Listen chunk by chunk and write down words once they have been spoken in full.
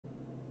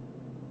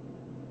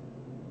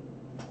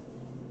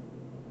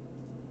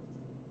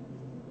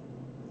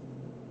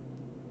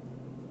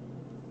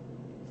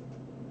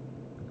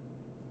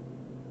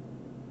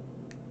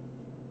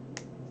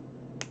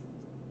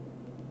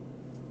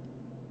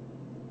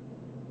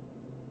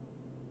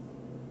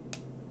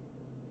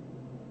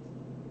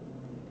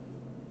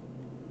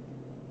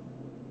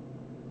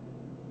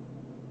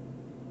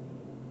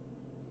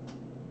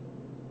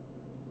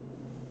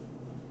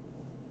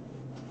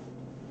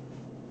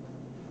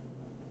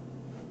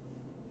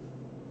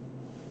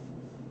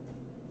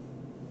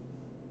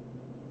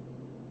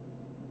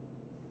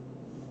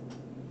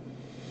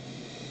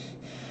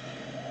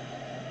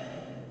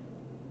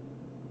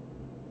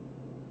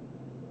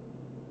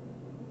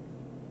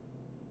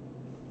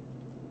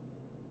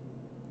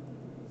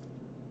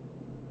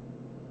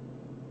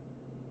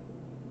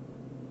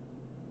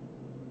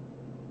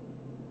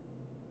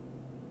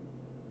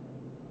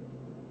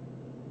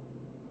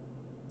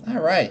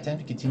Alright, time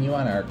to continue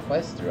on our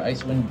quest through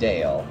Icewind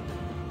Dale.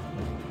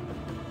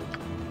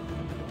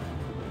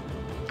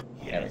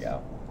 Yes. There we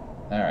go.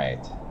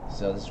 Alright,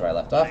 so this is where I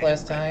left off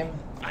last time.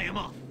 I am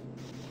off.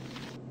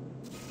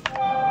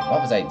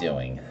 What was I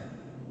doing?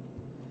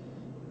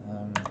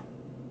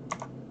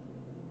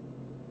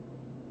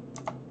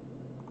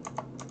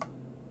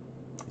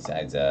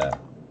 Besides,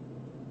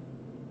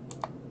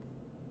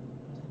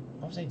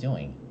 what was I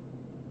doing?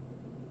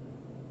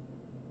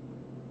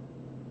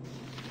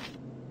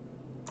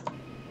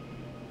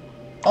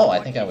 Oh,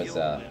 I think I was,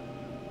 no,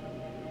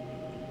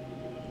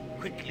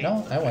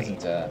 I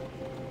wasn't,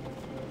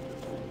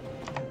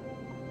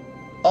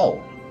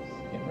 oh!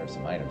 Getting rid of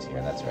some items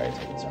here, that's right, so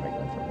I can start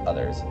making room for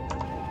others.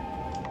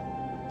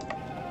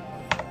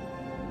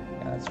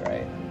 Yeah, that's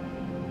right.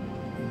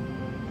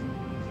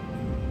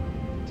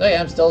 So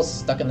yeah, I'm still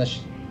stuck in the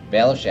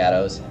Vale of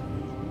Shadows.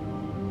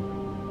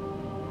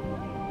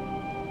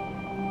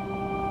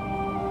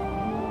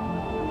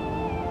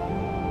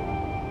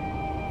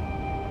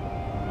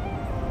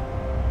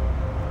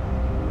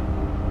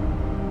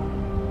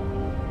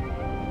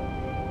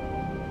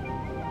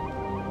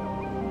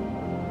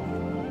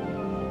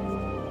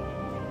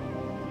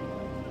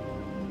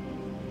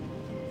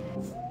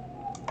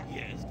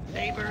 Yes,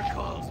 labor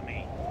calls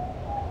me.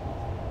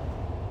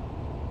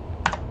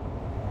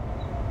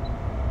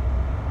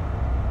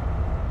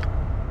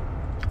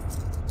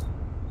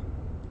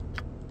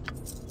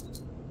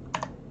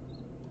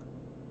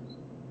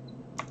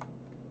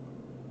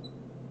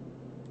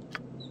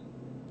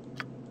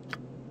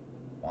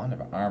 Wand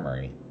of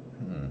Armory.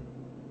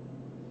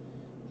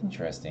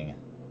 Interesting.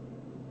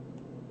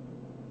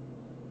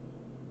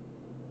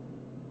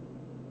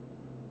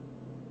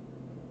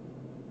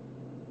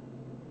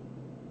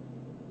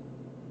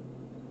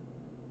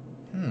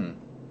 I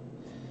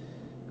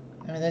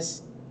mean,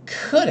 this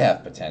could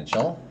have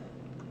potential.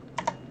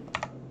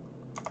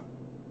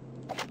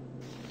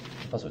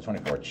 Plus with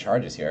 24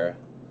 charges here.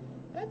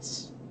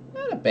 That's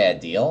not a bad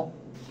deal.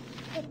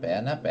 Not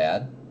bad, not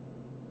bad.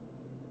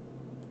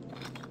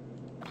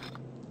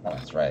 Oh,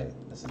 that's right.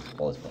 This is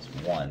bullets plus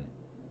 1.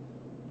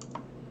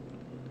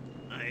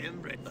 I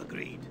am ready.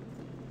 Agreed.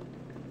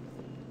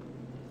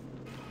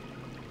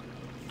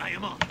 I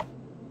am off.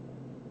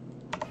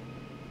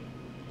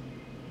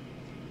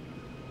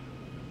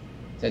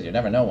 Says you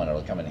never know when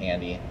it'll come in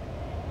handy.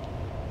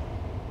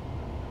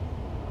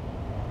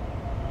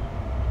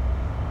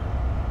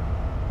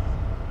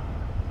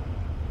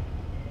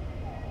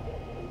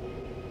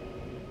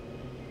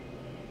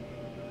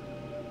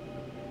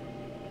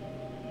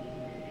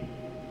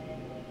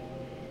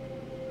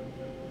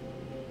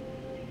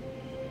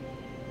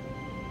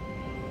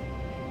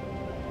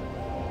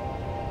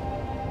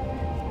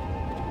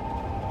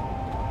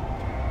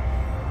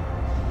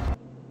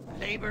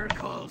 Labor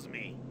calls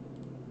me.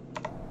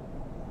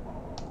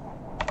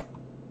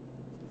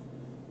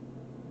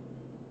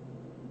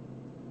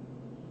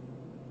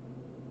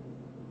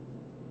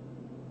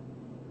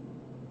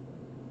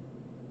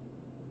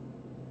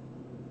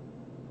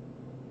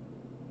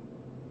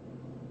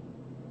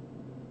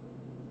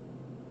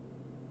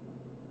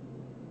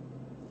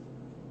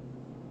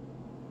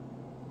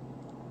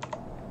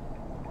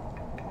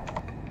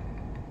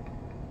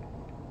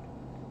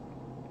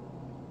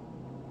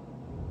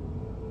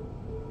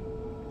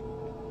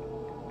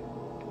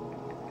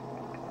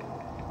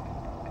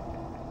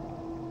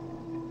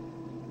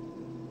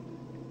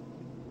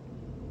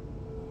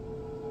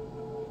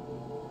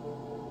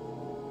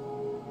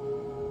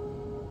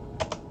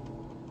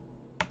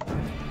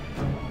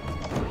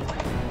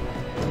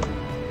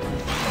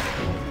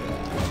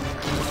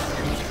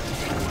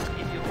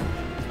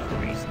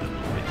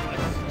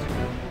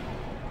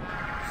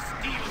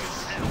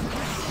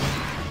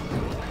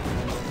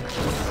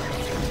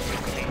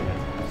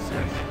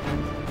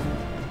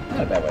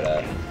 Not a bad way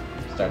to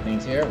start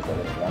things here with a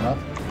little warm up.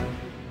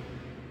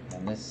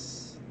 And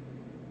this.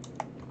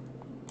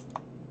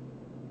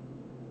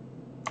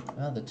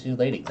 Well, the two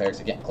lady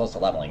clerics are getting close to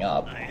leveling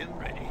up. I am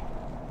ready.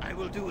 I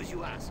will do as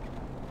you ask.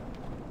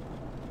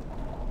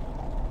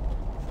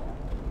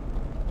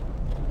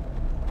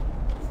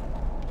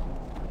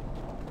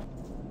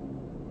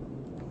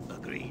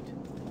 Agreed.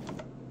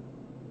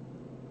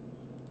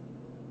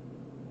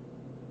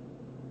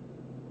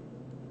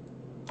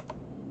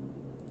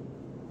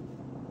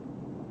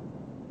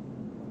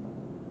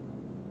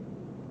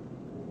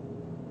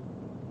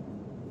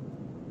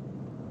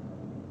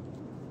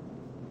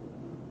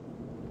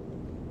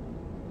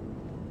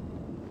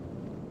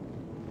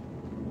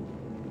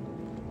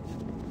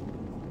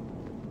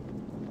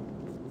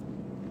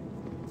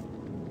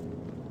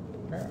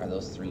 Where are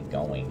those three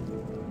going?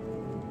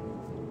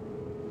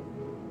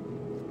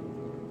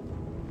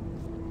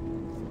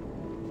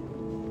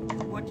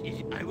 What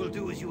is it? I will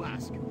do as you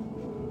ask.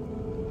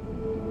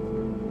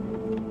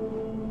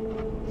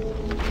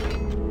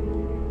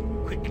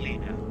 Quickly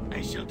now.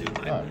 I shall do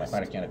my Oh, my best.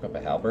 fighter can't equip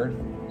a halberd?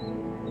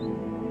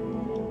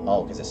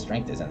 Oh, because his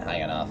strength isn't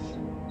high enough.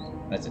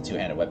 And it's a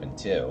two-handed weapon,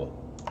 too.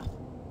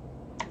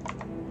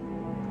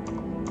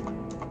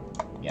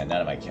 Yeah,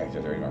 none of my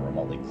characters are even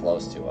remotely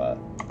close to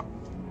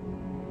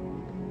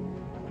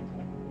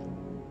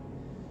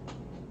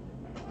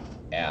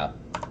yeah.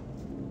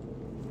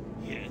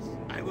 Yes,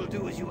 I will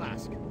do as you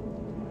ask.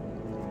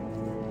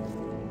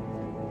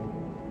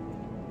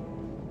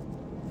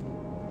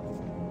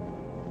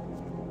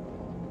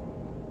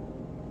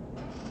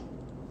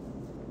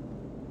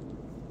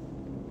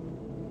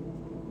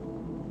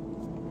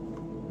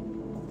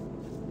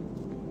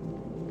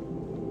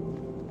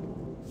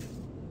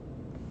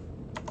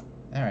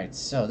 Alright,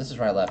 so this is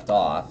where I left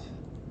off.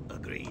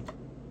 Agreed.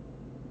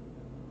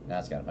 Now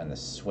it's gotta find the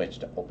switch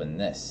to open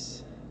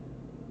this.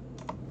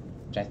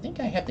 Which I think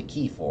I have the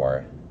key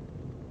for.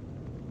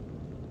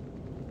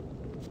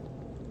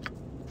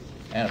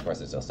 And of course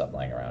there's still stuff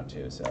lying around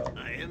too, so...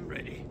 I am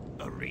ready.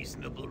 A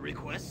reasonable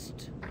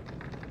request?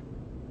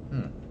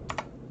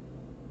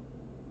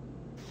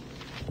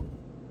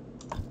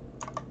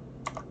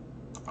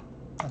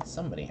 Thought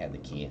somebody had the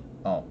key.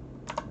 Oh.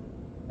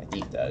 My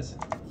thief does.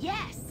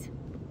 Yes!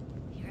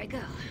 Here I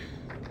go.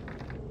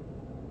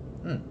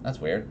 That's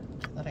weird.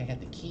 I thought I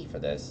had the key for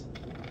this.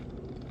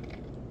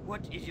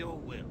 What is your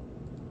will?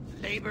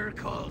 Labor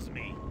calls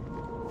me.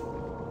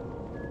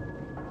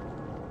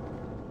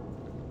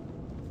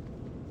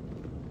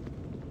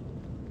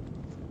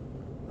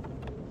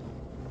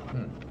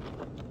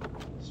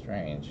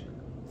 Strange.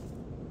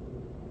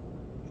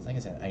 Like I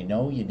said, I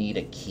know you need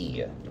a key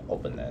to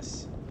open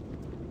this.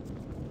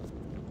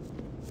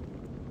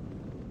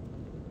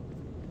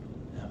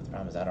 Oh, the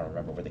problem is I don't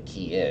remember where the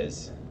key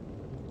is.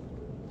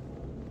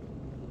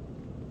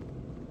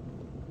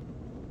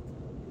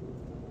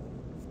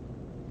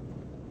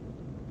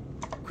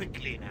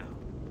 Quickly now.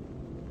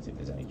 See if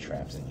there's any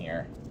traps in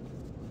here.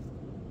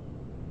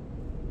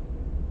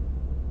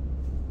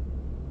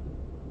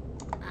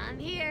 I'm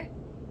here.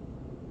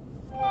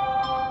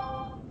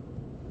 I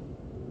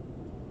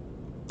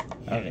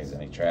don't think there's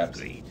any traps.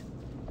 Agreed.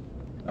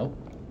 Nope.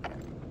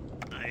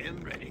 I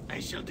am ready. I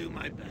shall do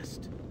my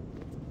best.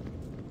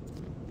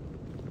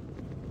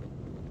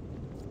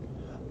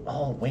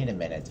 Oh, wait a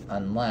minute.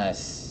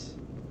 Unless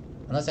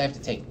I have to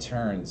take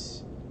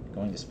turns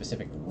going to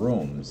specific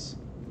rooms.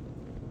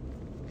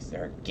 Because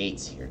there are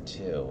gates here,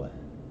 too.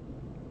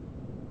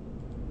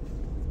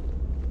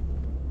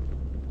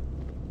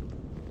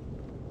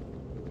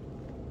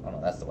 Oh, no,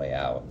 that's the way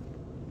out.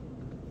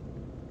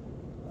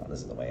 Oh, this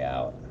is the way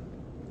out.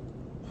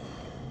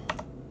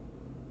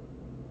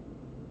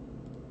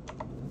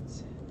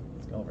 Let's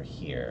go over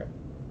here.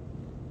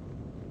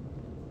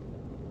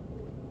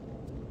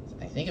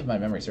 I think if my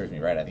memory serves me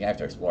right, I think I have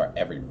to explore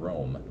every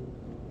room.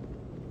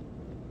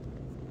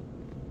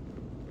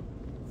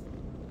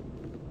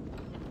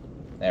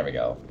 There we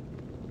go.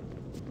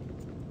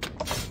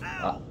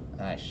 Oh,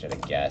 I should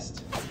have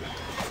guessed.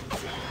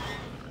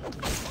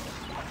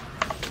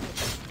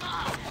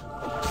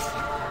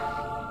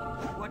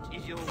 What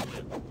is your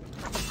will?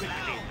 Quickly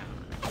now.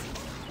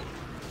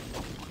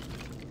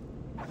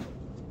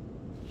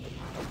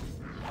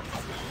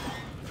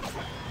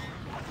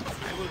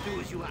 I will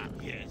do as you ask.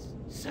 Yes,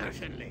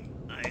 certainly.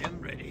 I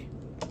am ready.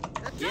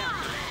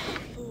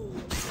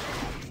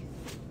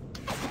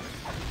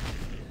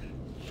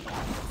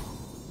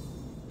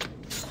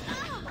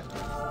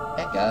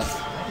 Becca,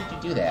 why did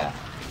you do that?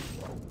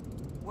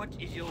 What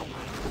is your will?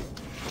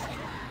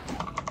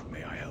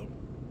 May I help?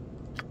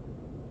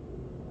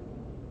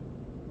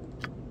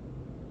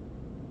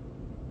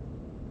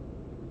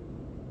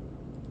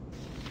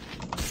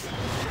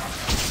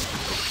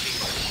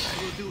 I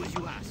will do as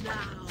you ask.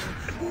 Now,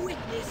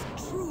 witness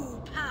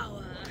true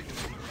power.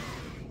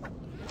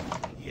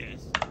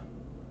 Yes.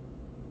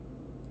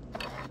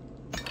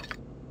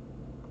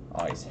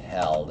 Oh, he's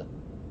held.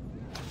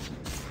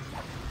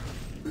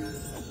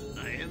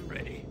 I am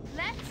ready.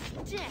 Let's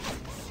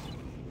dance.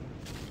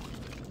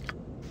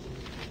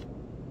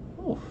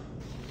 Oof.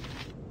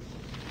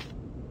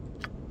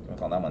 Can we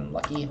call that one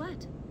lucky?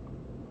 What?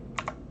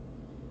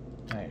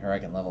 Alright, her I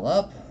can level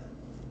up.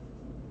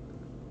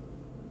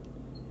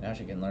 Now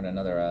she can learn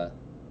another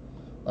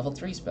level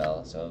 3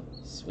 spell, so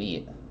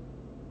sweet.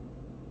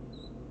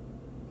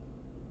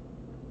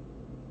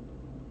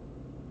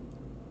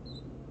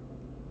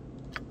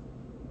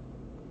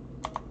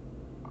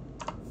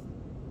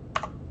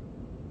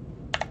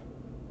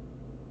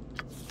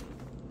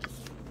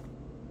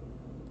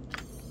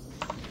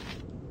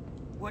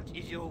 What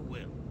is your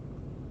will?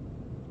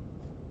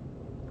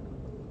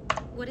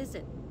 What is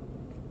it?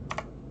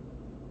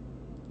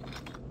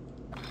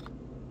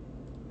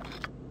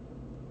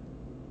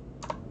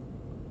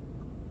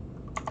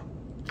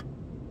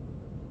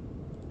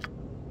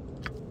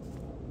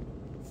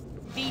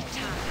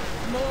 Vita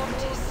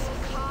mortis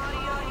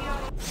caia.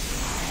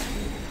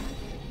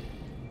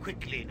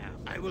 Quickly now.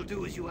 I will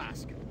do as you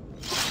ask.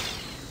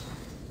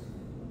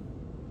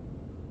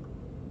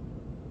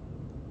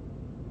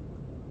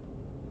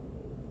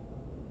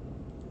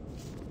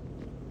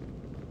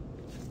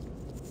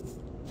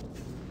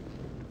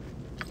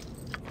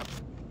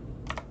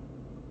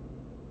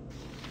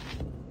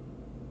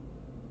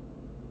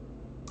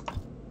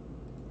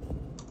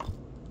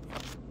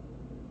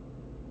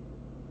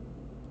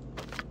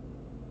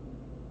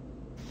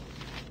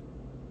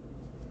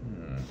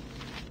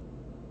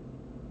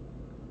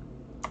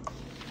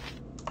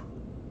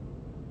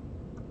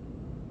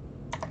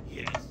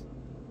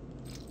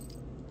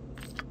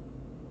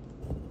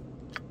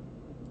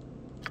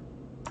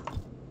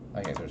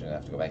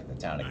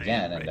 town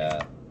again and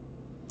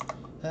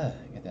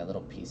get that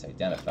little piece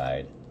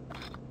identified.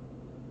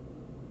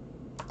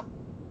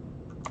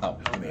 Oh,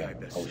 give me a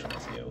potion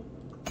with you.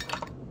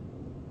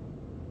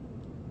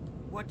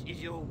 What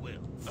is your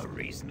will? A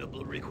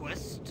reasonable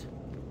request?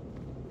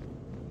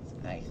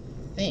 I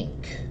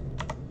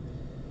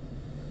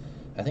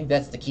think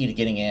that's the key to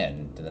getting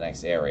in to the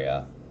next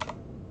area.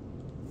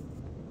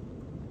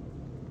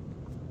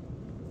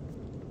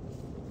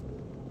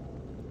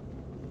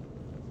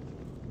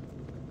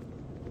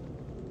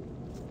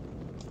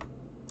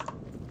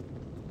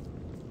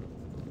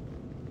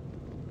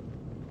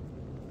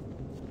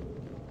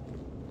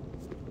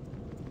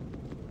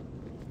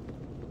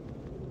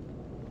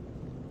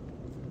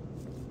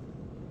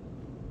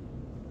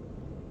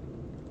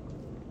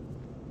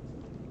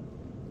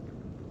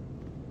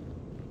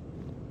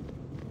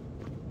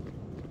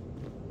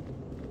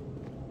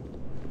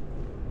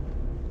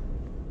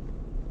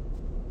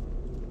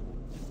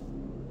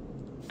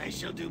 I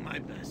shall do my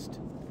best.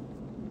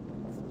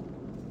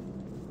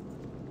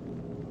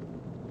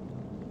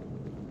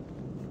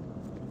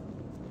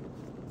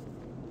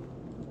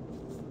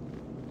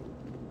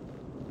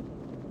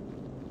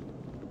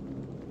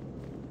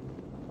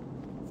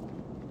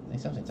 I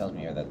think something tells me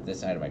here that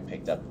this item I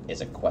picked up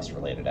is a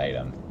quest-related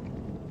item.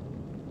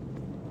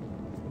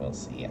 We'll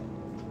see.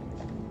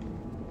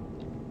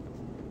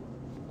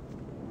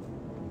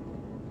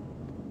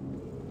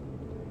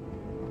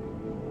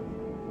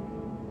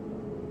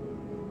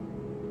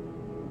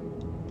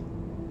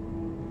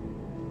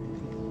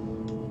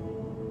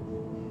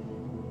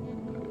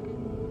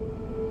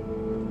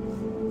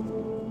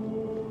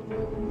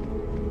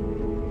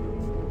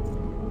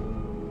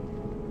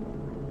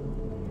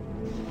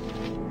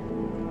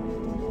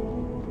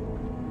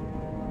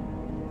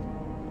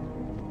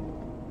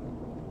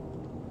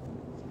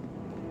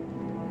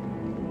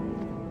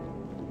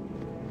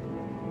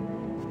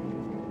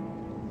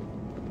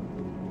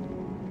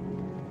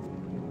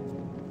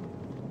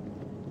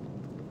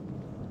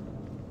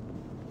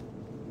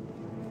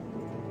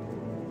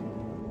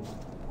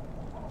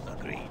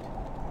 Agreed.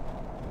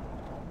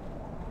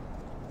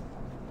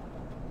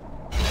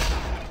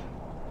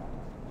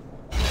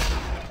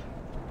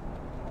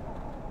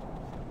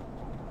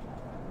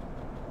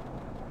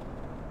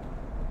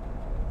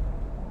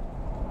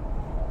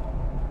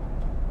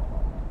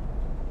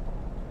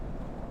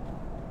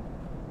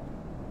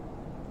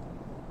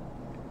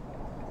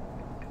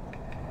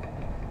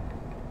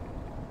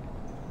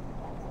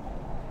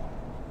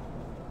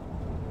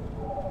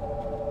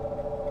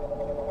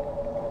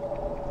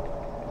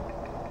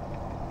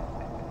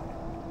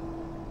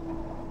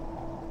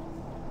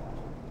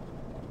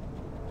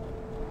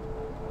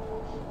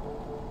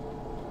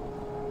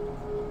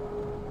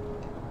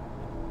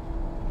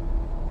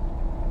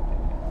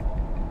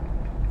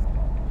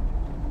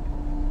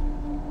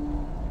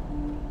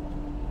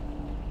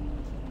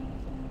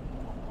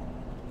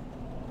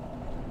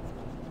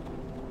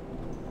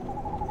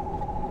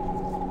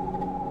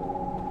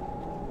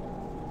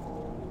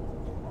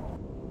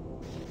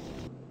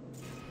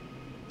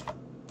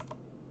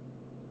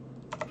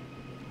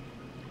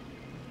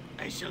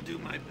 I shall do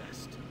my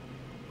best.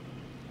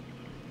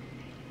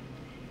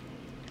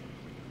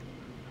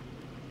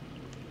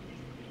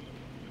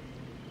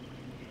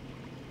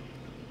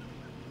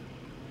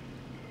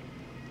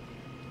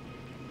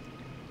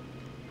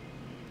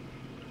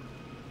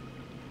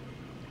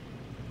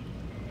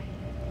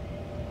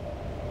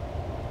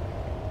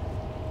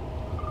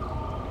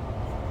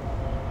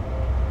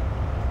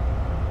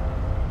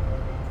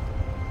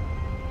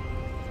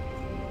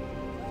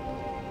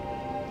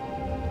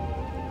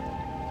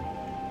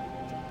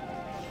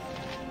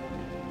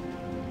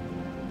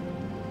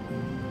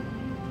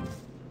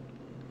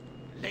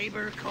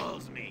 Labor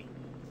calls me.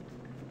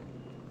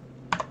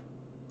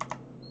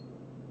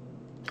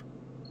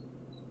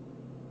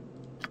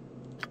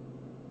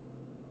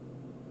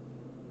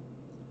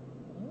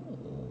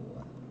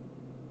 Ooh.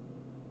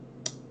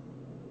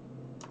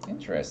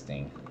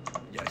 Interesting.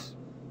 Yes.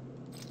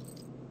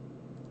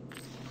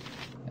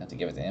 I have to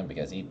give it to him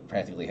because he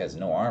practically has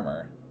no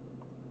armor.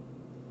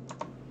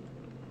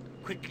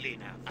 Quickly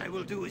now. I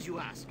will do as you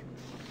ask.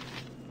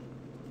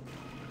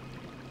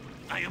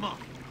 I am off.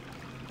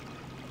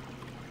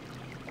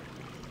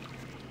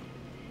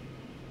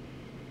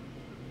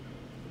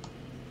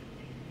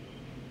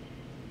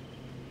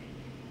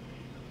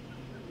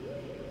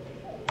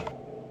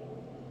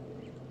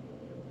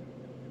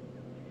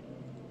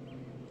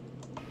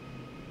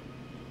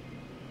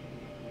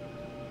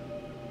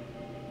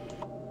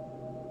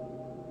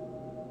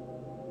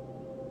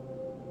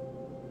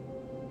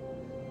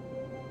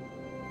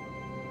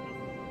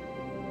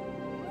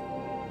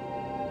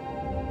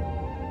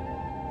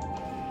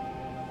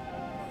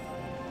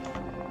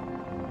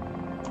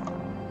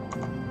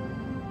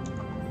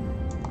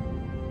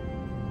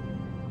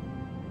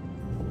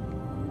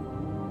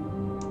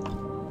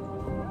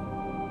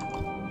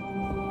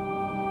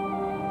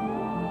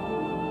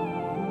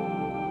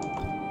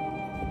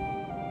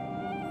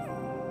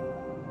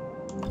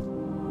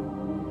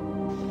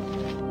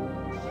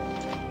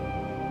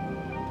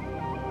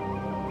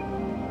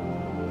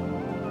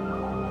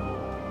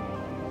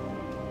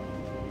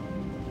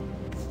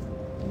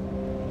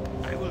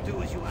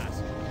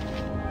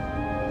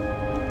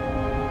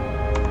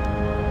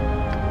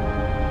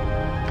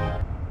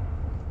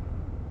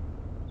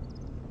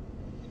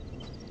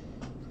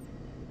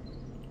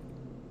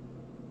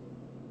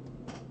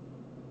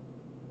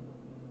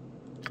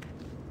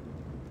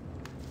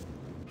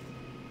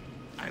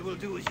 will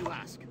do as you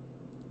ask.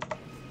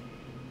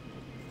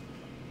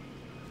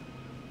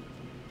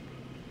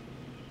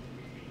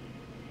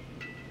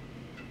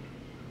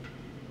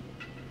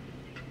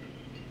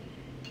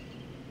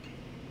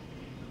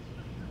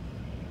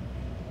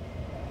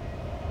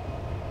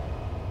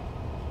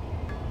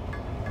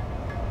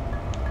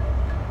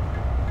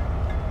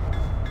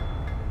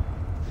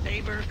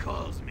 Labor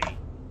calls me.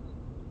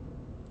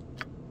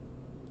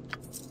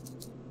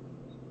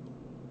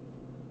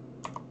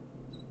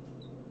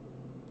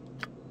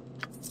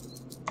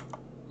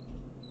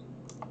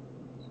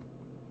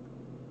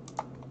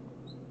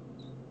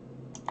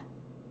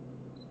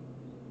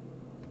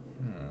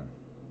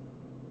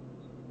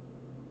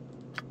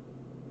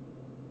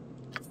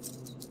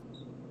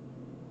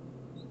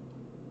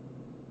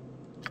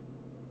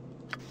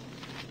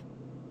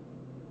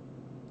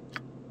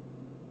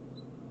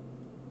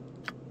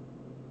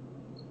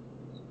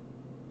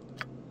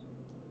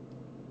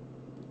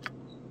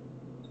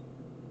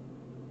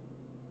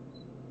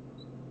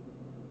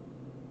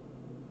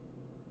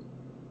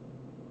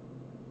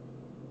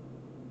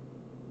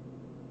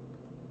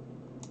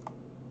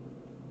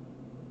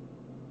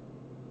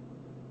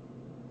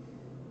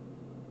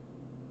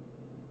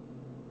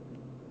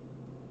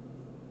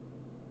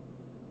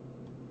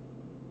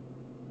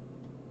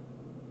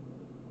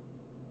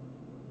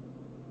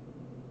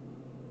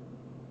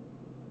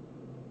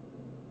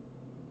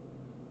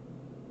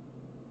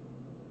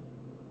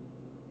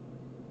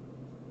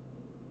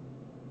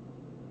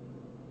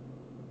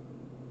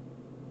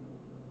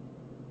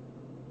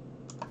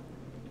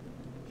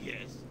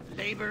 Yes,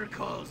 labor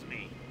calls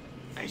me.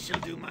 I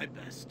shall do my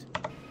best.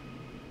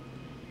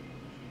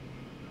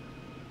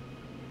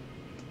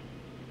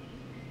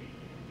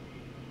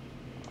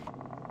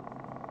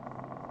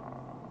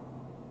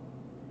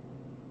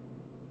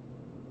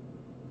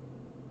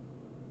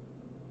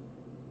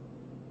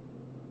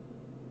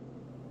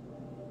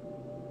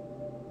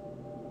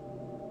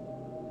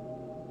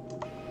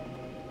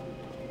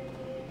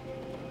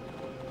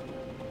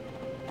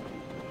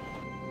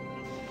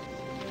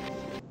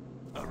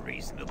 A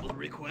reasonable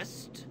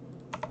request?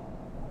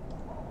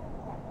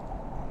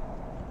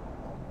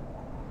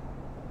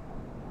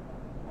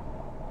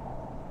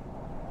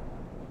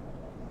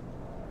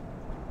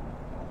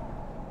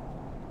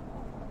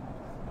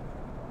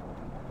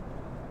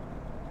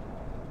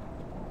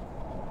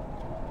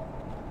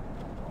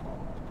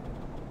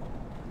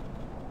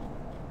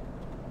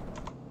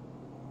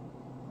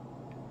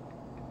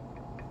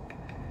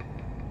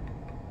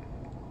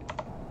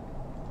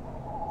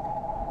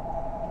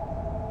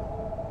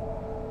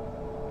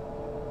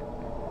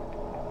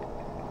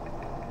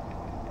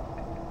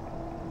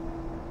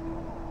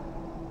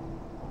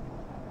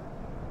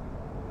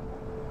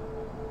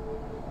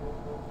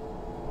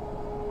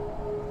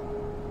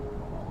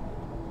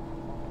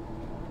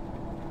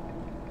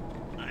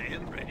 I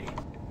am ready.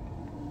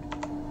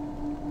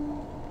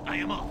 I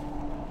am off.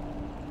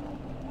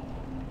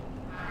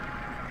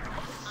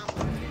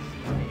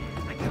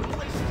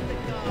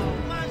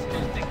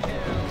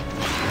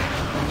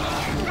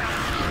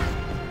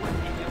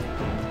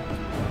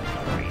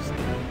 A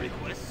reasonable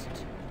request?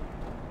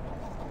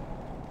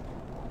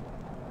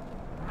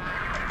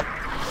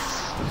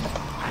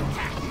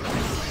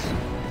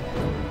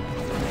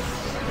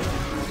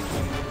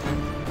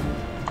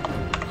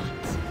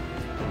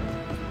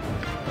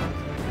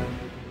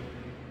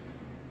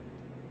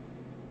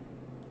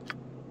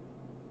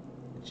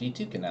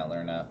 G2 can now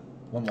learn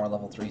one more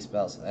level 3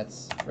 spell, so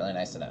that's really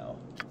nice to know.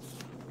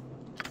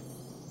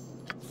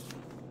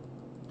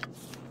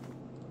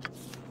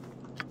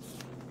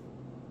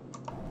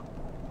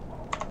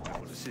 I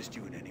will assist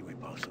you in any way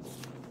possible.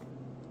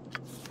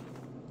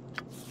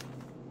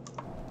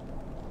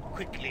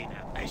 Quickly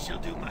now, I shall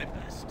do my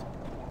best.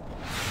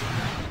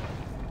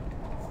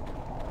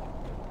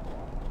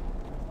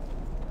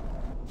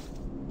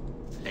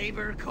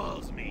 Labor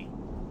calls me.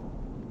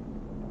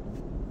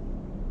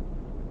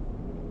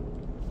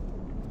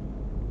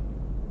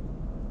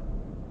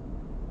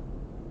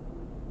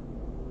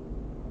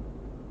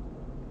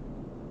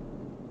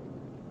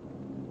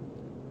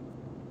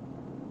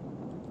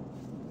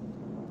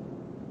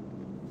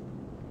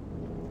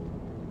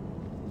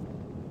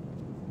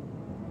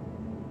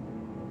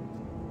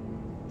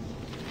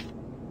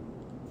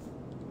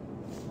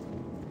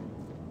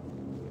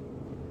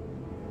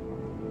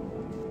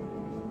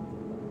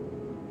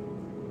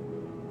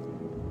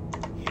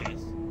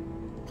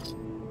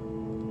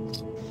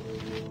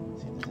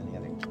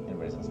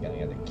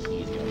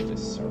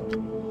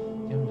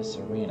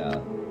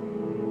 Serena.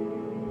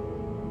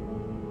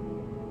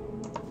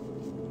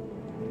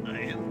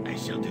 I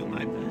shall do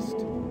my best.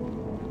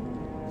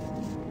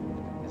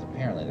 Because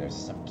apparently there's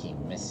some key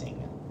missing.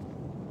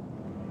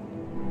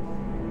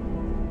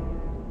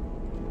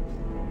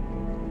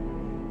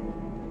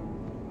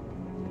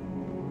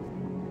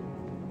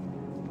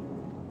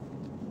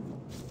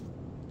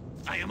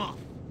 I am off.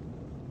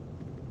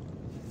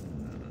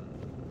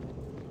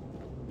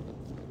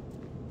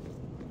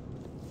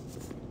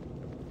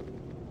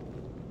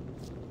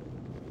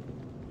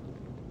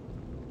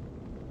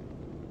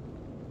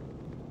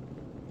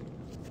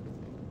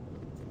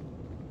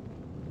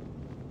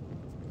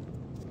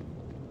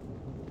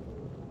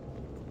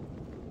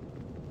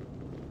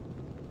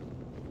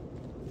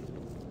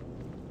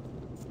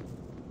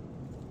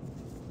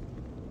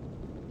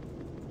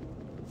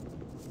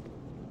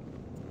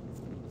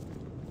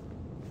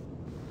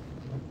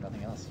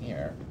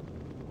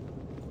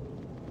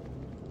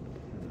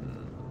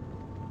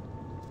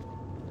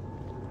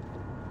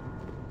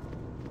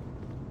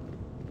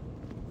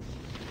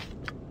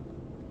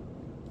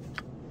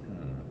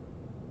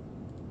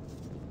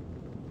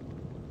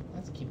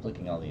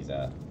 looking at all these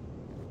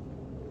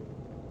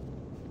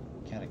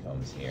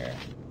catacombs here.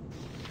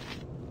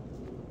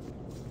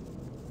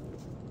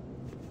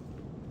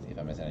 See if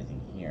I miss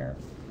anything here.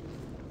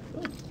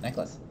 Ooh,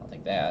 necklace. I'll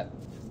take that.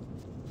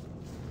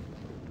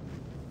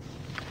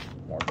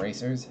 More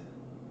bracers.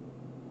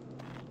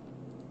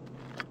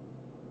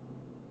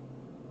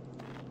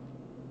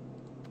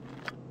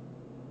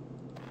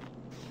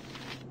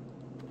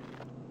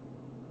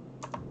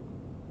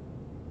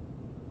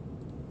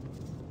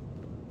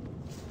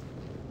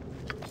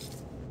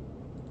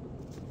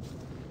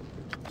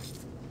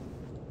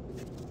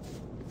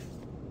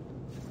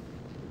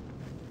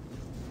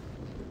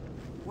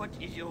 What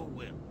is your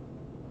will?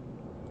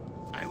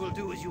 I will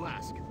do as you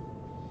ask.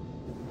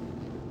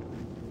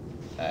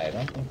 I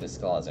don't think the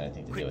skull has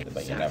anything to do with it,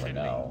 but you never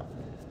know.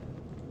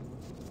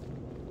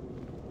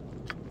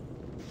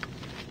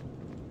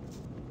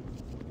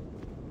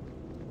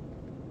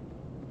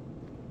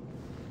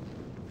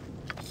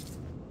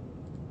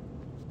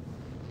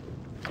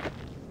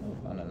 Oh,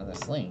 found another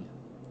sling.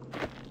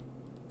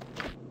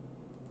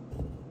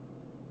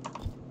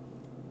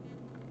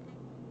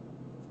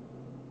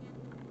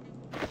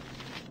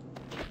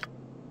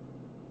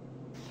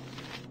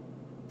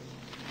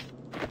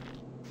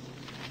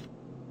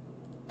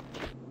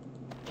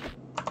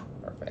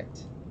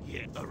 Perfect.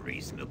 Yet a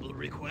reasonable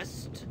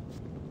request.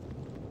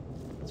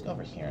 Let's go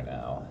over here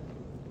now.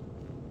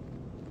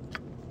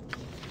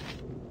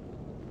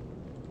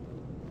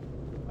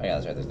 Oh yeah,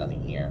 that's right, there's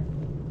nothing here.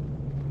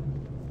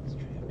 Let's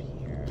try up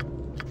here.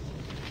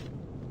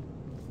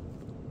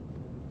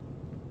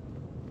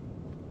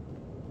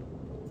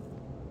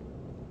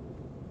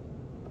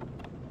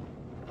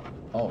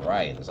 Oh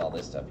right, there's all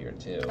this stuff here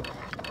too.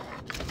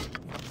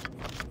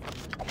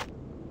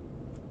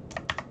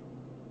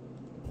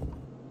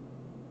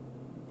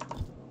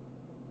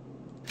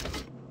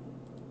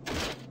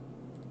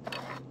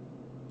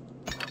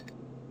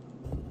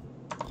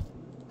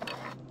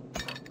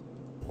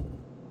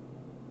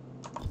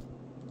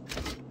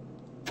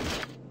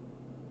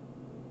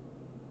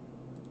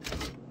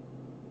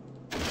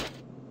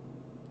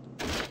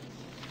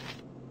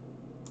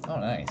 Oh,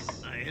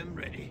 nice. I am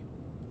ready.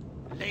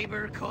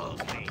 Labor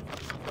calls me.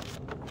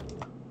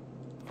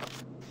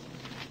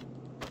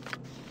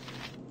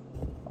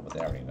 Oh, but they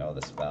already know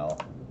the spell.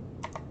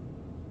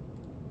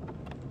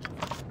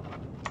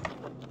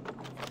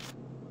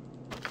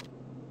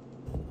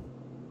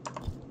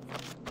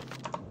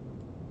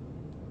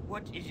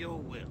 What is your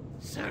will?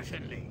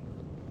 Certainly.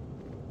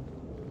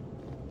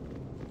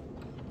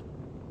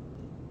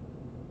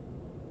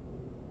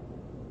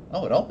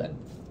 Oh, it opened.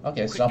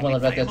 Okay, so I'm willing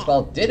to bet that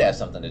spell did have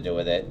something to do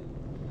with it.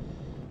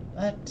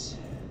 But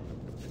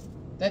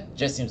that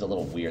just seems a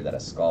little weird that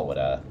a skull would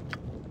I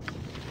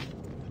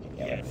can't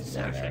get rid of his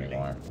in there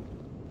anymore.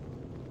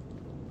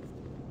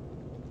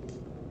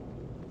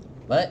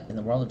 But in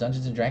the world of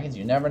Dungeons and Dragons,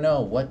 you never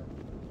know what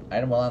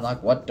item will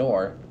unlock what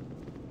door.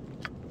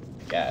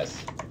 I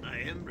guess.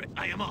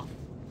 I am off.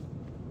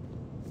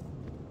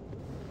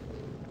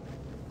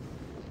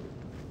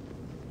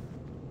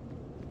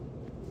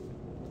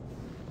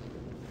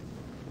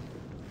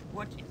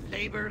 What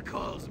labor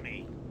calls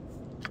me.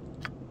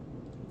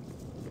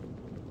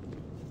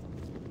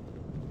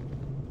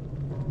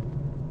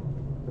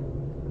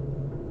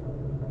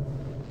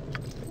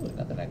 Ooh,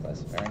 another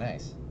necklace. Very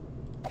nice.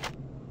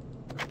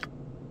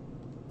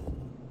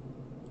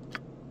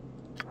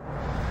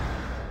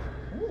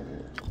 Ooh.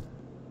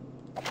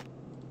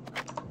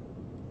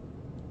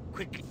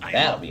 Quick,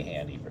 That'll be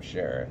handy for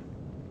sure.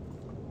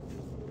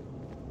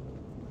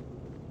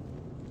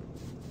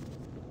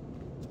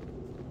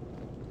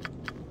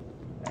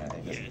 I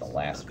think this is the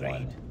last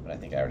one, but I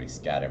think I already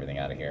got everything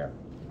out of here.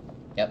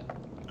 Yep.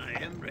 I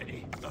am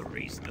ready. A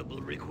reasonable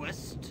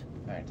request.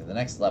 Alright, to the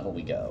next level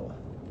we go.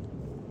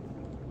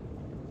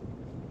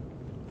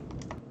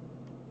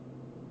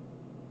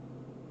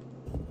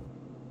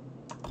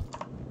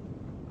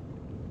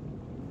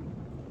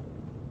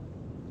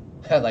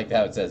 I like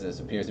how it says this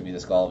appears to be the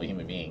skull of a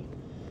human being.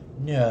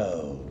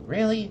 No,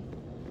 really?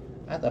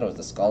 I thought it was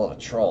the skull of a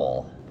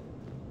troll.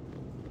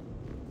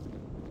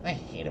 I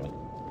hate it when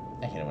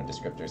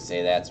descriptors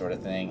say that sort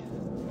of thing.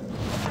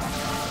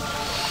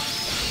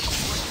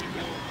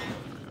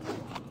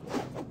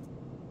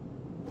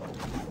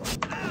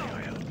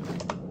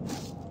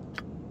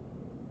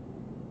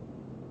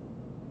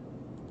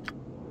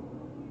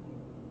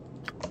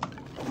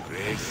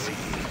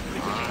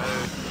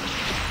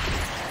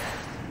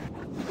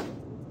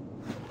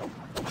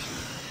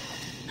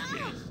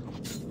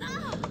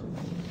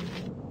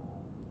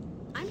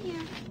 I'm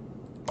here.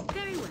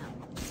 Very well.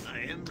 I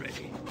am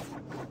ready.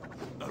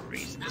 A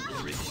reasonable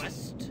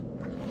request.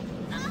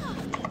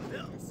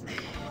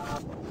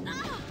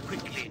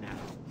 Quickly now.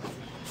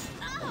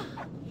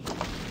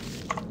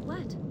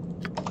 What?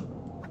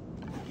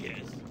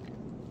 Yes.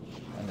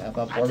 And how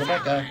about poor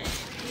Rebecca?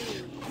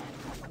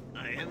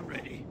 I am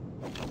ready.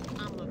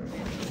 I'm a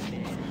busy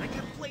man. I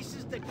got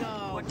places to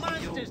go, What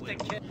monsters you to will.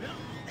 kill.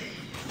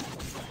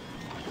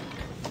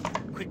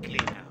 Quickly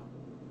now.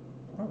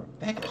 Poor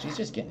Rebecca, she's he's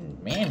just getting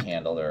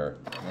manhandled, or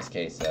in this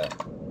case,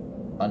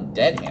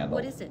 undead handled.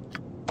 What is it?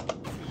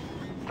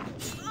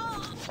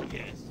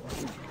 Yes.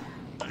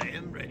 I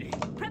am ready.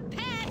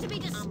 Prepare to be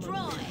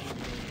destroyed!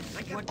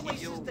 I got What is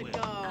places your to will?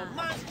 go,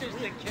 monsters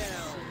to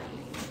kill.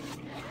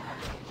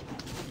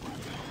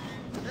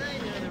 I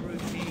know the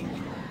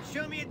routine.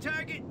 Show me a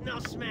target and I'll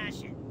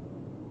smash it.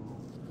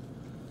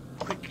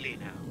 Quickly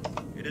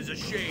now. It is a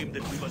shame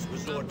that we must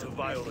resort to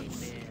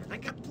violence. Man, I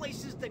got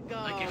places to go,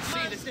 I can see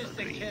the monsters to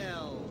three.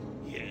 kill.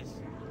 Yes.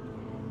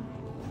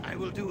 I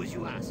will do as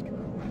you ask.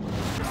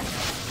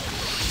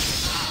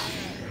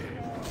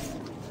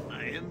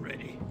 I am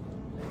ready.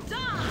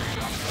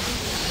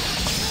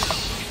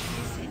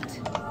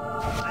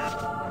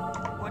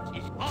 What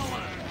is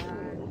power?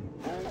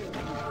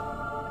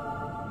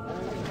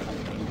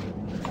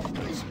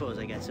 I suppose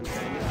I got some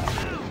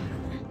time.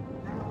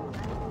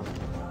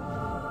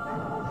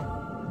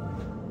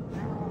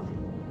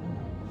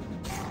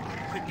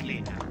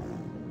 Quickly now.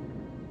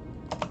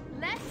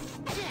 Let's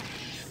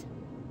dance!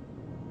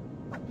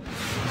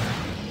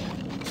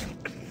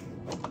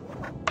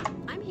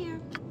 I'm here.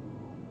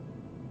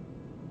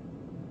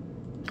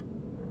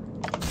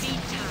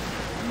 Vita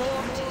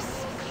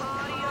mortis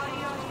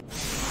cardia.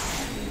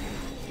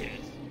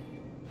 Yes.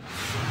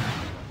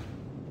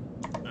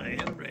 I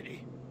am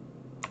ready.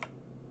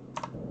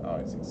 Oh,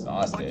 he's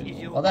exhausted. What is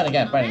your- Well, then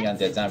again, fighting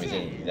undead zombies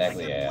isn't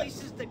exactly I got a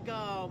places to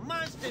go,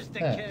 monsters to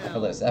kill.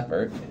 effortless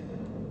effort.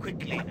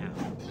 Quickly now.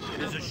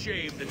 It is a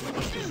shame that we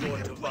must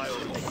resort to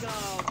violence. To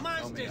go,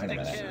 monsters Wait a to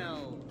minute.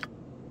 kill.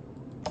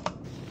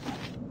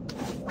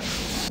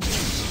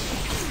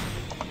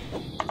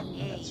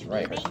 That's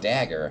right, her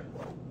dagger.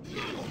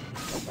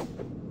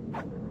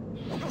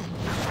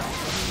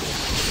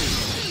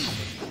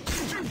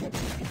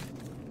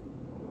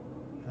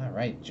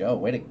 Alright, Joe,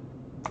 way to...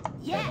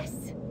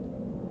 Yes!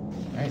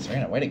 Alright,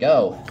 Serena, way to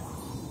go.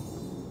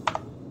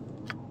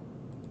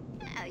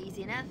 Oh,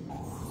 easy enough.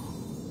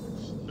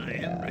 I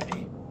am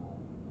ready.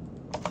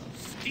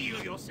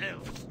 Steel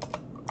yourselves.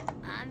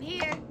 I'm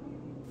here.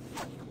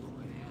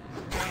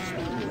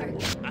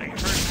 I heard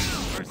the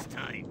first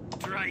time.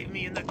 Drive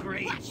me in the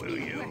grave, Watch will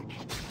me you? work.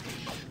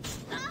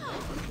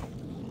 Oh.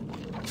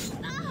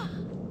 Oh.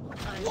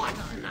 What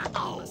now?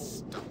 Oh.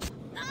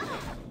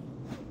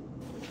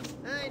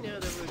 I know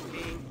the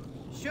routine.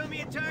 Show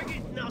me a target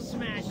and I'll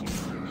smash it.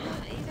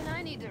 Even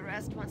I need to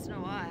rest once in a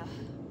while.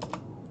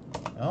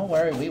 Don't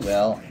worry, we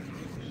will.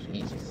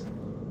 Jesus.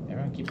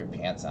 Everyone keep your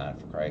pants on,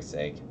 for Christ's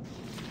sake.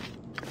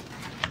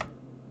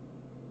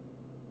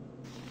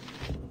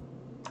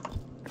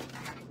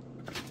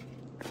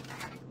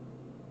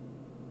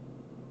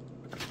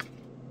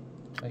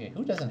 Okay,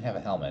 who doesn't have a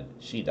helmet?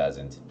 She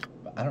doesn't.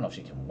 But I don't know if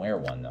she can wear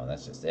one, though.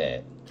 That's just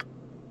it.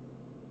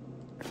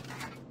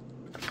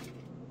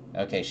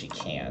 Okay, she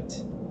can't.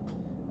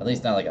 At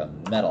least not like a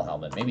metal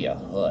helmet. Maybe a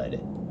hood.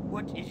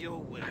 What is your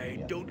will?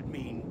 I don't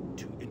mean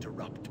to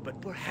interrupt, but I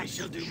perhaps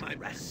shall you do should my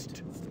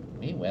rest. best.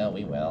 We will,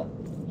 we will.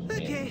 I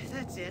mean, Okay,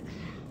 that's it.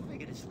 I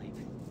gotta sleep.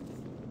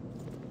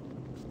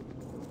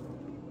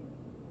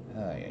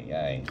 ay, ay,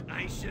 ay.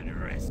 I should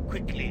rest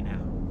quickly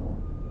now.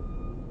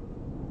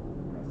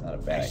 That's not a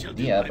I bad shall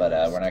do idea, my but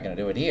best. we're not going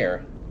to do it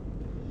here.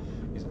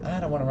 Because I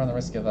don't want to run the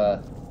risk of,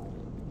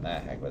 nah,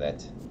 heck with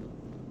it.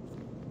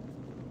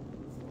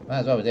 Might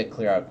as well, we did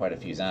clear out quite a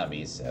few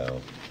zombies,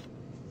 so...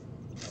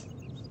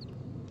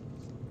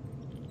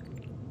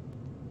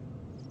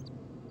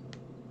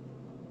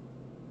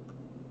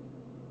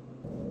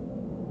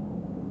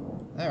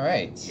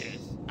 Alright.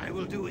 Yes, I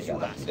will do We as got you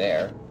lucky ask.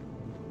 there.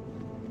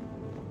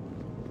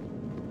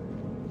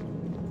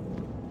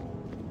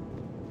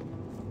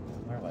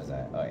 Where was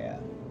I? Oh, yeah.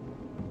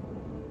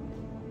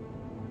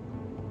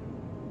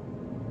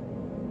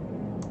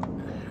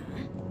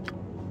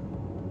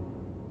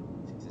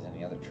 See if there's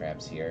any other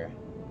traps here.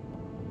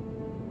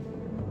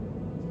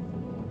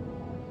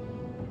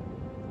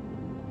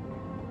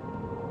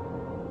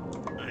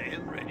 I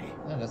am ready.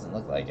 No, it doesn't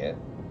look like it.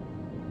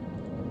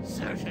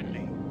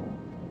 Certainly.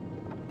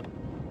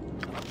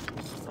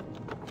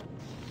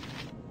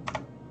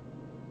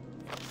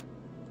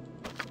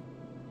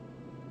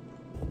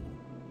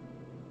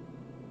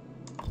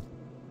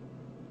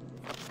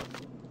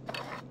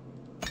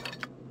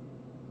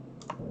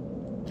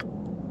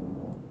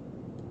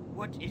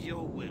 What is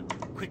your will?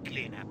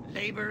 Quickly now.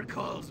 Labor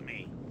calls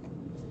me.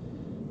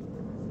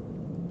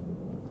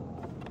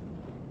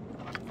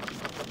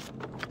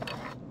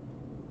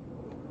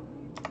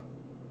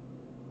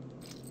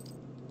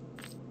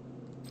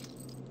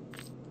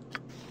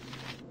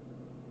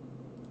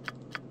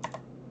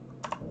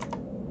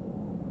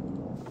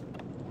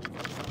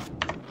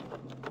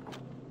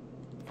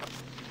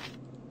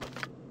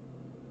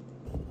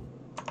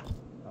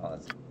 Oh,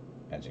 that's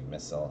magic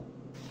missile.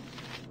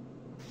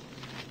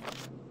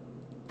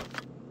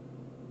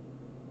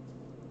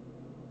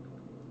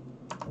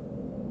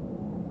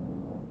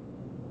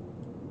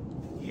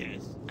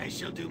 Yes, I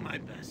shall do my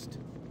best.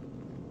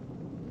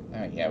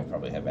 Alright, yeah, we'll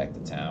probably head back to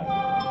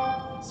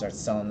town. Start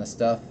selling this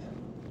stuff.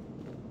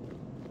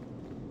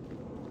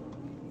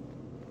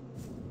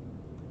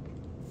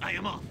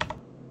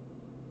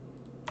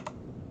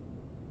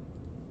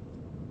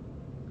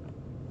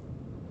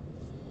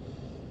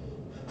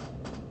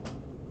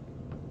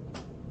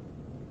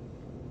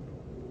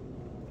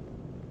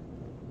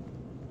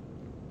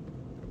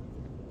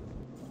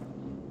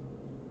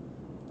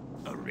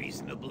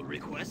 reasonable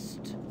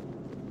request.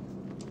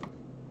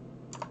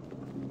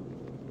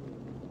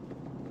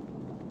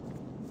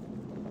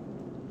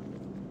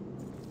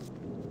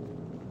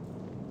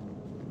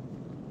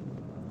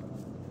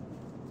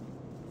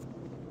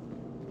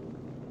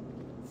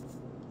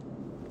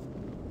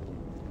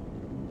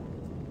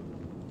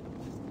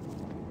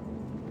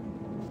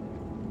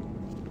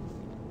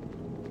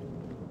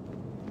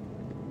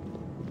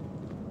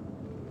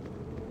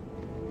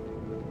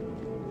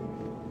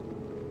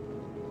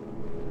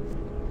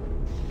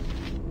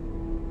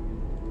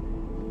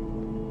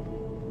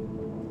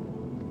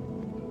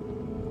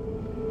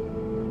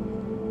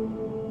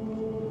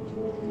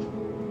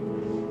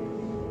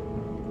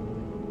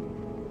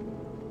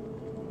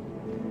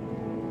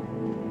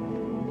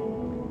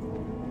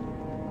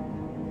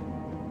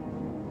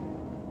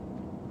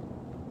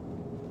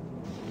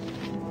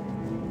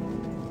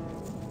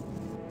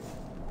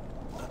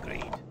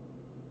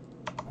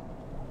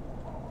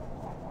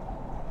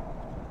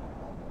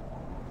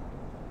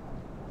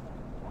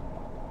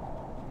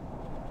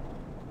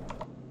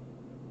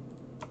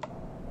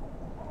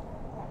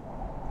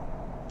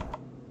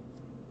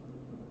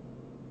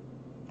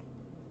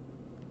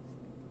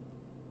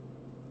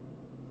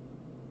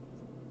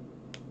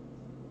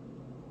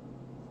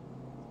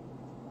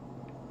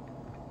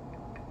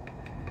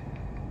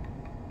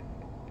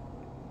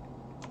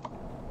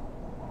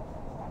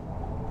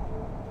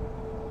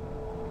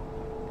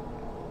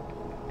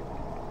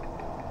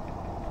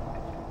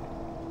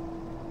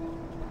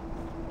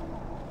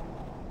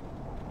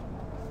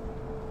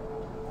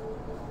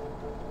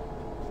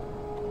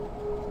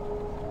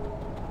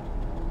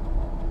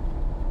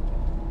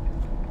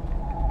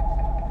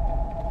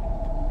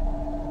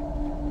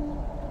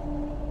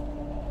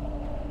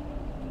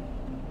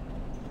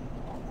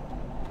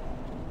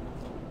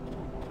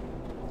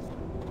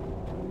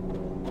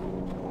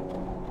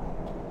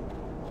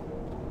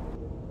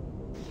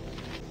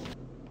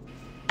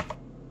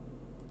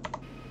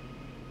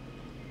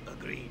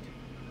 Agreed.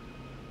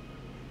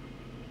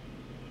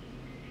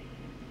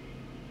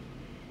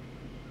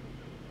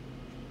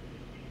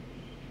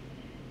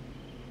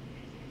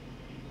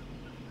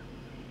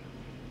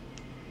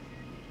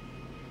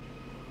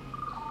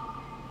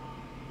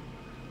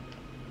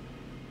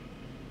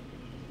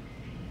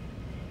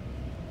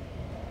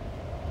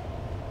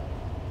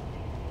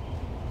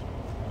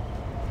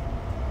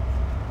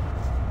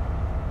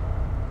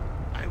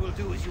 I will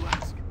do as you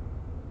ask.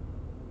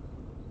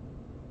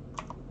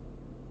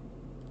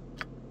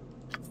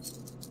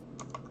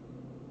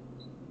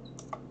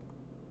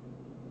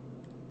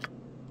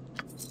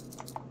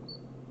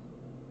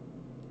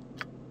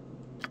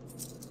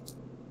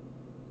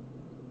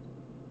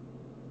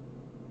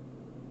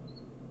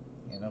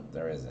 Nope,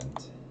 there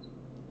isn't.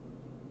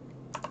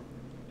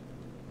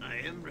 I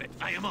am ready.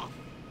 I am off.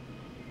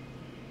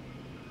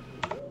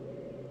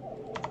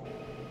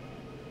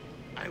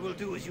 I will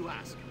do as you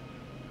ask.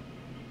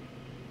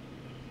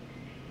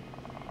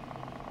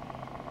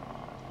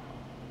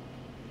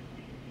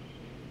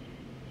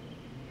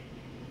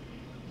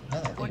 Now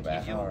that I think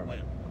about how am I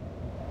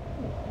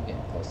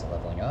getting close to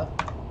leveling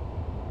up.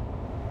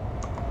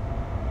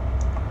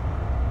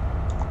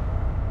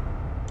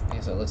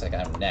 Okay, so it looks like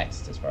I'm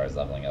next as far as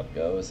leveling up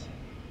goes.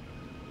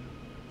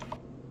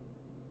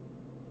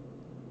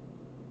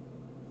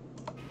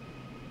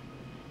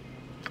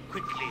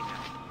 Quickly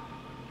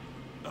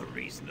now. A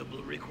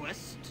reasonable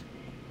request.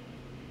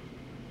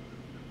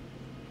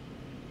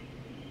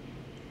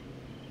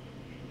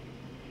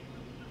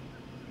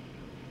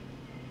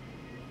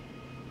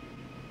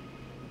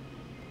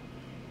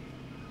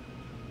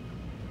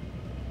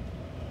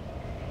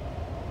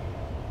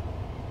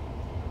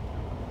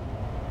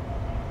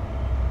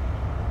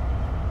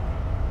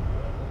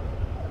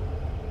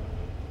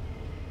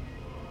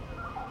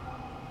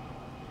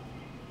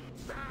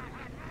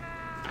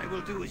 I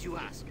will do as you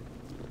ask.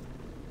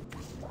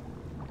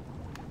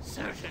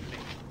 Certainly.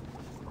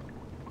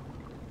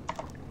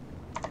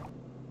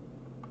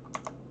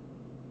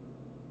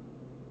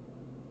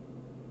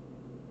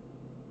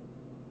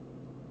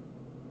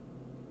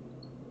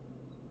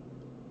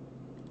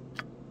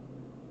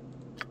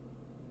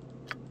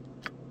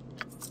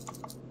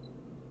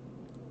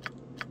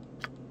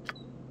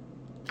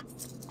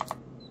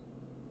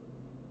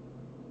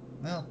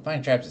 Well,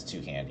 Fine Traps is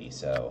too handy,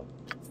 so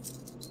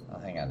I'll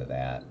hang on to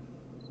that.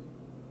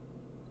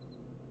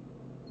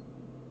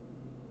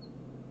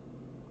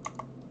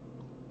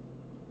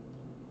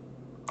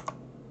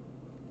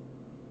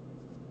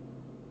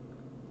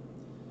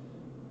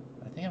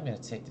 I think I'm going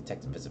to take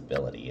Detect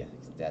Invisibility.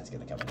 That's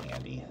going to come in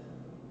handy.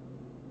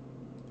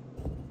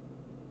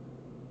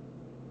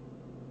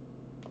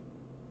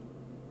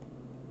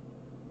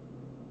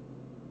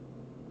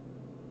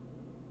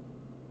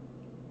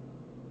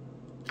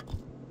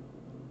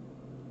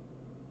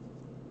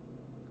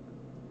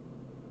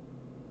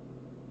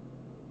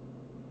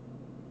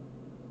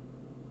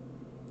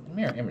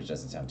 Mirror Image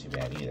doesn't sound too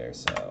bad either,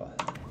 so...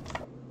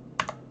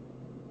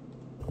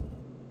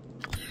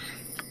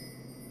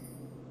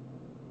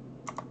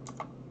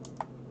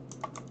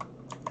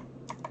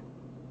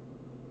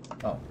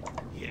 Oh.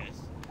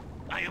 Yes,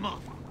 I am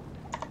off.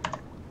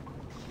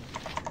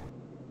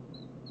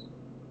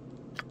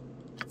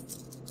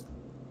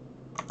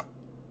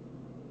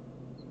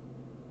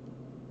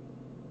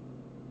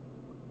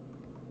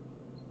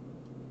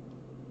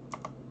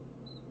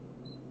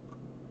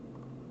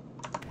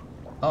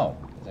 Oh,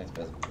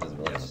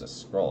 visibility was a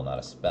scroll, not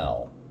a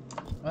spell.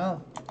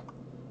 Well,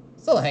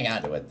 still hang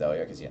on to it though,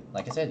 because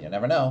like I said, you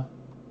never know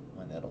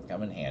when it'll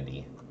come in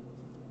handy.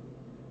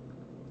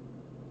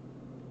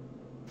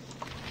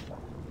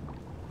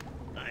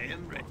 I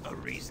am ready. A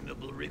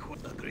reasonable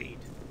request. Agreed.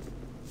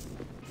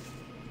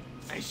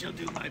 I shall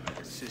do my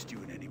best. Assist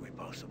you in any way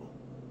possible.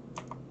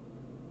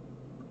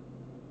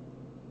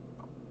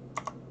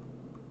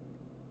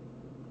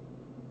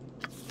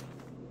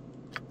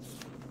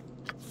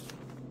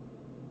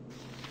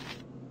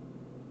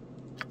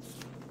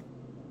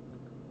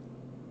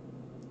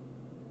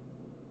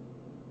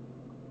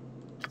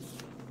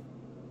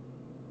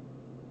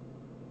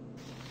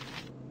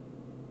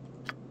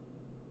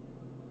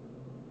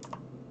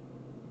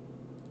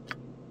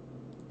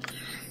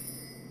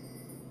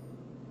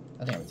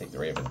 I think I'm gonna take the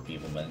Ray of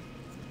Enfeeblement.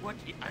 What?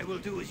 I will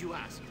do as you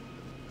ask.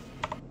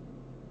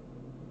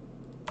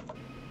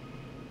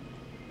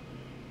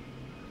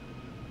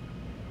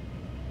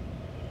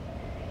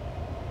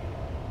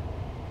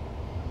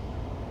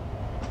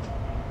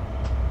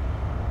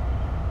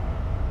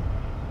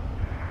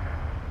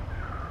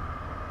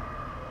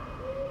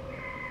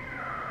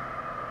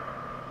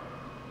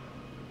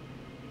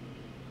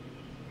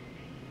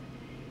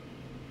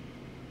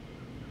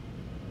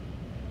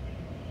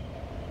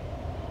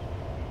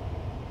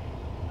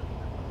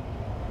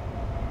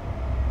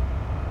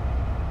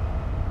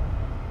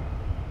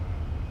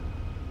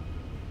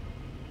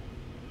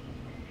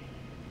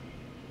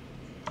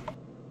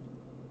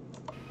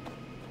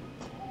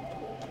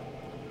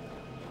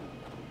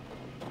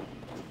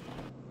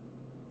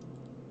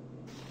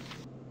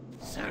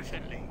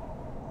 Certainly.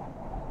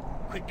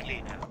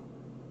 Quickly now.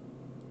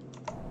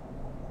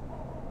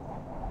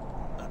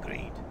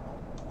 Agreed.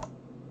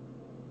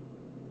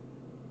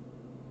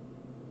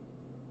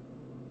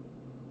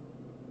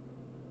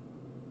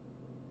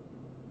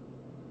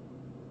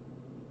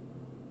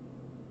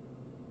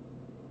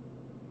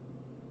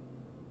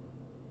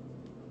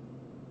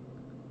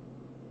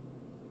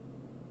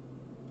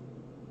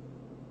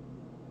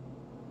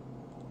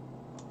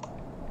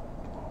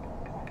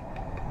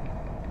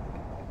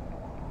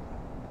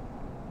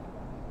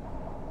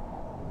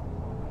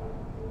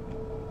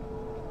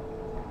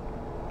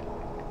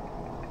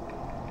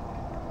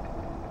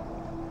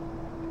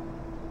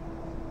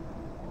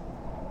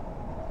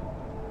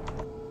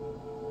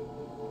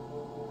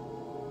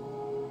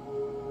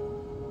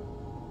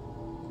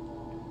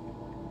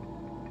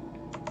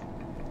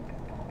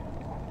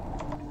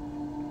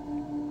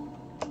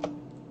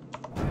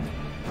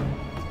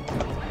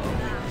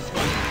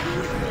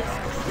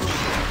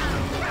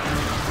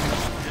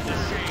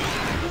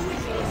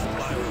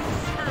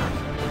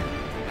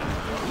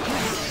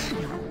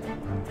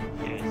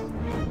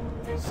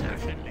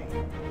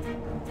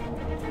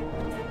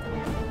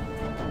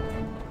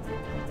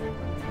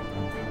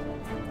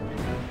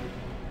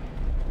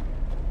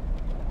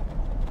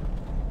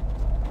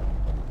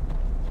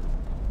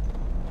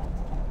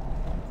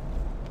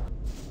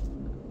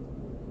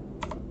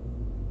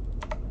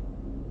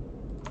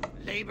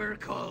 Labor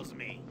calls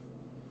me.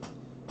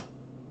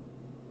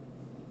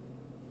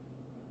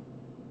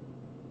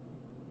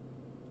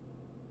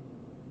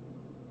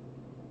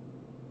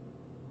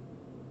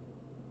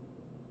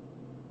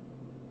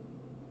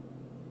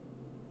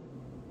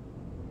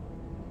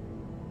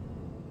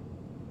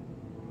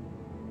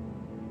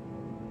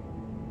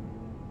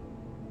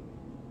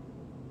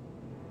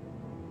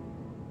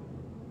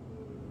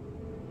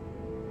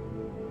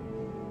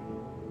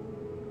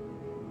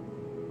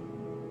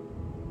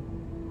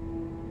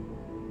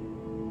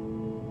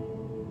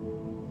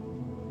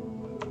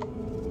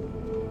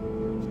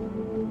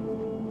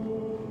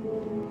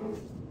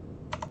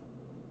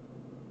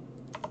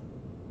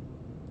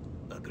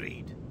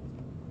 Agreed.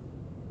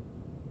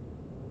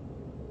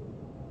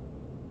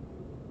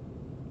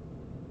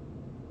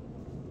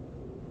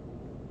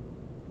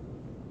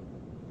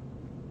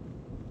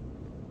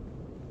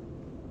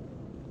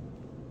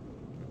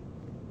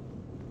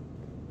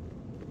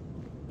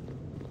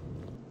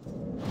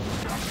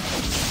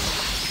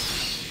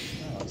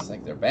 Oh, looks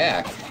like they're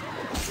back.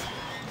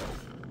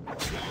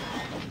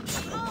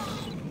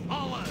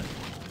 Forward!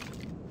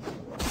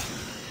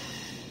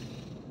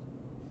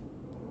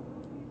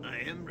 I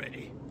am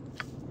ready.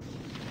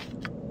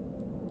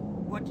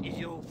 What is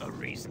your a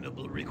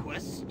reasonable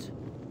request?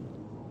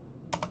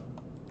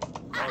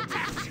 I'll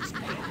take this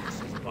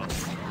experience as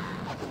possible.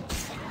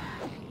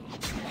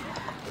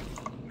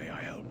 May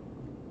I help?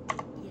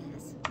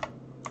 Yes.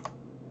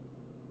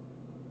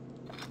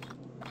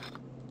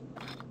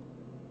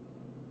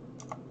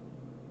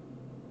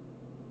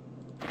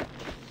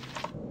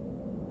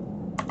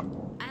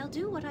 I'll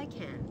do what I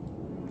can.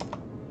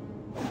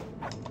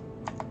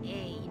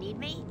 Hey, you need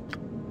me?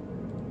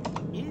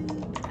 No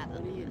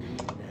problem.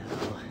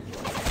 No.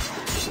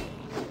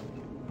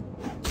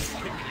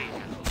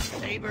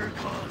 Neighbor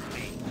calls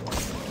me.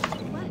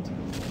 What?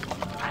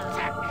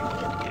 Attack!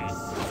 Yes.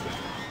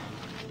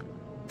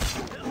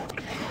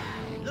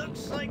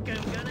 Looks like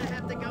I'm gonna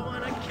have to go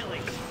on a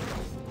killing.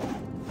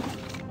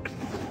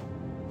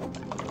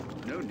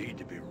 No need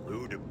to be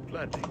rude.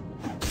 Gladly.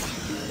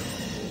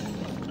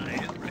 I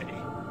am ready.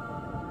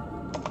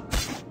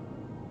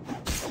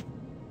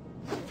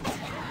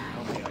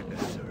 How may I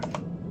best serve?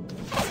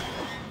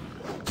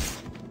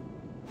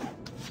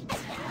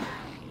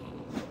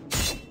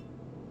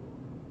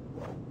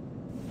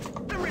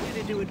 I'm ready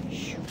to do it.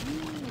 Sure.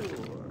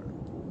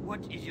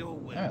 What is your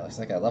will? Alright, looks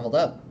like I leveled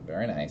up.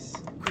 Very nice.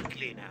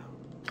 Quickly now.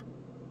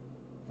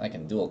 I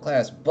can dual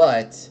class,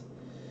 but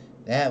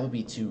that would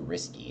be too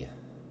risky.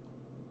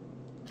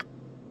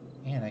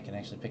 And I can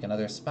actually pick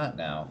another spot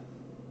now.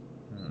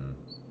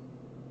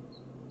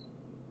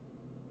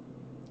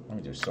 Let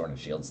me do sword and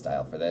shield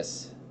style for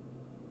this.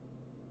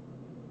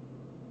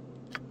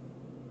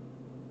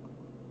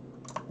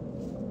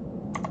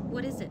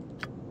 What is it?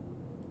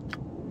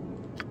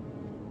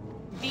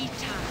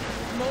 Vita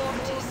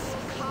mortis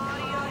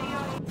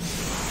caia.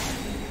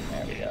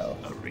 There we go.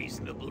 A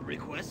reasonable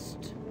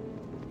request.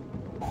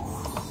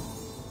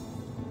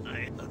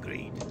 I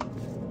agreed.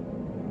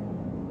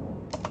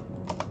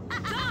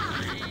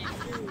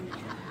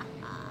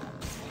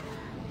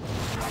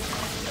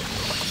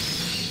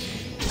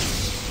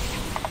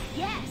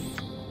 Yes.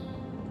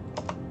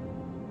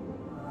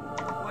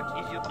 What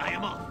is your... I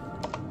am off.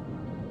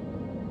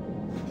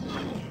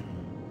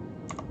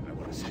 I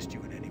will assist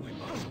you in any way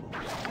possible.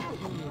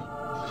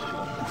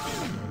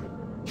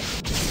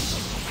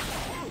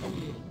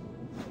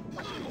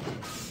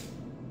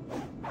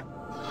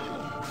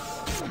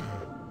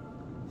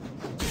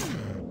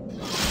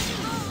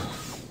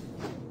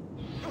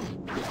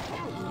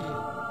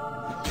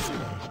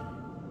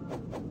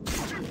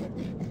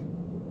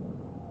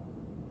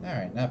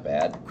 Alright, not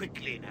bad.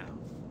 Quickly now.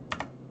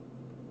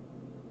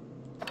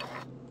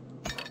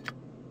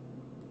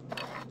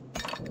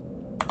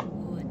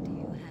 What do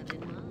you have in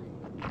mind?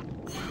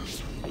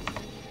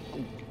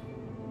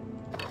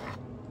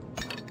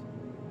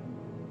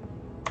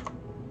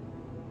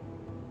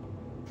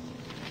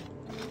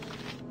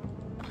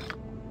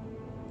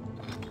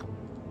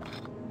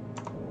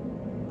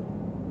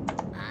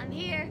 I'm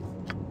here.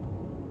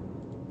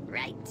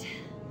 Right.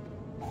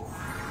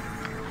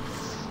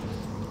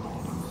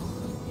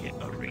 Yeah,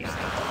 a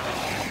reasonable...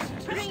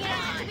 Bring it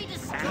on to be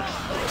destroyed.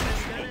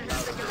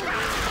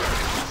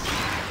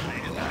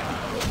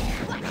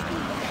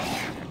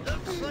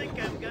 Looks like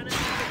I'm gonna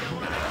have to go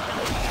on a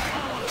killing.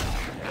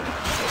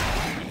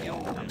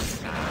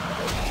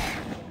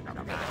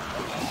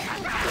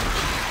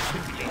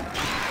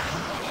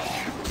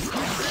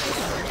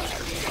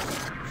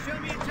 Show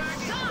me a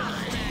target.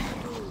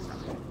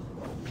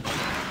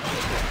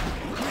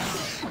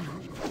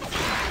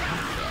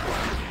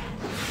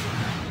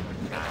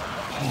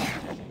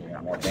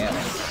 More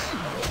damage.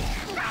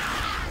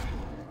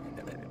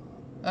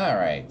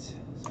 Alright.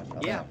 So for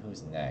Yeah. that,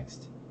 who's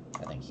next?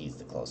 I think he's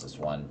the closest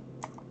one.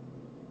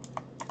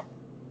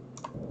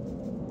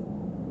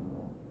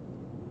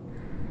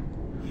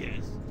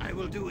 Yes, I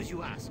will do as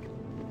you ask.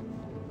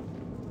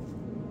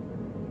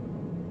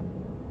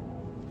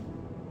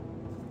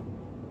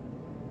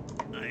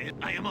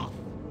 I am off.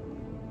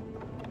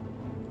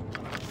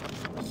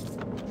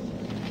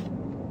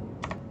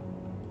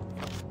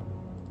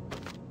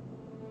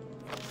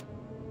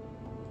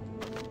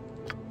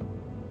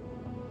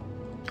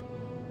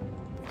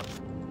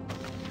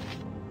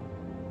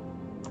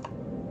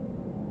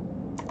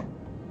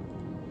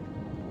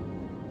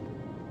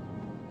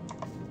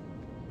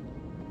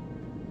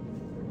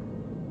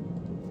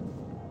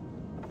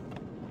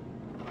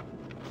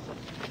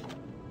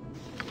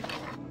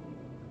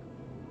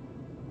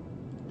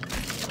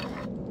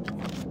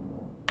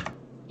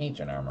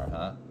 Ancient armor,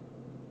 huh?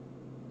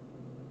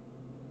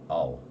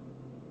 Oh.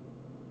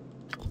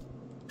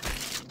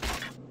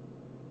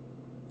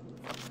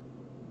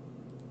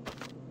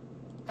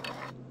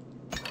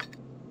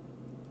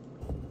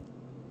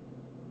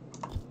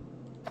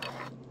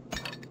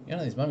 You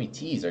know, these mummy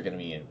teas are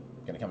gonna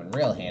come in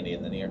real handy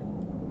in the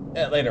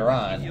later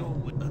on. You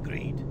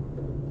agreed.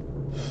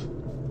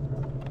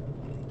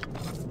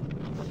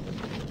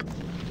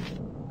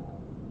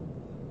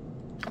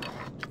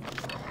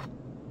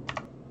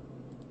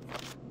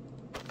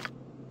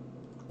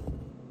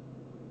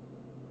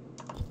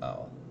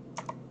 Oh.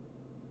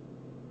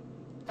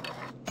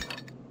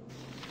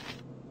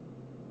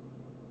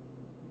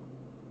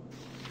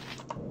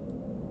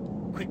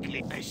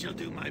 Quickly, I shall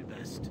do my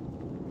best.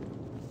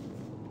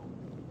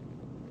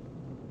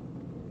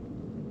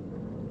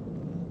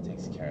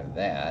 Takes care of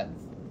that.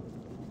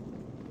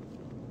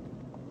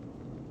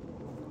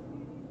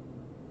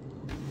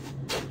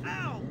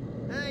 Ow!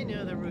 I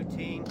know the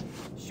routine.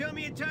 Show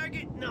me a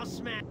target and I'll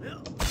smack.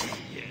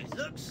 Yes.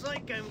 Looks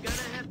like I'm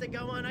gonna have to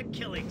go on a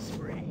killing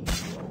spree.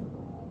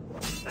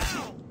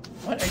 Ow!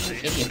 What are you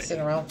idiots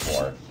sitting around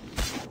for?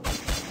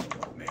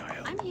 May I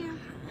help? I'm here.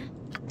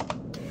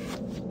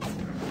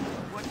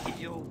 What is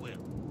your will?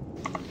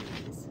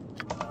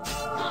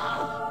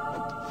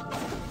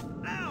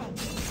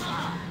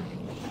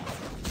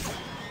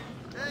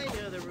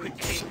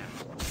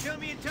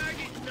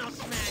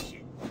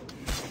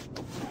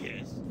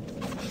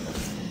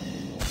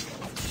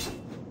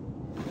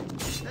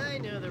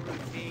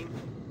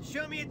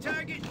 Show me a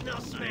target and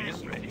I'll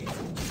smash it. Ready.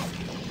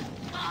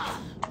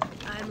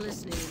 I'm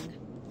listening.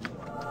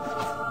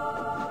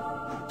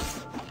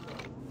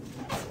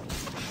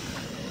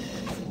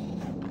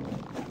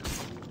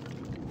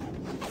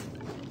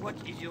 What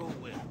is your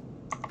will?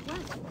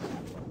 What?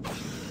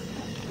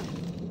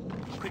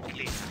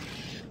 Quickly.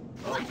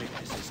 I'll make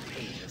this as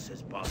painless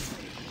as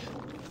possible.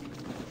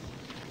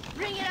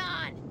 Bring it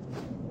on!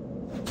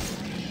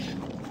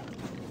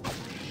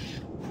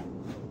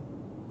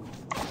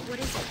 What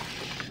is it?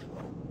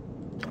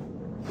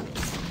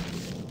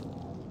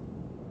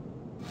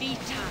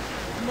 Vita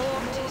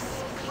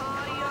mortis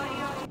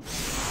caio.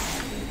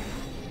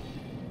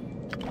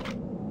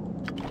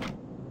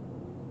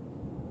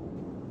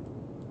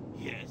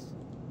 Yes.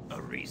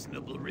 A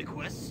reasonable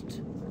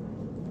request.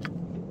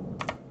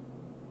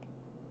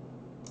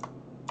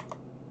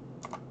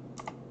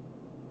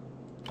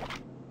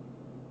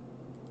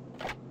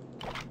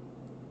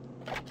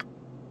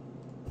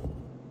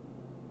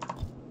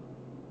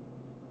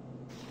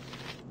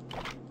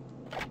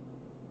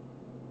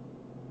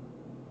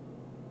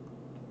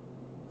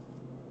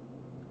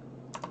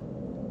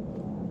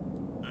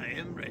 I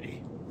am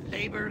ready.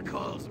 Labor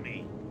calls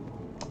me.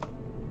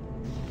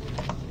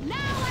 Now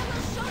I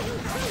will show you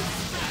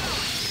truth!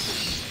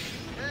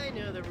 I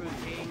know the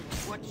routine.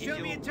 What is Show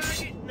me a your-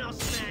 target and I'll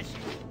smash it.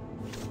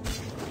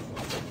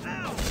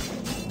 Ow!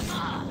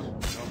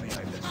 Tell me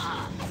I missed.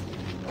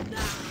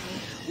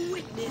 Now,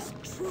 witness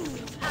true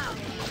power.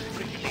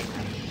 Quickly.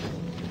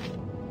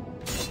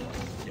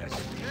 Yes.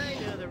 I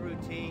know the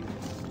routine.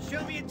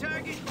 Show me a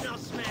target and I'll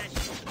smash it.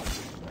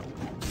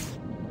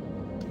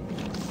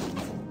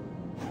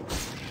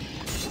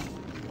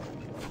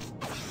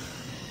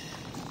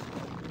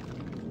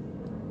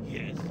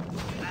 Yes.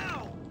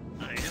 Ow!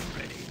 I am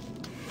ready.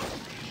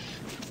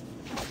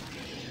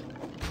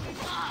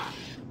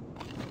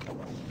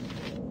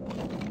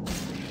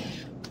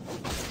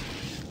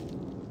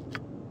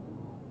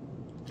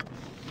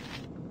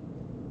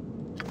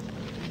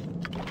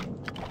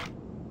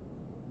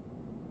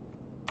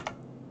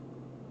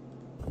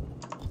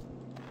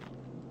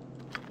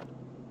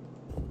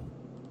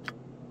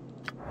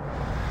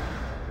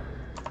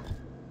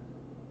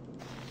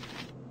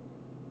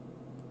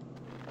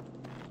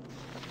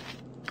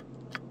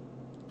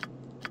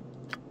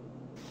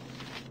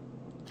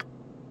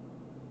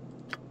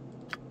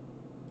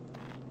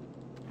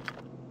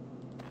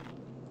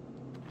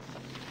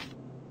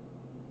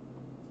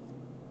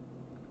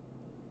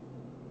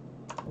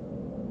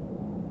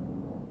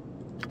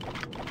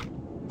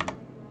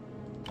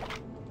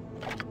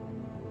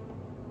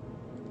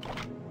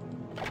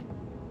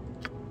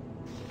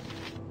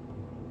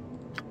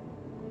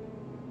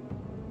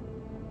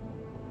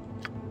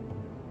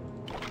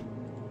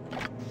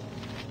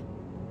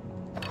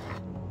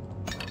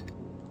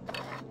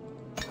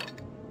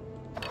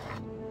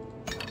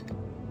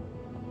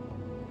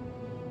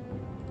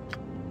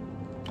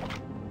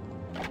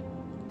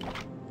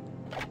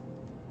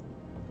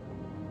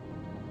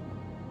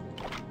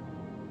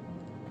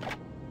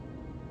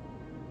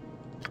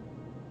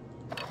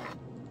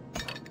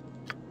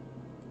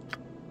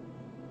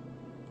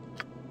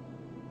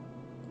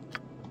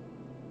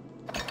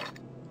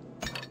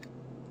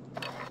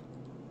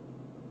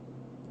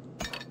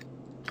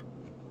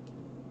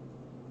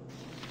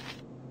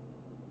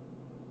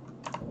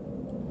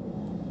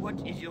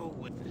 What is your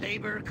will?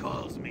 Labor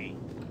calls me.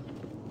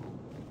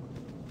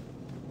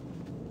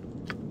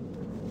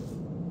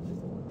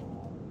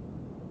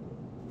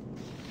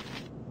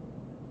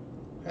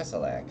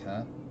 Cresselac,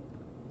 huh?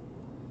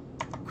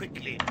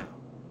 Quickly now.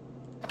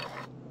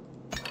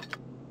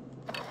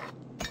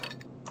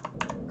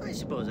 I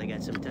suppose I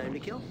got some time to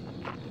kill.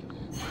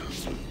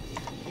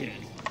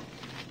 Yes.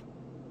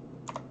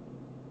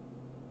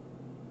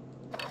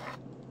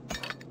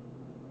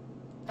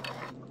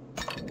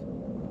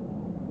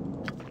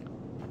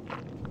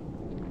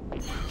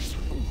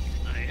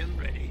 I am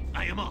ready.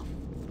 I am off.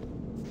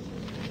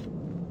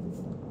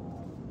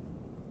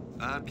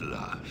 At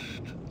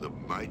last, the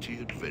mighty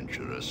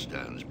adventurer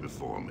stands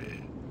before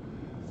me.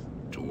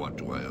 To what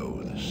do I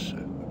owe this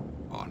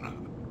honor?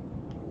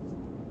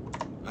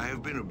 I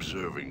have been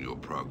observing your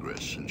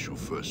progress since you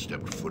first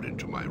stepped foot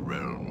into my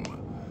realm.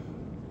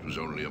 It was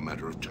only a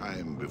matter of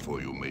time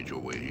before you made your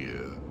way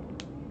here.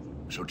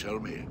 So tell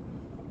me,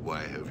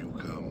 why have you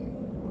come?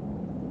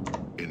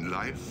 In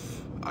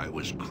life, I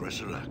was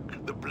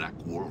Cresselac, the Black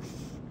Wolf.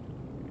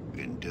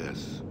 In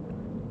death,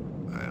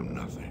 I am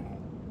nothing.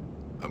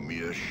 A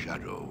mere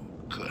shadow,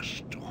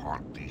 cursed to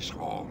haunt these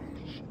halls.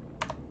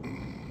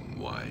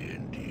 Why,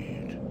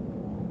 indeed.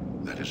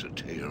 That is a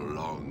tale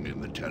long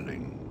in the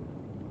telling.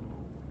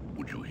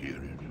 Would you hear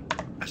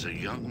it? As a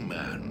young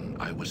man,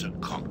 I was a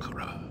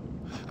conqueror.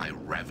 I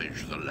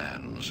ravaged the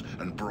lands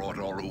and brought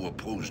all who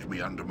opposed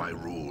me under my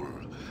rule.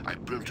 I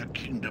built a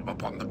kingdom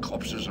upon the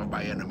corpses of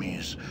my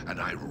enemies,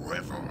 and I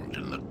reveled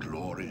in the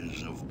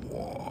glories of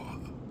war.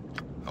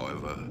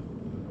 However,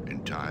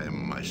 in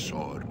time, my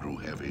sword grew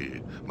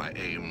heavy, my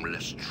aim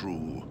less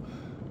true,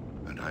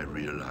 and I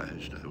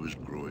realized I was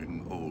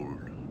growing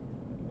old.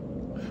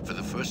 For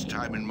the first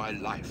time in my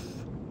life,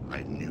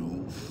 I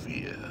knew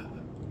fear.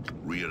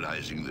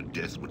 Realizing that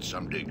death would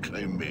someday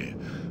claim me,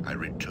 I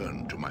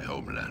returned to my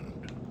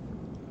homeland.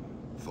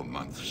 For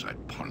months, I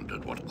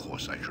pondered what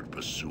course I should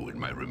pursue in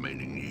my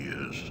remaining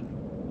years.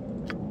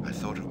 I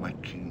thought of my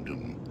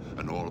kingdom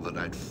and all that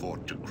I'd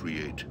fought to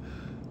create,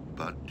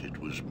 but it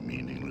was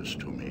meaningless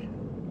to me.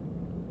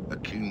 A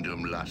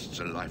kingdom lasts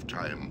a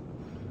lifetime,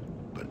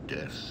 but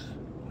death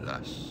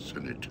lasts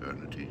an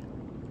eternity.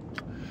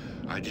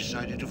 I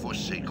decided to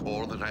forsake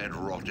all that I had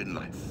wrought in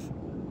life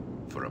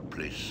for a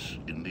place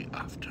in the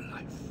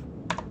afterlife.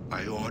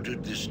 I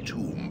ordered this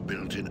tomb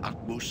built in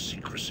utmost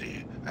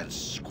secrecy and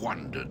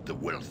squandered the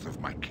wealth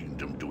of my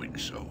kingdom doing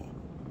so.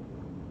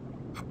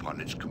 Upon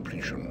its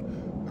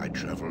completion, I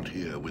traveled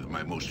here with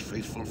my most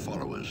faithful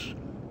followers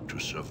to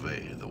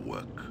survey the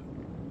work.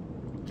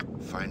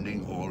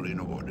 Finding all in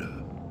order,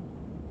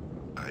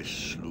 I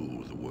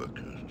slew the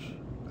workers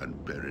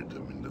and buried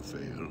them in the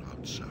vale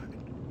outside.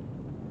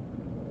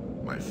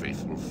 My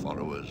faithful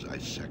followers I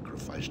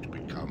sacrificed to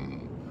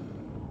become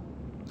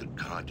the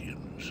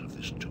guardians of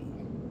this tomb.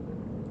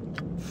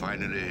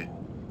 Finally,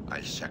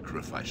 I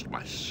sacrificed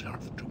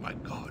myself to my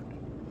god,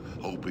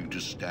 hoping to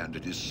stand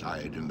at his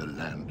side in the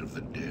land of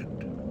the dead.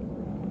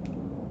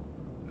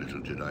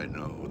 Little did I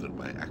know that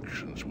my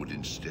actions would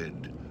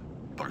instead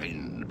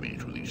bind me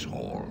to these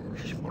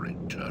halls for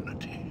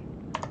eternity.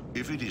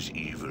 If it is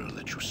evil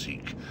that you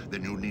seek,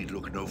 then you need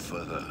look no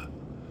further.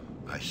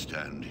 I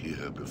stand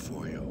here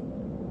before you.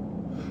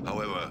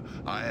 However,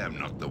 I am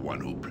not the one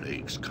who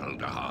plagues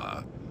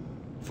Kuldahar.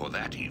 For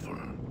that evil,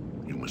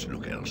 you must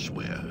look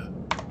elsewhere.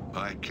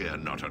 I care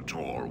not at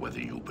all whether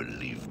you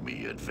believe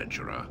me,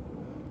 adventurer.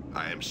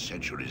 I am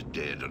centuries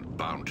dead and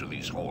bound to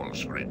these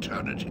halls for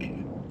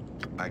eternity.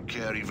 I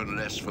care even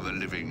less for the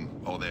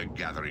living or their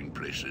gathering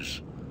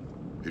places.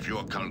 If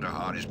your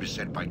Kuldahar is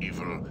beset by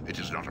evil, it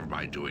is not of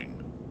my doing.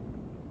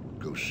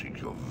 Go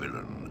seek your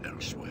villain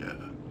elsewhere.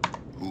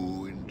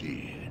 Who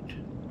indeed?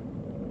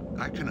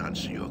 I can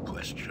answer your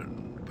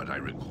question, but I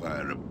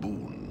require a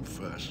boon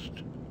first.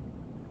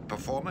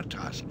 Perform a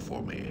task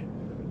for me,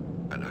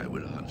 and I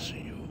will answer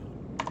you.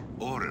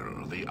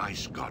 Auril, the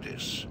ice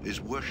goddess,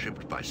 is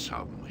worshipped by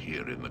some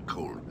here in the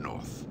cold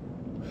north.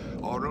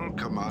 Auril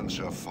commands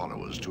her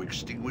followers to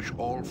extinguish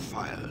all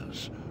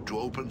fires, to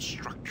open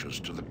structures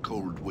to the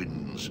cold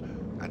winds,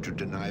 and to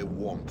deny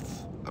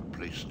warmth a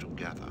place to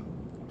gather.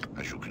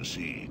 As you can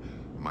see,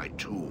 my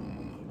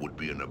tomb would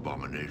be an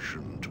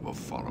abomination to a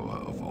follower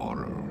of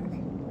Auril.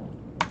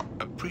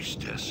 A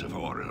priestess of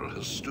Auril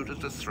has stood at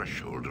the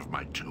threshold of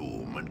my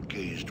tomb and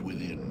gazed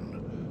within.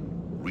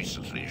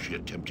 Recently, she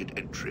attempted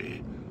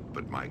entry,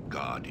 but my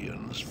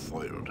guardians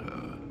foiled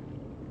her.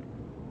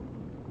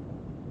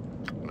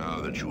 Now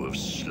that you have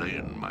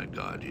slain my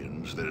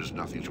guardians, there is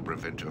nothing to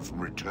prevent her from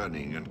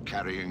returning and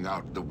carrying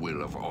out the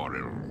will of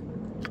Auril.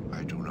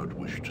 I do not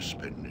wish to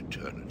spend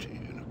eternity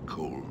in a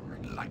cold,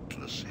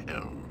 lightless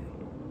hell.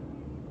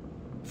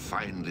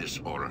 Find this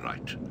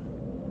Aurelite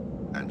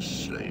and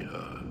slay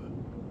her.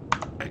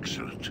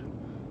 Excellent.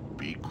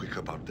 Be quick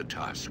about the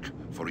task,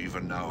 for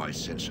even now I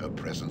sense her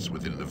presence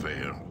within the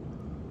veil.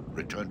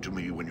 Return to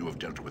me when you have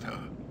dealt with her.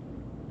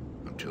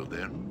 Until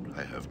then,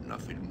 I have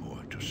nothing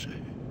more to say.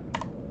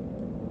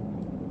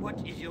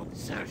 What is your...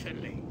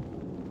 Certainly.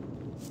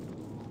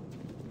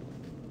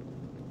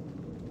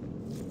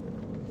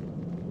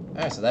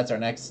 Alright, so that's our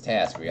next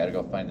task. We gotta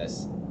go find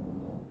this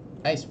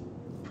ice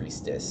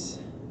priestess.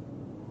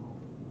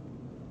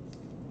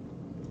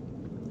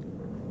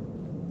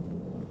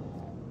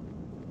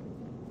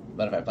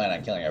 But if I plan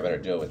on killing her, I better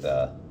do it with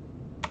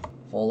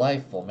full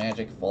life, full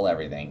magic, full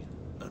everything.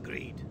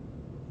 Agreed.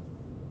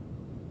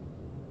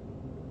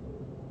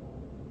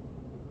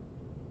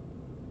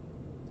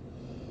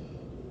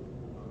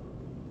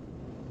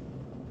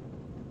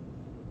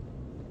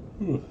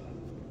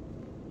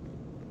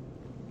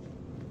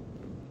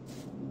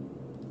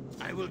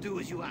 I will do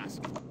as you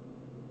ask.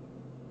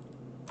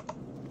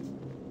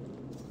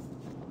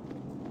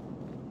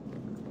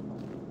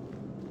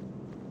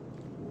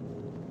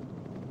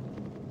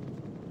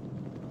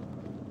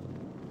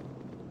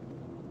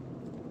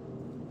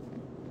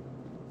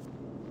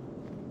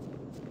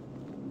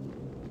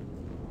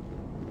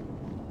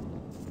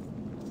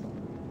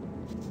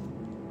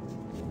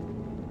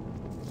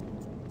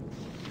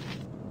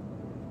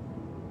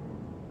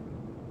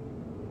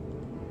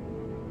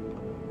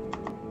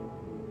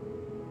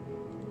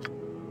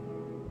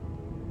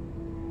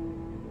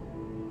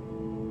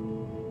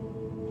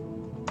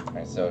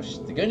 So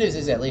the good news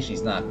is at least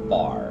she's not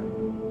far.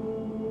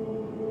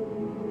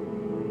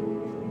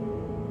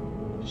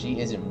 She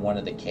is in one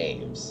of the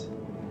caves.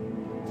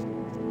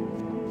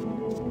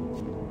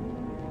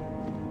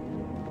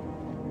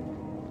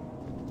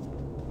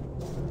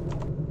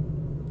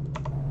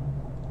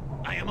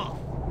 I am off.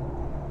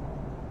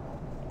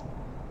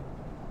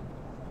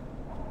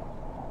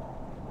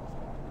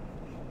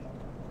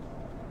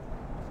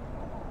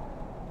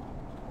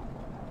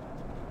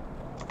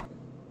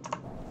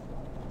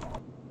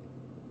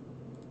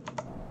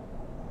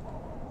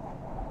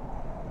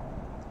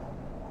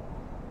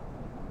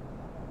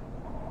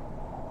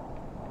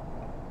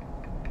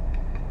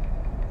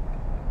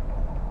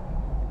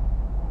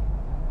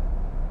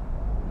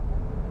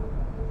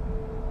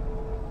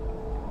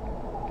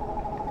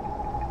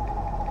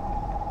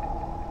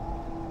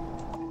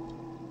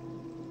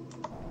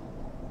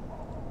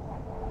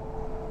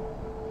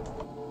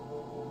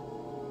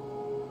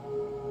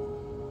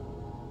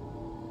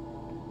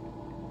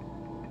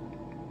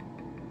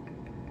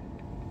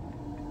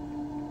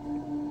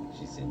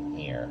 she's in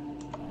here.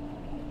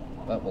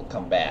 But we'll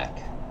come back.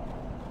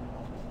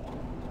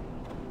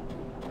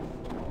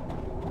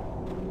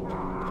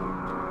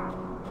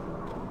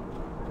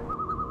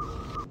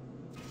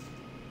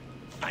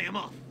 I am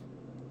off.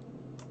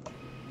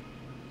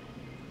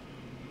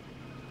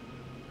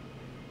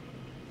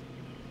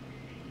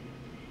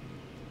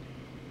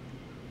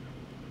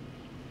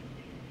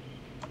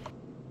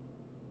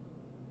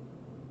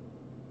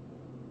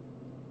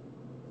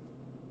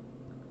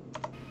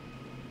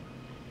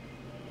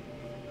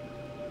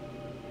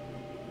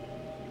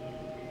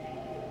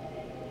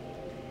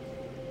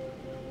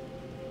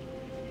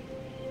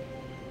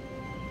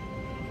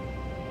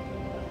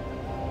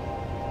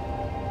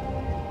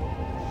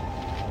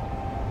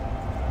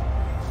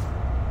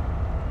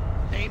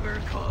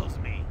 Neighbor calls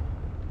me.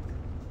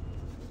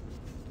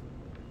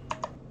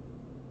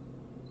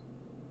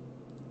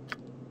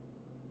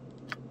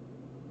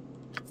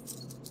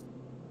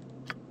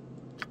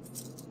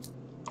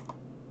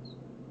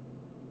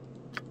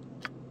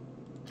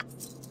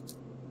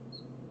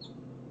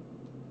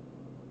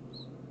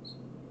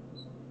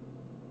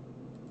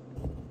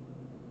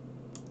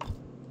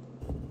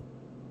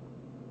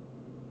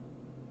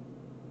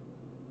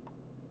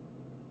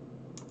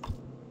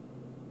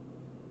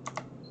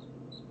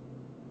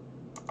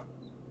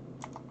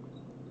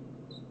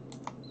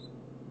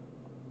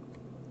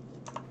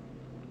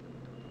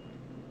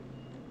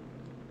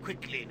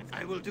 Quickly,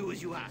 I will do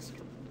as you ask.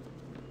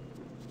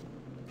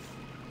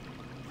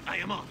 I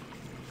am off.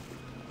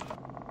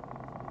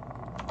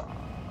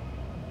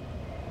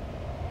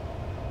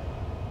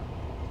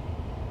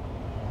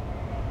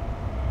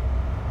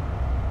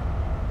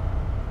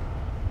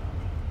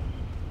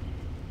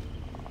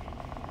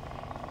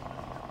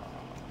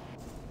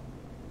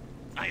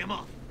 I am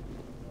off.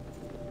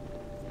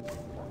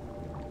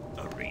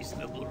 A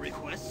reasonable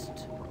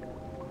request.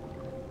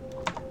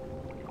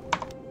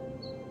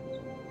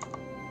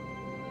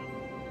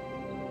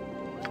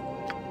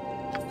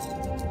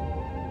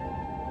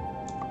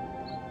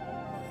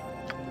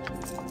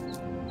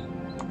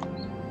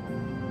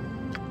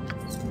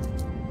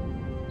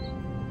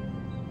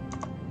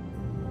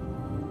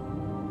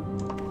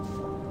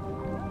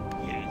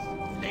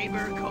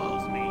 Neighbor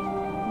calls me.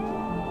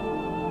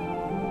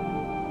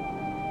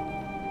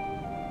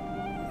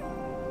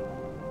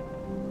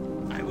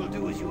 I will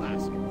do as you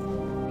ask.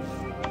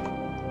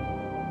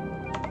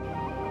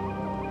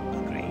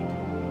 Agreed.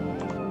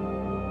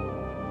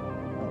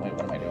 Oh, wait,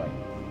 what am I doing?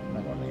 I'm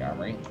not going to the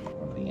armory. I'm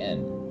going to the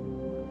inn.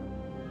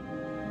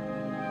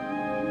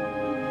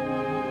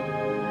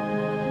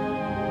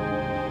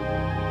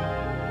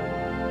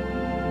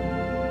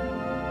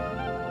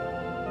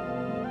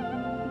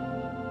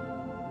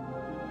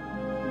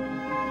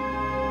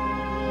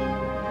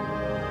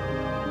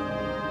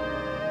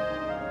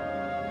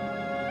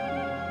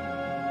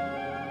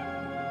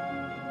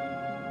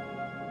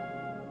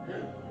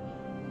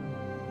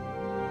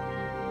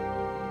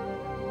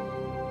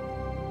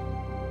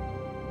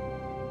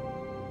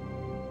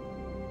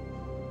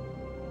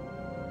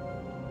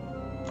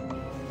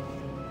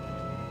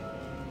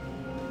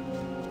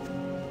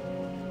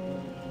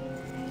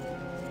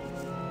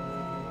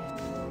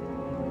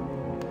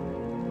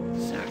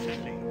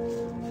 Certainly.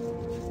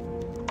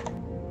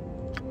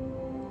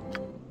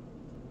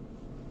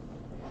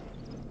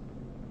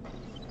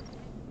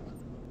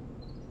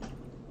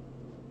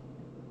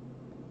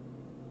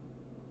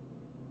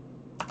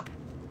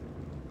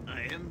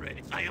 I am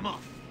ready. I am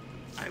off.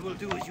 I will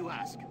do as you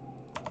ask.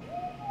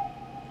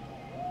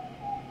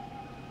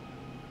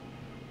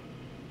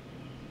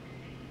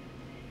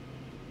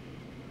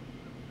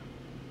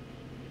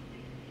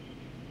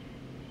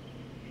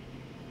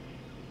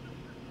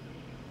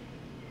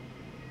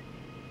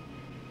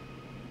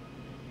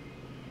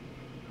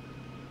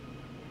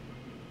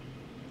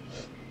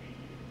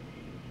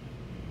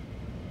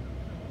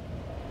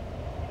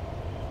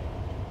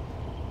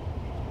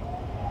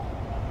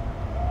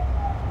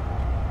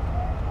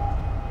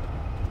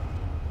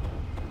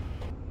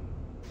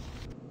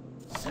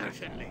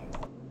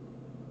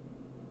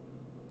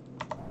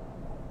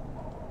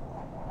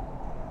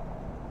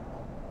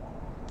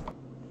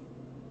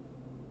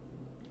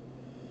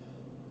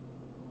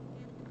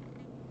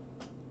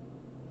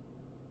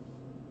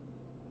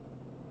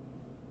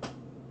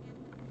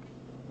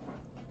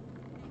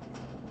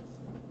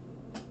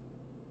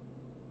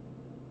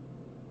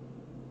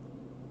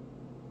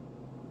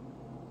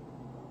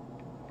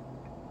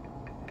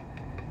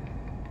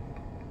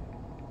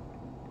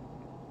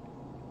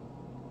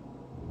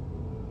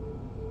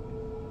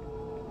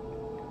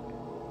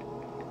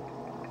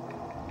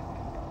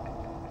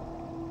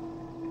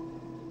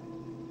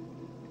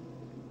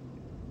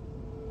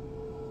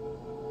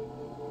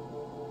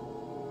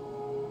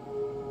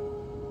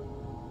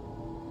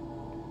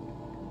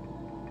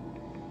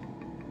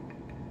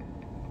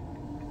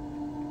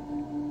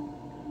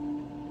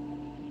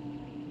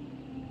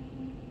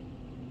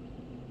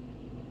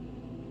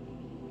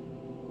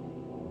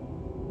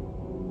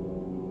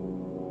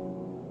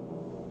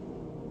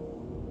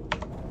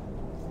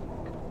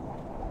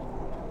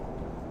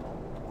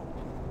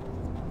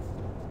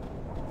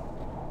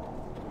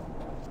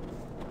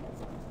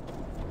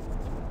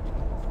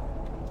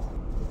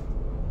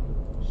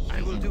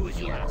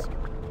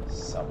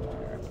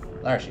 somewhere.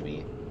 There she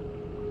be.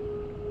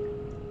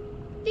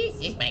 This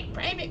is my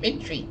private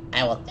retreat.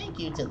 I will thank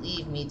you to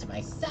leave me to my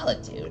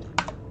solitude.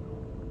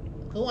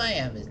 Who I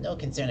am is no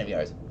concern of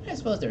yours. I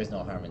suppose there is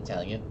no harm in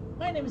telling you.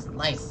 My name is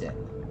Lyson.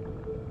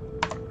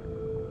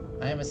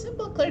 I am a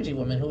simple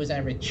clergywoman who is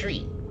on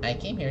retreat. I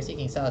came here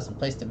seeking solace and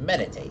place to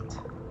meditate.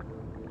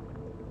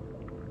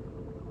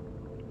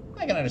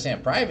 I can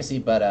understand privacy,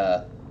 but,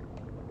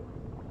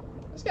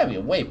 there's gotta be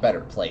a way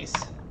better place.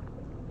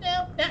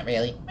 No, not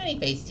really. Many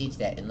faiths teach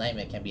that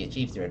enlightenment can be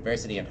achieved through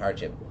adversity and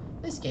hardship.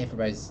 This cave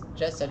provides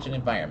just such an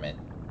environment.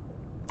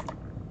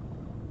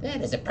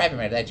 That is a private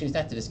matter that I choose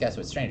not to discuss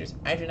with strangers.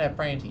 I do not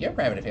pry into your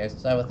private affairs,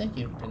 so I will thank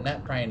you for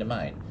not prying into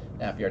mine.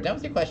 Now, if you are done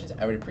with your questions,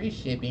 I would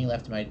appreciate being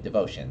left to my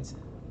devotions.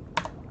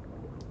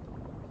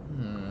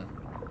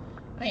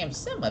 I am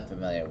somewhat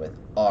familiar with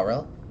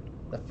Auril.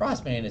 The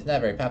Frost Maiden is not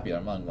very popular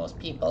among most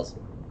peoples.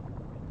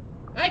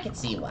 I can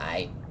see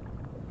why.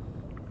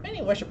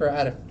 Many worship her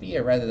out of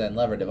fear rather than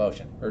love or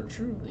devotion. Her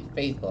truly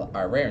faithful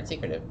are rare and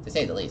secretive, to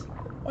say the least.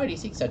 Why do you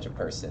seek such a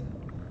person?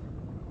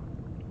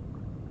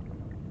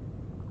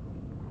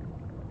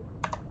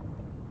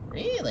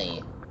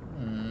 Really?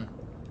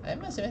 I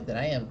must admit that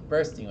I am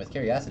bursting with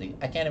curiosity.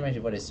 I can't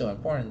imagine what is so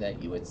important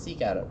that you would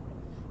seek out a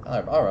color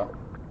of Auril.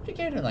 Would you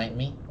care to enlighten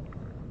me?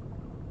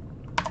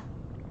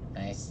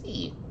 I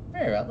see.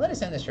 Very well, let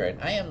us end this short.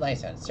 I am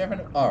Lyson,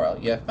 servant of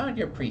Auril. You have found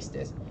your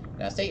priestess.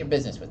 Now state your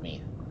business with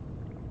me.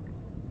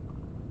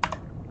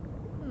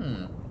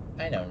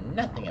 I know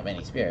nothing of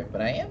any spirit,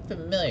 but I am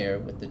familiar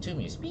with the tomb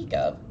you speak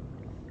of.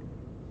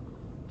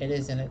 It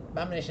is an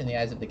abomination in the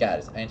eyes of the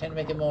goddess. I intend to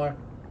make it more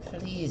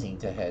pleasing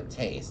to her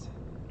taste.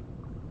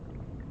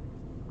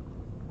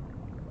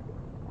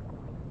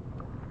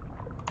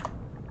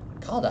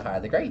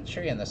 Kuldahar, the great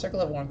tree and the circle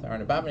of warmth, are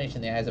an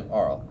abomination in the eyes of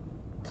Auril.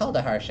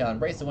 Kuldahar shall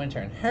embrace the winter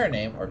in her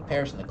name, or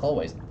perish in the cold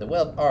waste. The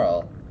will of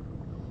Auril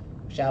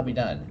shall be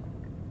done.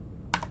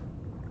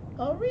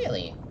 Oh,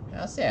 really?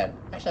 How sad.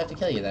 I shall have to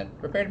kill you then.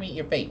 Prepare to meet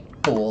your fate,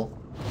 fool.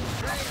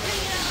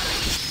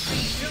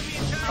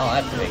 Oh,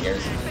 that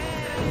figures.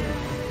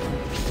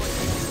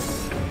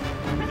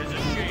 It is a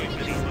shame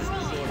that he must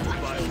resort to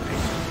violence.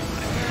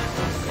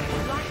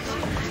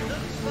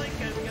 Looks like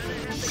I'm gonna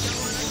have to go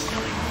on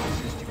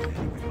a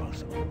killing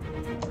possible.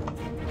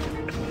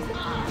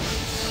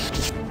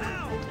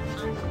 Ow!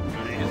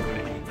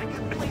 I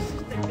got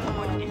places to go,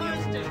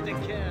 monsters to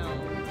kill.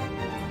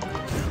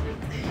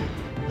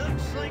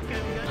 Looks like I'm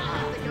gonna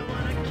have to go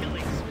on a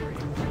killing spree.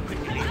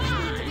 Quickly, I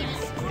am ready.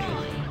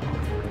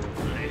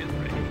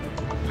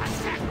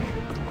 Attack!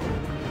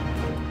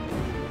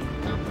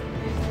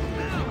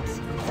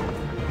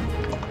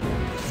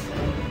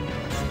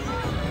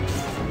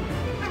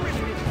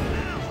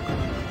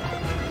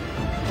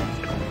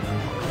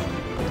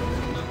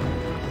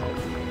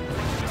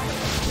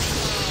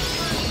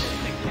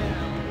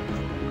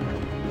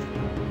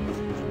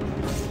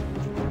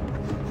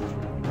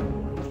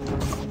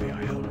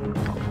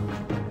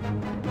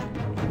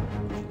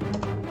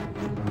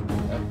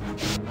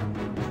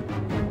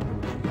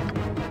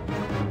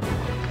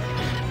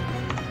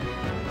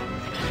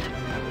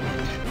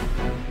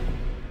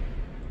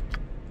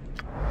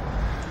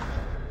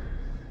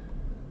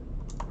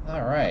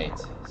 Alright,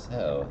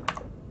 so...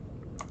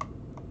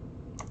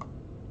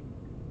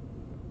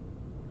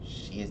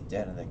 She is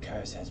dead and the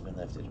curse has been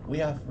lifted.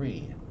 We are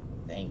free.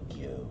 Thank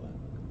you.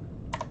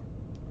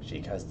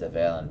 She cast the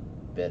veil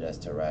and bid us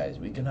to rise.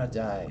 We cannot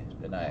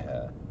deny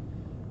her.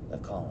 The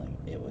calling,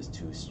 it was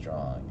too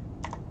strong.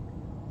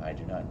 I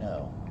do not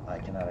know. I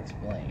cannot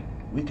explain.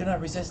 We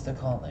cannot resist the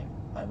calling.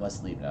 I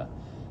must leave now.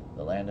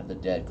 The land of the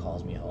dead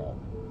calls me home.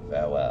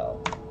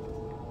 Farewell.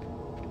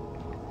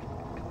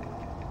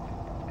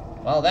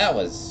 Well, that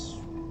was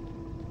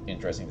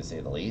interesting to say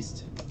the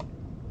least.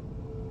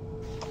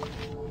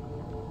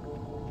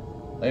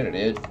 Later,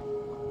 dude.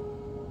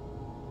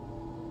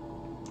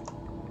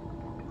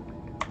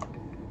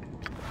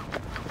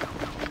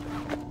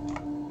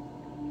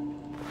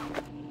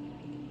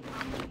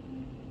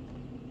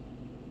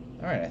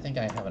 Alright, I think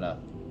I have enough.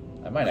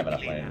 I might have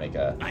enough money to make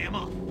a... I am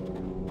off.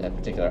 that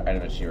particular item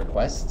that she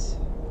requests.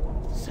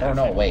 Oh,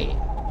 no, wait.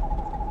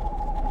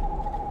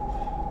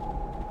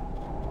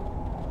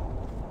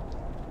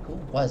 Who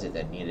was it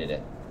that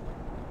needed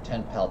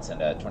 10 pelts and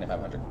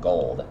 2,500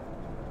 gold?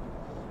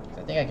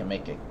 I think I can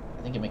make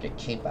a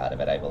cape out of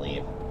it, I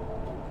believe.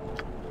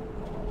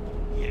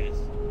 Yes.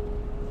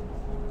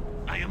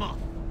 I am off.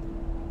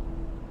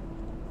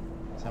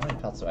 So how many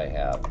pelts do I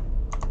have?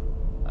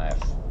 I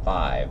have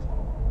 5.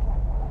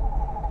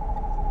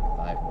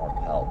 5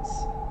 more pelts.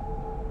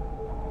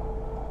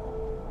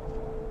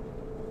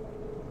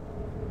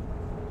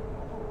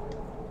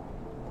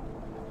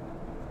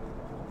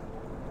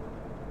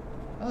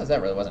 Well,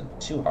 that really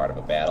wasn't too hard of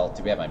a battle.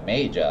 Too bad my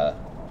mage,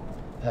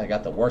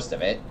 got the worst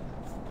of it.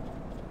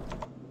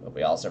 But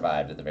we all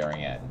survived at the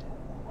very end.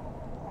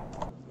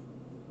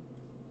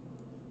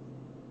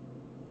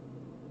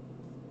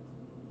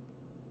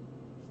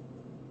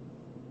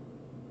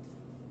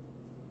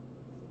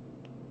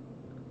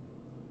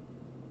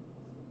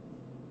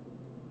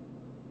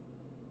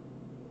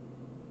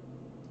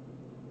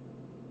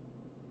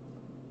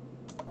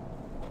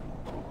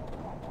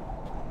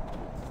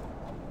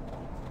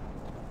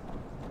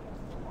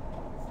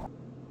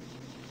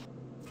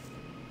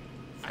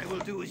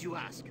 will do as you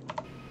ask.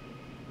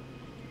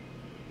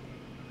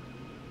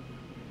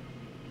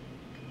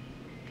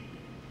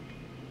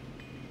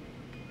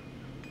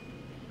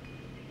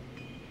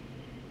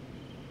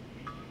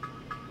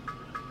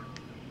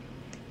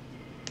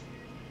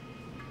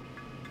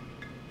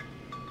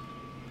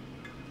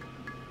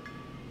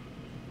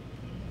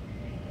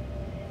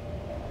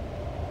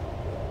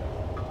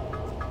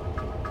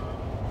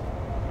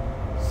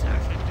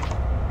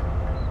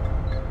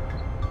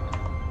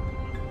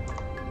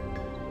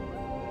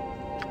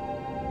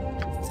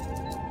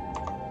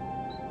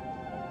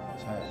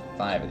 So I have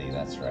 5 of these,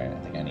 that's right. I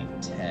think I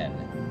need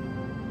 10.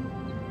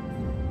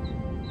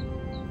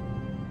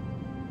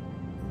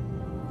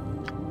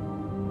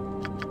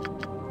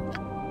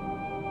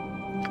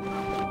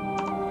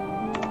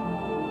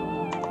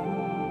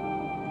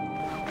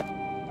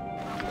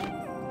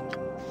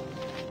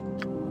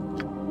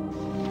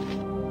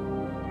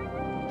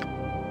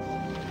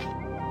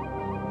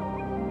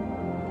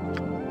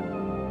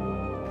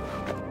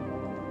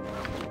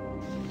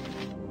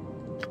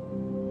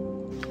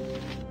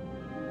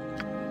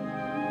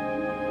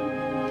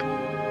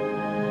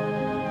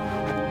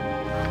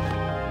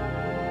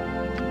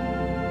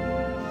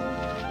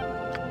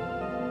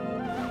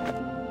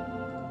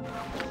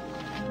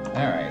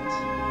 Alright.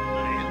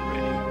 I am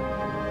ready.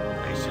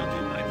 I shall do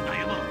my... I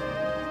am off.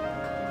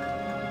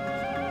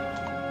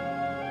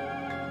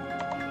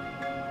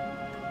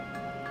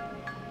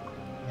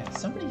 Yeah,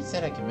 somebody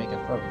said I could make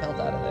a fur pelt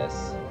out of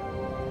this.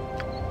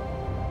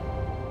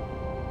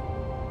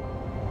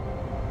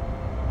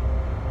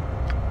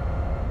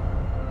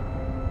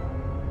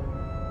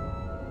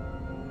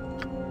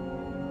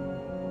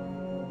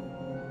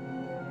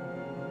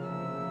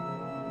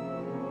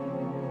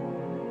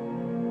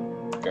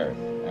 Girth.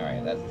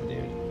 Alright, that's the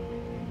dude.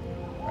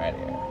 Right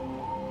here.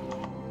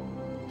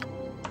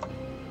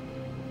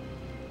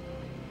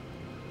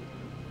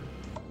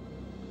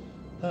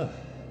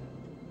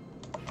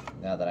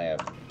 Now that I have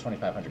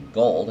 2,500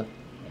 gold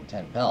and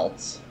 10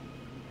 pelts.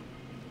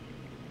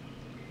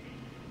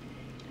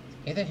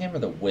 Either him or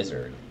the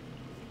wizard.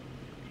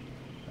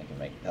 I can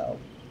make pelt.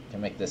 Can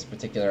make this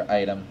particular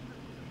item.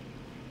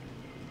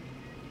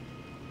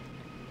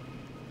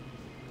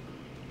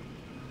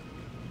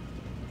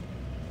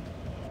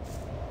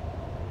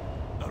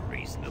 A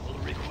reasonable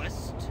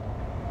request.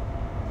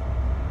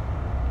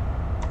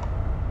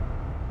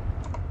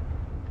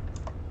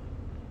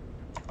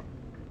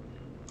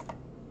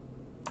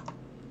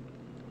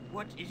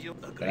 What is your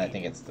But I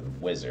think it's the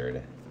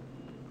wizard.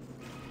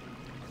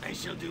 I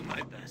shall do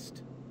my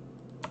best.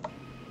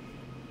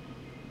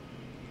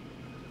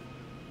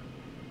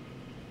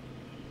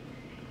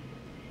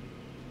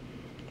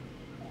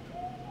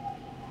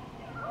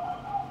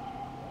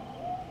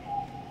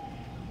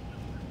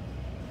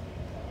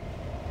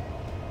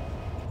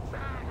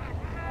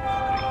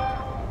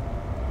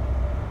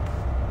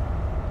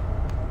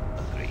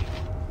 Agreed.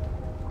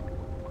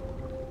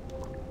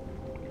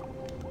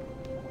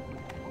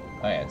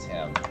 Oh yeah, it's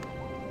him.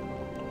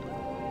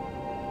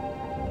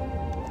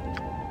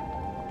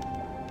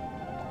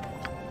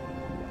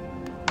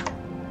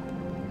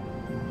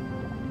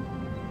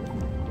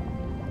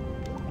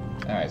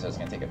 Alright, so it's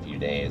gonna take a few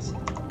days.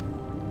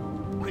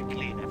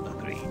 Quickly,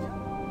 agreed.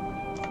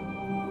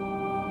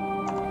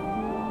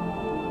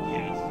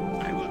 Yes,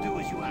 I will do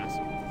as you ask.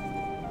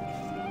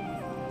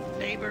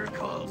 Labor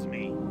calls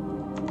me.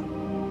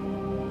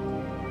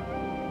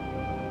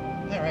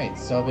 Alright,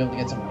 so I'll be able to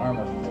get some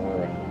armor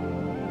for...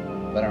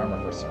 better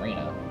armor for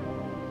Serena.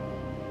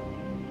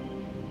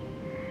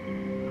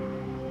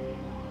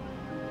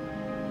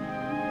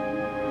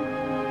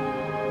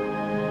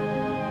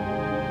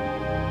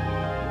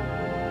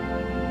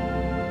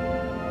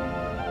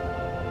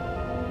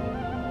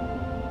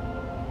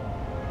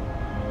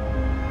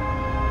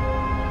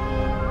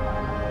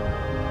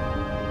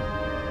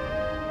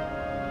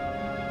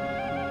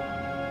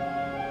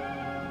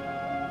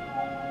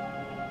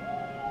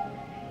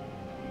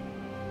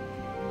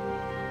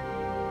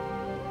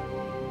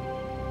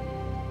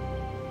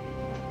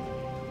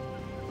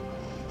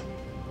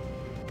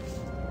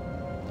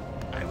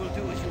 I will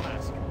do as you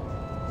ask.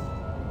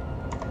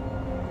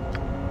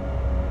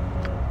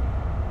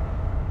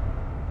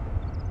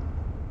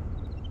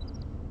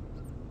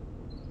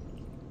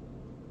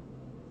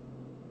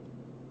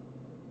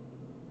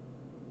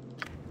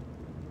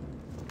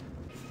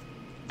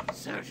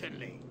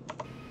 Certainly.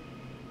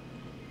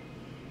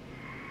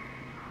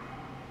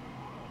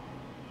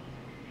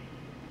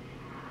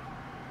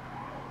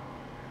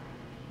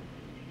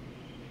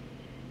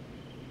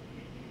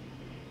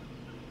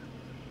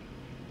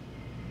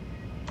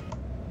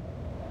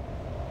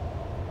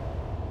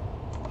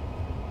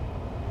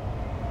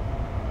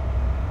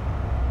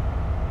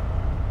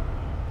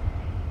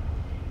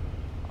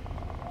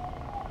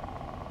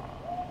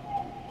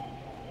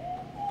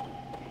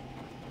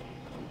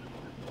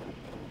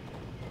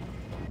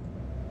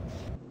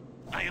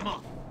 I am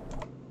off.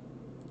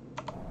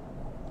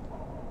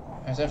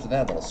 Alright, so after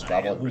that little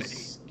squabble, am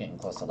who's getting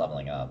close to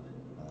leveling up?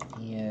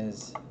 He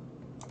is...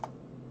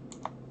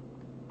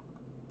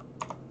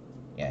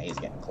 Yeah, he's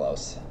getting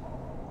close.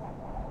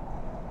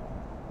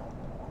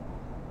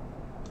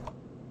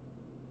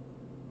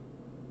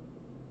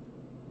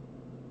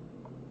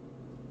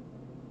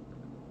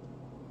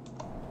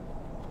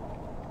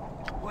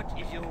 What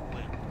is your will?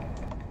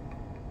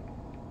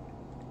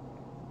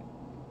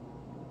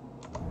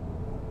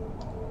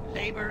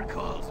 Labor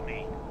calls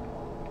me.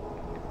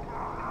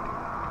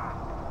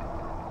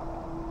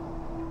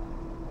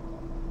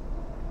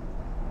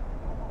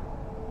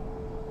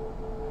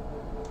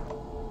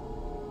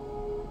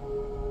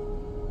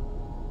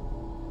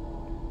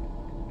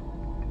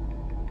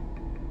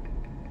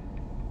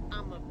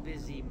 I'm a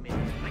busy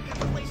man. I got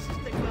places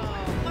to go,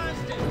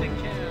 monsters to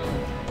kill.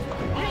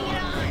 Bring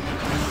it on!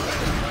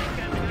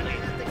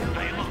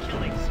 I am on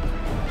killing.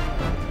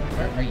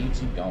 Where are you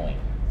two going?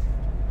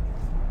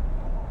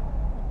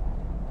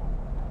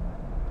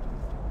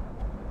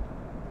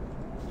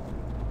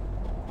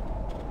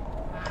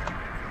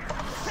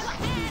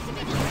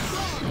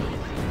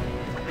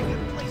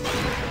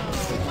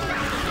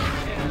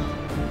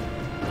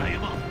 I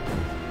am on.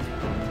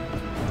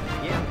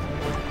 Yeah.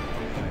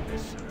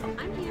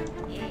 I'm here.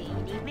 Hey, you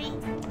need me?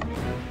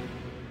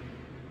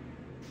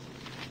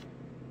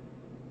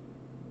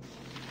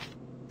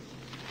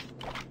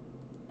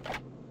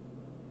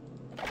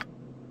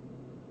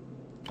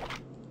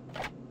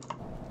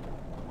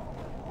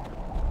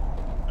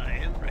 I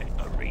am ready.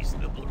 A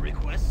reasonable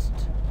request.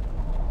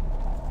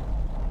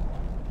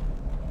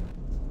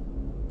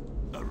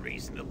 A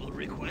reasonable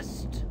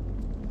request.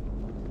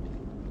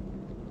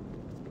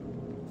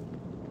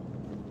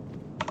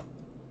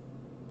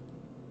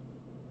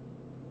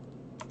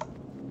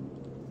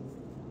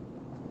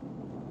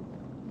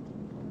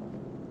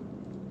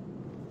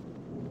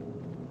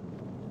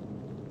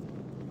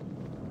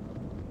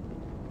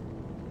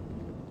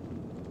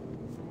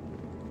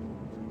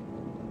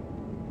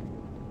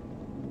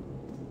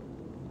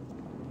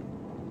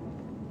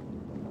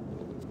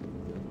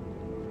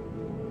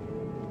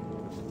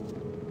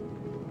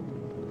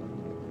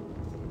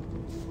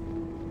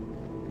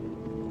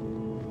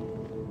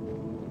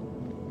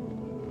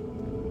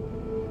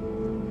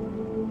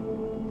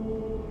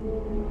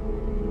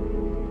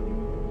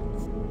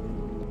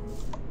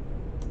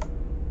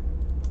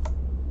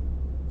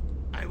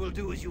 I will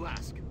do as you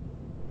ask.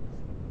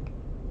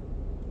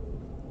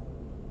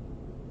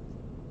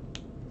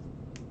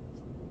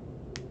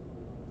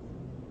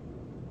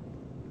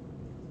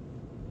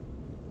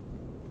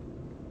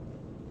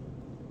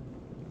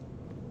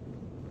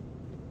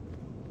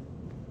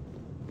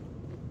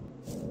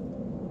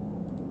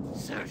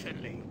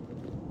 Certainly.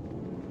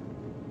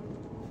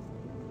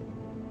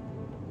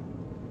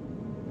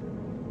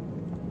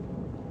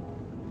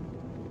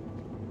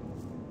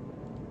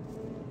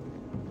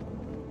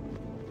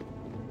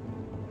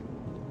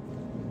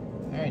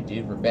 Alright,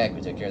 dude, we're back.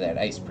 We took care of that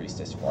ice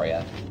priestess for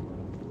you.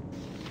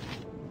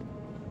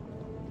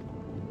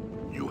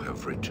 You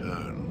have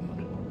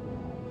returned.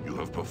 You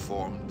have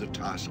performed the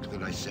task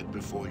that I set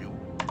before you.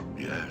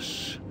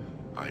 Yes,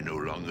 I no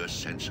longer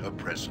sense her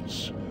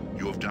presence.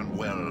 You have done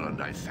well,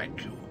 and I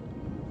thank you.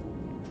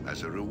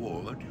 As a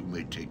reward, you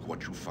may take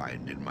what you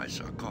find in my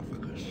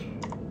sarcophagus.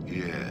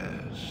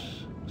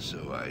 Yes,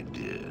 so I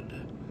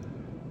did.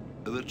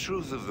 The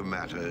truth of the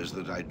matter is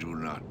that I do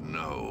not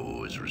know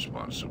who is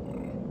responsible.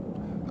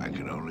 I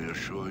can only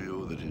assure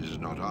you that it is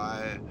not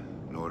I,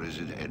 nor is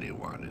it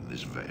anyone in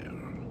this veil.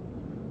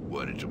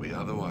 Were it to be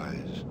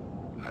otherwise,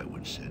 I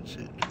would sense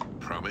it.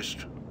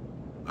 Promised?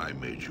 I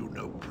made you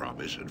no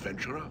promise,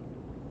 adventurer.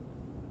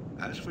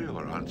 As for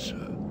your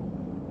answer,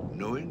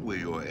 knowing where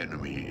your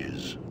enemy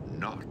is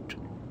not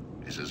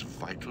is as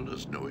vital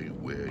as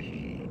knowing where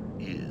he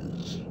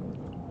is.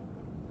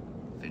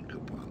 Think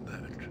upon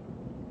that.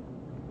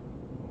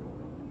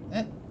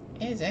 That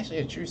is actually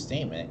a true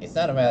statement. It's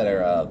not a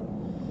matter of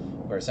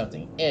where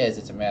something is,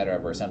 it's a matter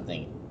of where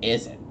something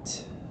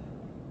isn't.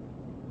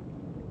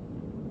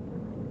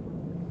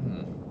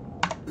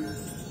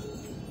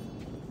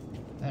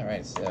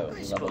 Alright, so I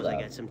he suppose leveled I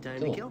up. got some time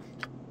Cool. to kill.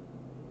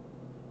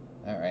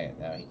 Alright,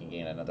 now he can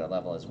gain another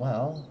level as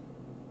well.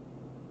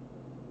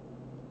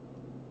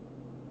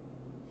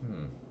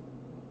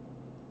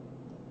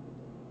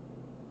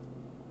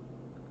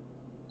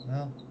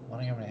 Well,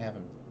 what I'm going to have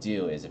him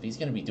do is, if he's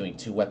going to be doing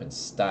 2-weapon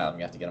style, I'm going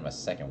to have to get him a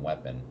second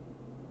weapon.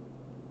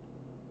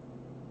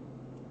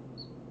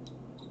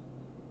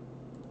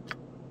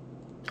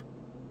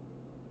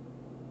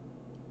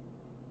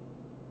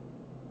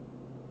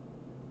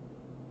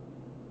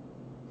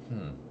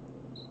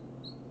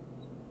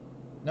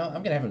 No, I'm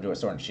going to have him do a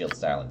sword and shield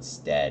style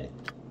instead.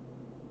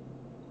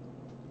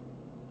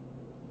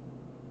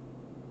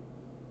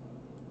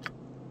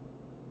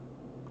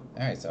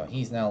 Alright, so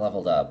he's now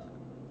leveled up.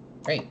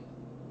 Great.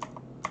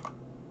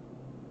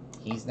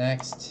 He's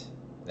next,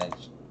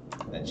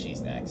 then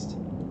she's next.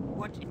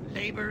 What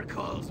labor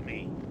calls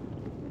me.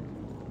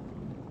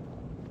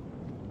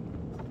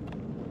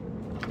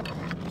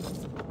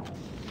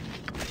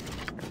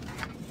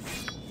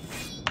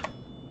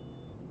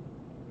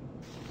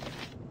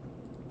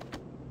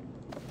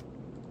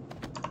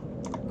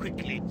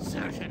 Quickly,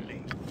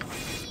 certainly.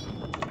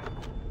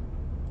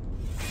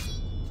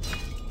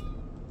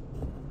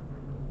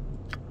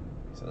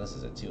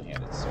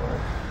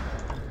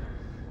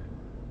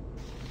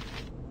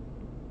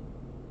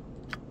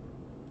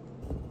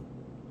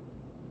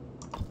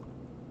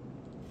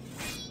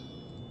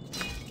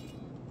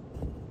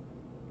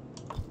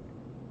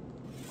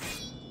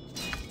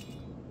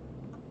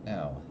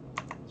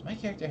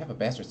 character have a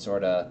bastard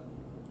sorta?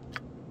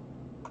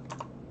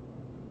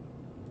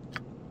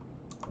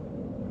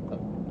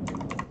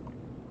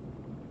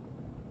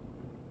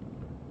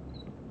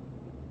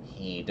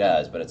 He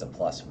does, but it's a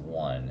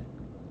 +1.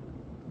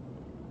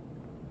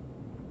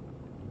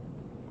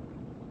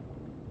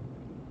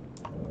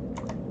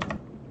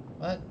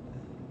 What?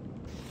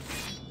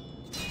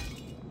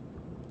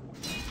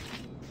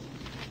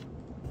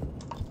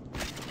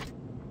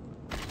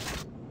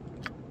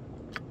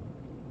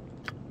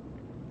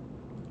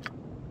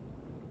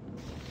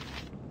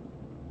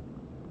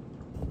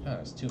 Oh,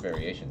 there's 2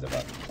 variations of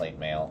a plate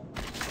mail.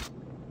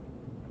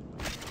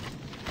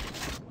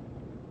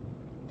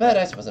 But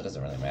I suppose it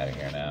doesn't really matter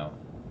here now.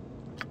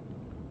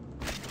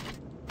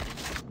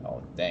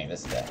 Oh, dang,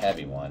 this is a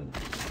heavy one.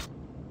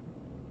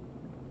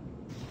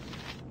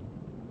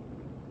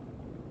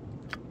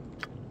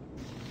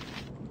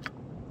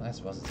 I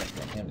suppose it's up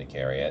to him to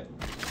carry it.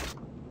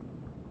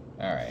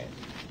 Alright.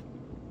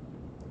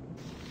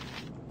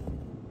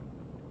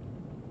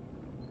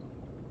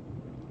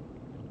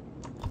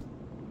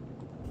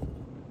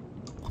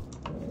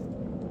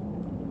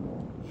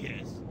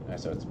 Yes. Alright,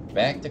 so it's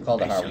back to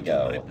Kuldahar we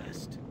go.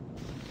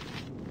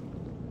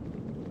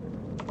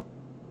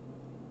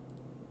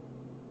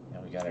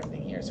 Now we got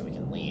everything here so we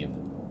can leave.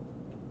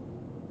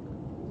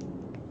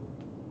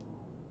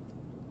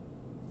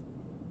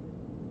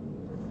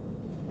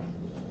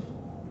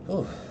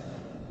 Whew.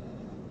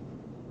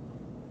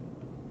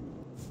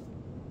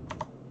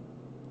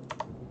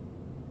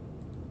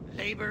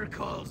 Labor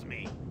calls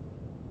me.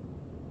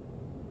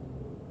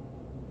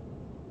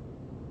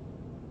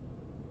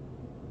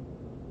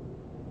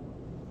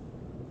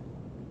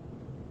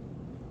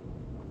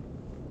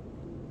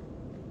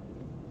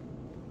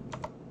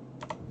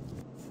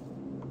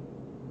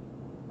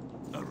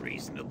 A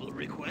reasonable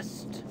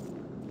request?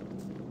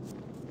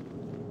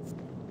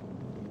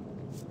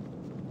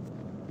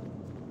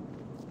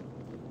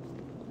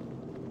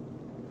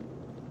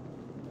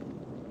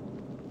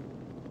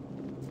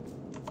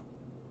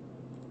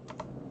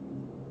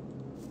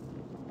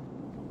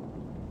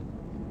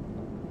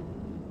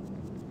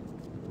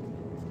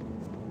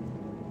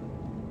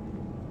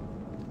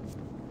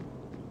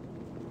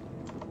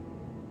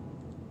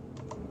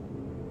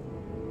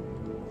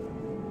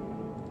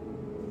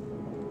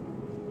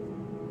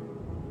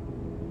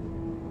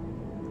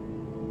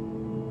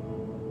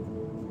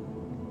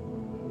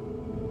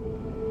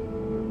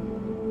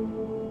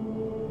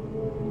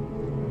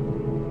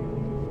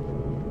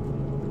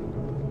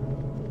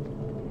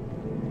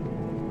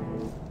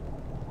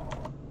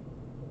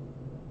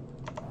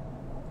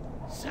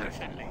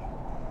 Certainly.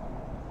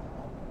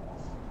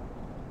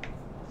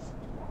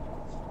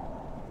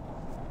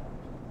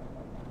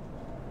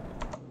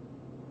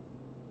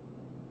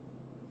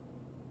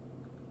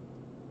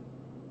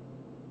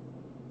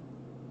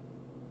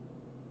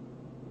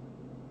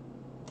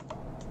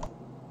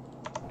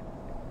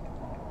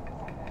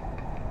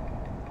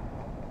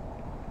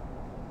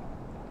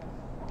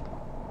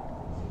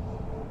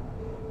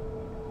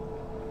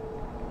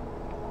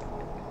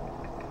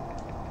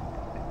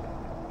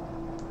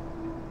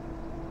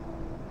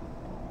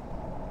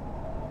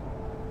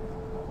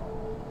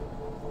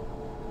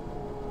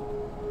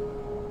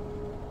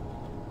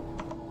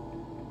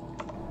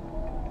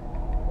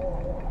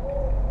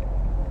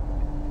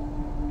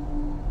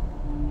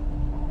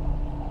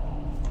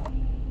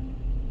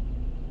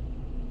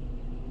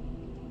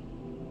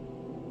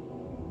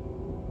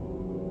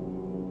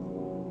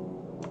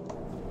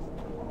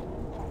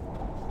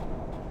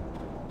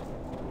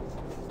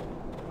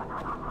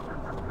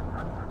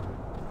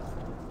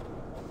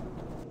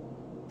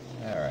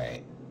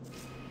 Alright.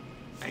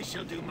 I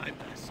shall do my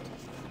best.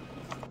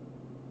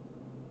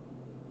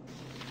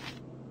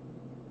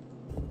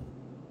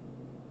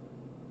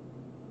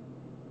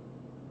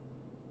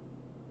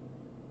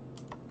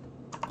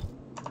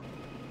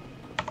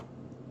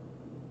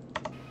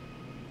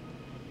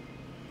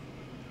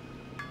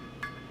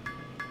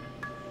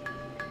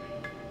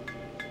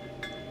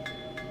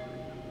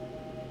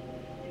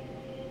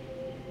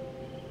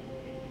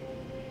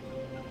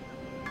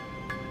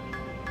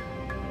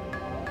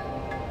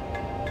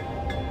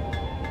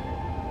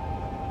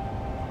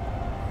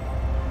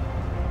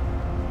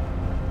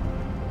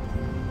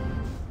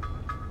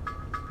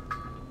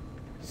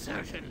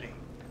 Certainly.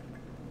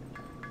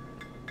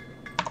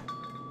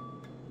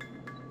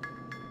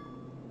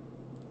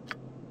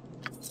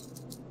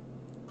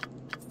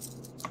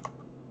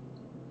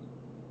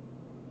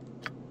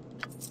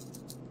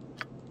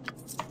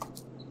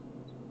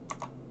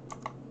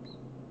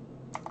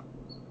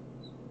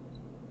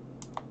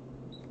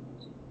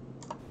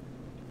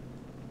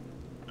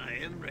 I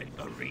am ready.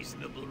 A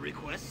reasonable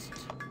request?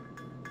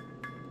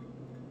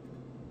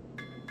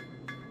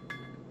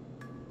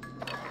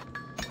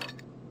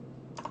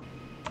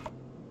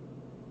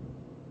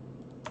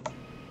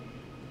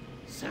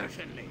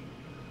 Certainly.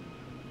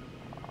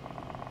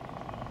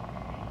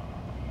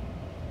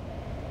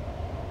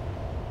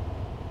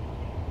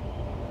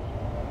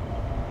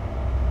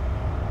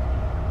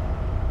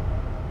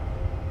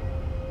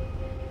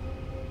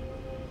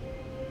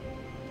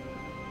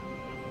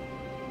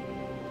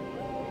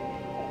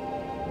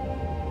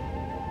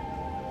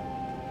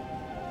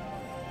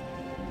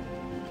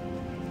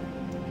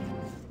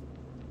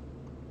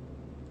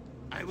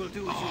 will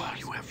do as you Ah,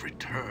 ask. you have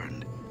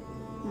returned.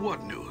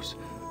 What news?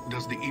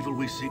 Does the evil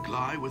we seek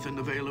lie within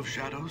the Veil of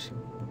Shadows?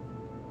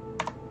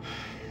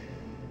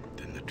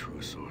 Then the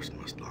true source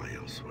must lie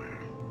elsewhere.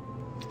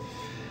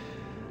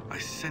 I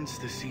sense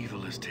this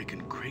evil has taken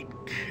great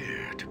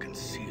care to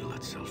conceal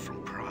itself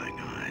from prying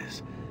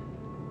eyes.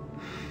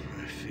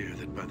 I fear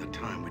that by the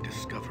time we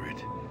discover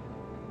it,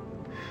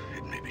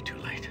 it may be too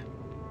late.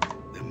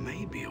 There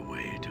may be a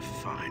way to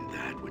find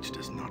that which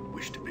does not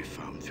wish to be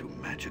found through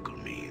magical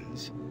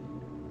means.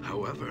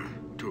 However,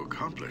 to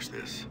accomplish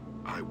this,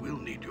 I will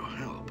need your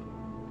help.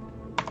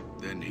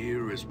 Then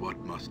here is what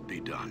must be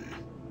done.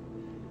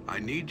 I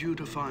need you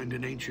to find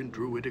an ancient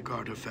druidic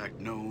artifact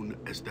known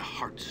as the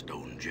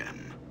Heartstone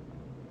Gem.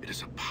 It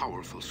is a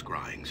powerful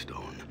scrying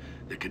stone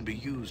that can be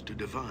used to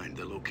divine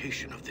the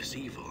location of this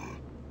evil.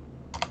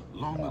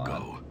 Long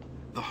ago,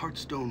 the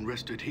Heartstone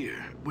rested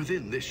here,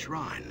 within this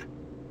shrine.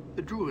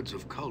 The druids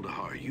of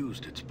Kuldahar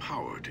used its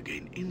power to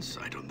gain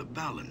insight on the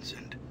balance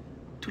and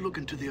to look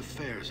into the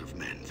affairs of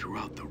men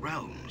throughout the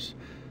realms.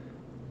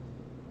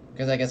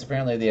 Because I guess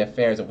apparently the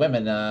affairs of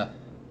women,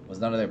 was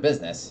none of their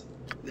business.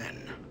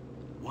 Then,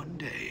 one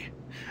day,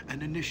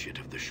 an initiate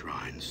of the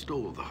shrine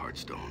stole the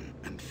Heartstone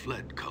and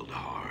fled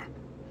Kuldahar.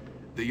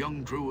 The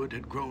young druid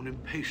had grown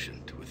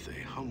impatient with the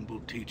humble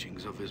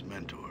teachings of his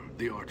mentor,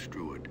 the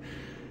archdruid,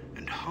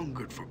 and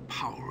hungered for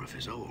power of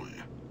his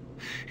own.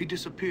 He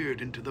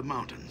disappeared into the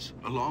mountains,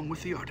 along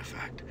with the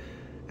artifact,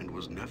 and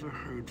was never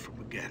heard from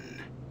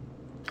again.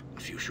 A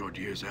few short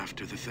years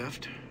after the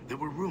theft, there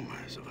were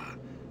rumors of a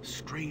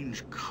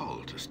strange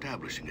cult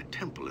establishing a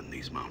temple in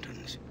these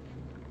mountains.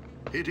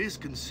 It is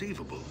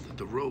conceivable that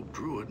the rogue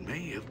druid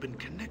may have been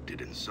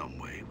connected in some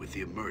way with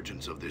the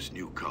emergence of this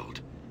new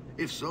cult.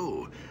 If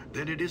so,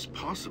 then it is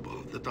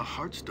possible that the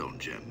Heartstone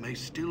Gem may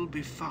still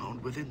be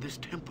found within this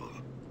temple.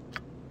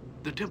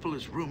 The temple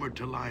is rumored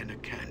to lie in a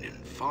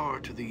canyon far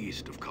to the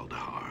east of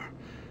Kuldahar.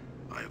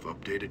 I have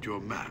updated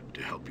your map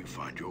to help you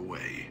find your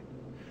way.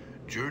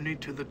 Journey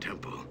to the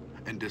temple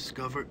and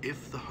discover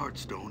if the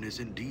Heartstone is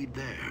indeed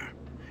there.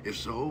 If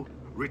so,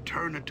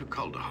 return it to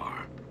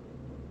Kuldahar,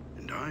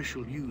 and I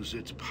shall use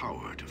its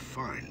power to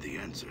find the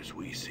answers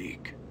we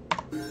seek.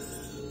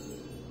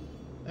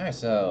 Alright,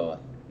 so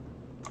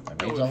my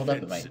mage leveled up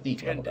and my offense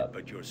thief leveled intended, up.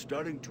 but you're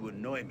starting to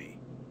annoy me.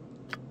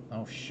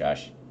 Oh,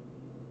 shush.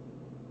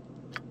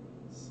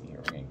 Let's see here,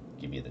 we're gonna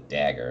give you the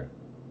dagger.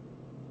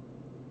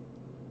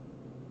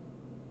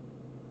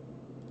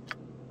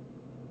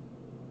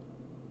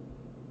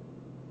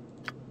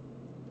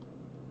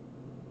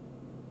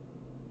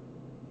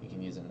 You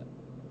can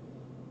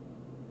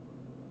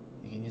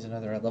use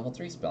another level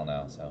 3 spell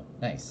now, so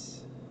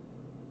nice.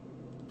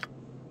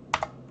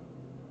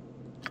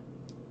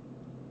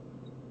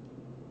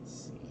 Let's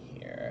see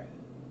here.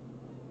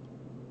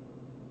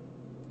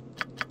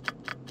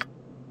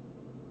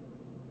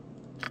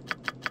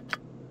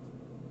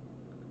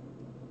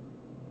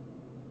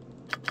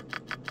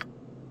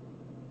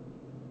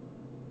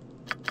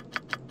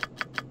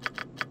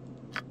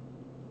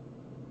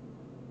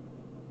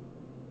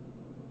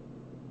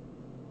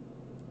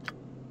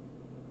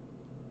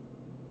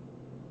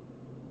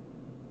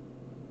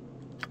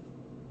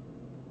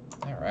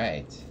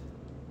 Alright.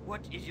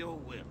 What is your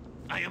will?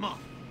 I am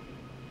off.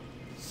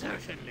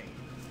 Certainly.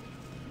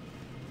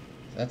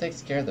 So that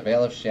takes care of the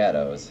Veil of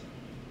Shadows.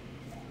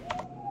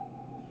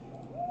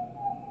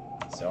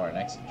 So our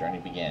next journey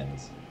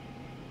begins.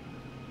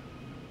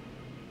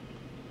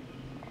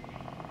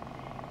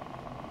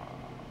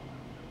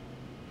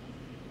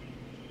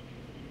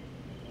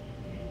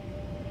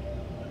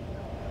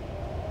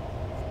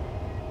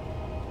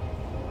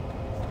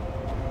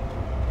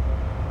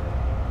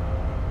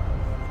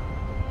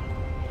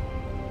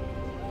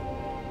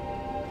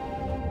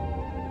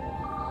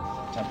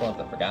 Temple of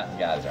the Forgotten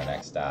God is our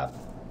next stop.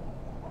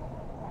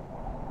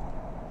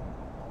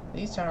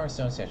 These tower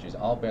stone statues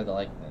all bear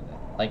the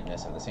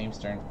likeness of the same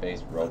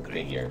stern-faced robed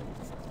figure.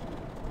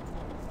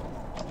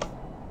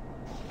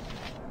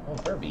 Oh,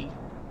 Furby.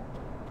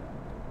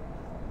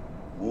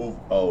 Move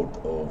out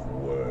of the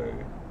way.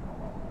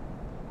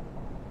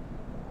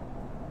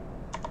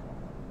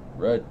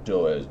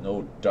 Reto has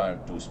no time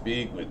to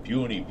speak with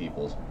puny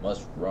peoples.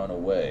 Must run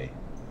away.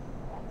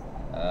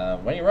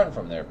 When are you running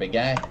from there, big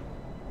guy?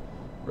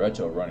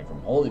 Reto running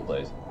from Holy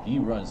Place. He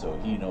runs so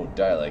he no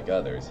die like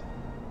others.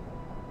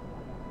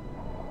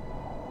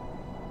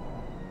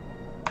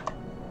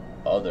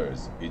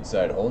 Others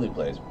inside Holy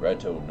Place.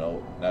 Reto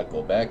no not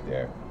go back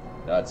there.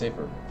 Not safe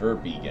for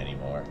Verbeeg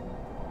anymore.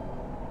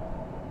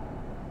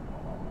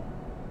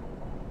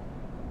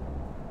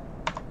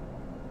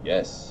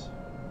 Yes,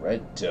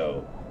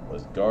 Reto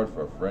was guard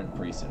for a friend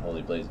priest in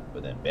Holy Place,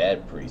 but then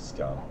bad priests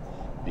come.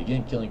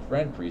 Begin killing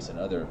friend priests and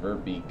other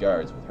Verbeeg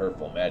guards with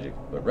hurtful magic,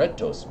 but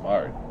Reto's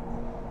smart.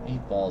 He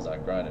falls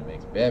on ground and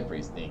makes bad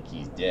priests think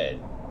he's dead.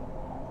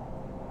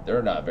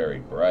 They're not very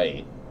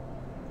bright.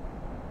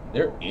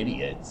 They're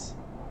idiots.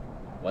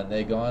 When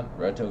they gone,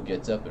 Reto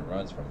gets up and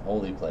runs from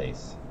Holy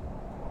Place.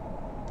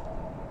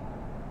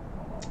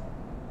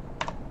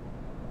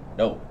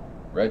 No,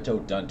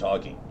 Reto done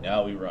talking.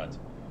 Now he runs.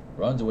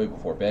 Runs away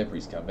before bad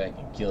priests come back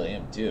and kill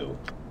him too.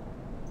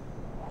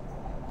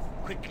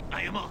 Quick,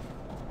 I am off.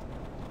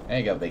 There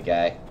you go, big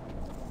guy.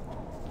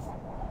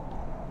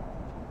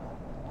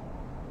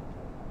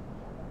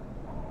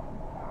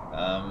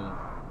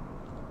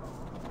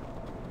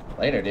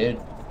 Later, dude.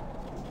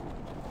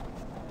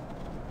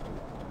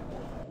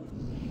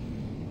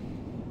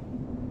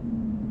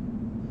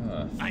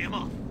 Huh. I am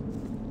off.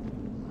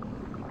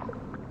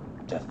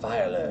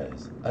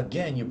 Defilers!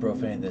 Again you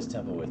profane this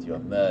temple with your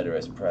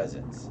murderous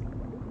presence.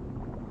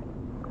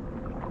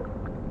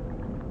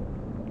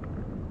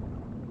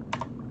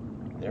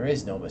 There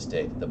is no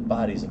mistake. The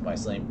bodies of my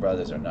slain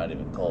brothers are not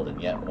even cold, and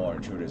yet more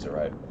intruders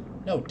arrive.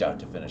 No doubt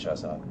to finish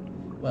us off.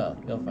 Well,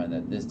 you'll find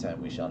that this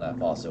time we shall not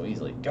fall so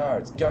easily.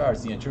 Guards!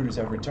 Guards! The intruders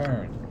have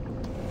returned!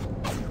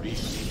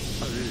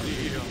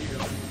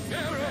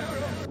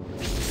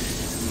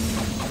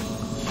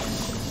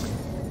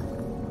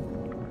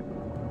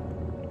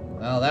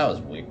 Well, that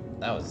was weird.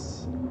 That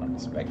was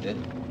unexpected.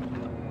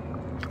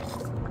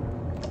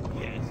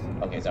 Yes.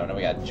 Okay, so now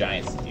we got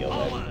giants to deal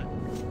with. Forward.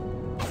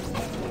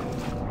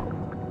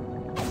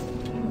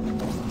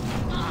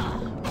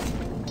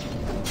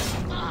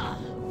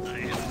 I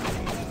am ready.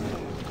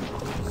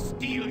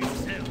 Steel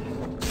yourself.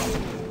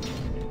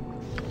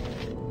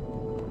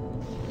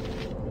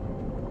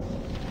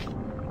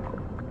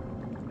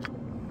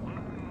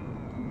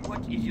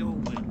 What is your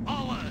will?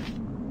 Forward.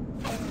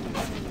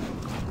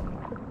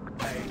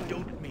 I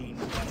don't mean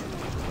to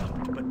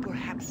interrupt, but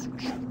perhaps we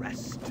should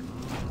rest.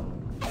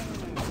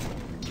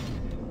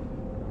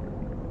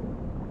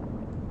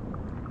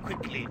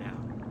 Quickly now.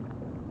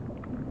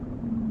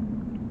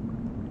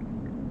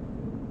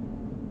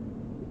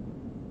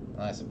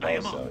 I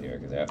suppose so here,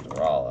 because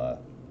after all,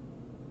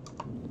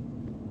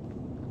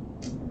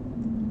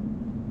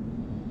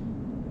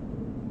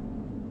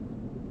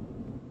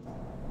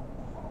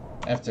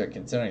 after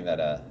considering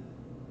that,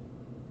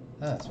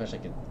 especially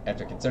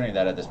after considering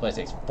that this place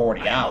takes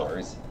 40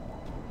 hours.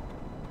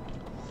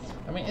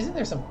 I mean, isn't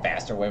there some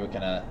faster way we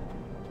can,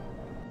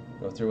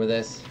 go through with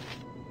this?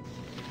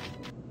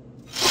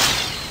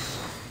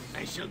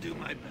 I shall do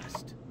my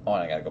best. Oh,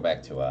 and I gotta go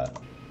back to,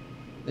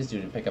 this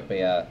dude and pick up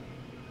a,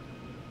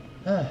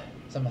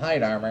 some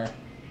hide armor.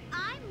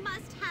 I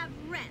must have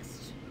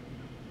rest.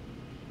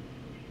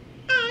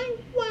 I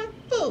want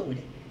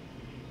food.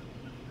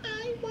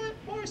 I want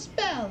more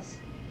spells.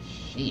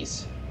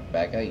 Jeez,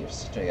 Rebecca, you're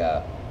such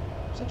a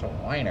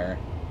whiner.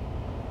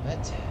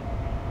 But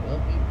we'll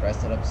be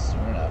rested up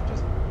soon enough.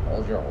 Just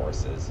hold your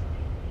horses.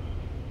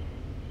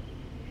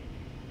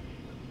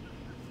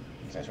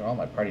 That's what all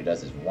my party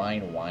does is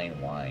whine,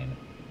 whine, whine.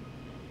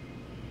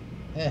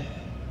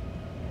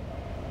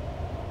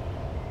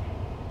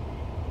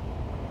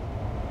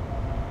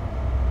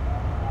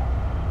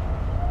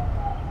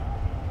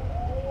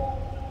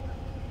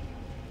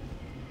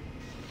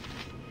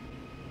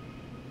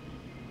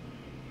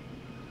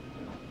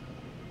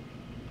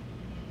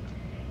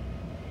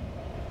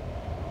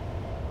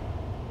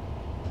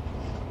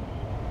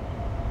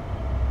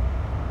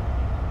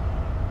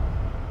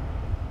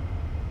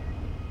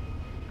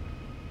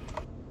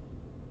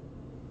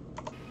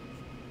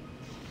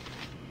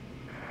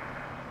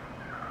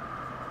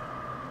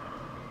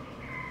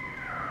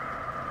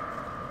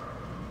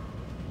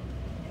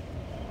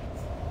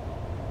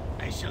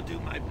 I shall do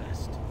my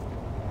best.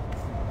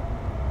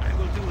 I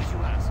will do as you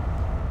ask.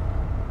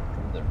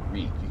 From the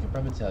reek, you can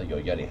probably tell your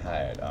Yeti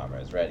hide armor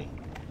is ready.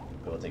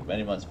 It will take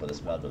many months for the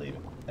smell to leave,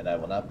 and I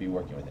will not be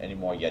working with any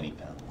more Yeti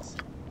pelts.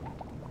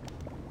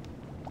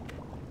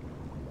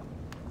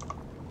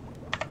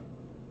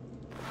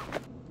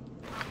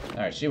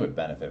 Alright, she would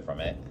benefit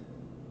from it.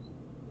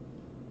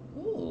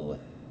 Ooh.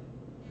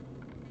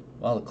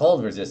 Well, the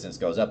cold resistance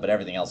goes up, but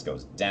everything else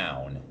goes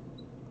down.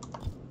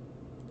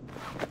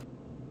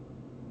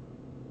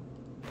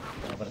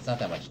 But it's not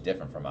that much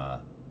different from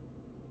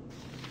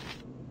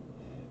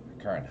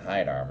current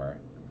hide armor.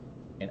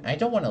 And I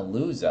don't want to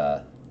lose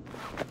oh,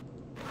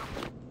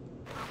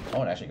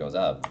 it actually goes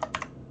up.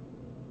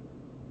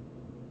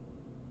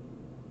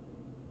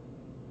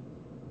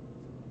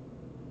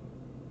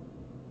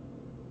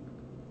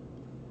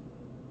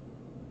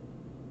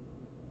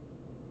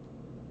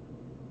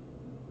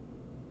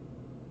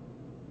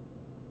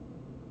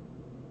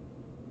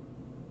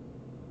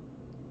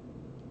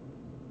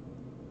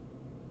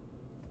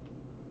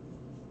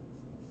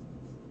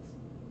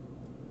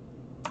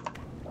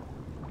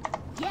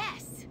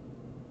 Yes.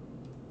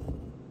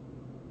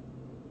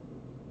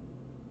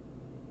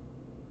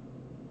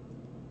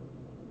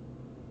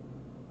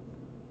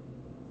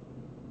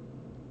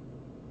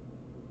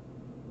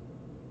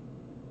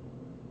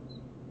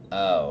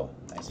 Oh,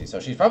 I see.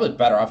 So she's probably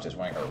better off just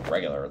wearing her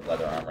regular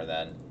leather armor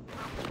then.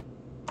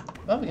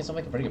 Well, we can still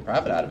make a pretty good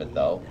profit out of it,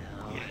 though.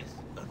 Yes,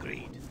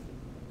 agreed.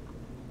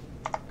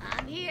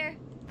 I'm here.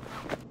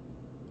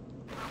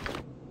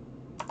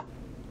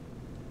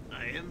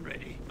 I am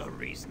ready. A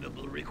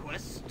reasonable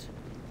request.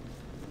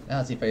 Now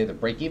let's see if I either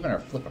break even or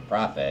flip a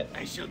profit.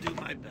 I shall do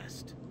my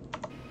best.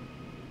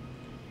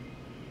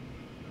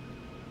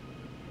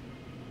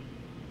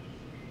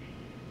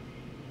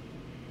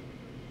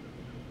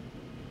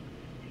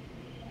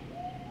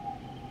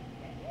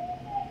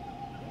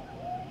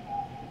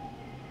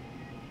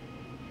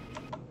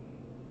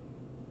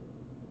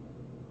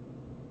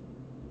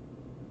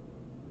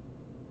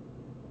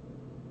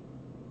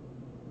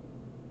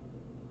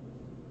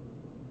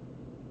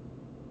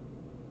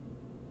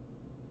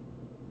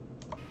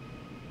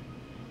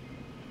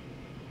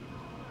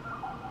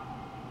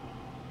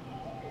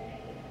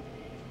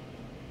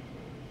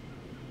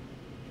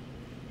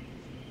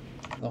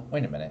 Oh,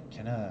 wait a minute.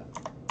 Can I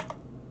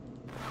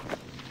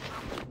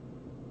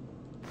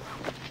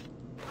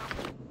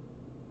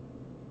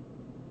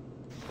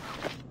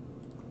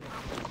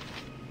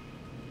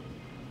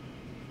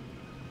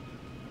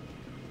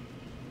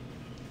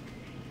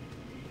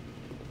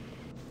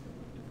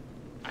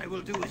will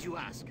do as you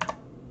ask.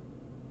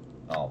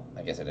 Oh,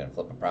 I guess I didn't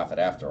flip a profit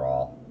after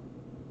all.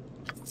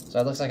 So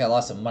it looks like I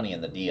lost some money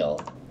in the deal.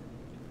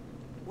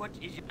 What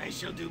is I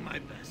shall do my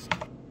best.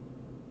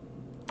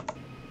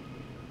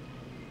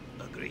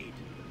 Agreed.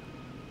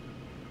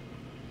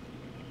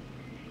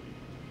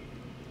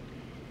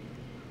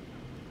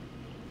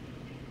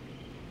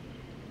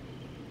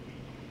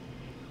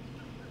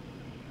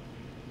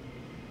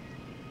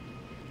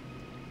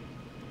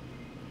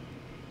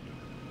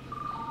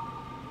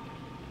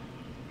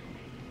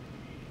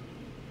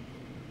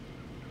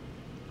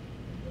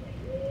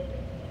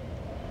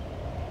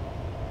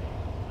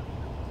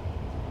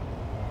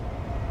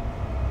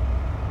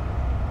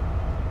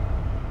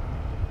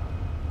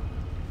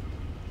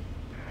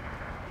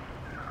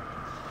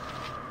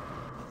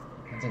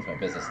 Since my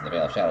business in the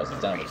Vale of Shadows is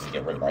done, we can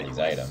get rid of all these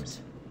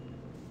items.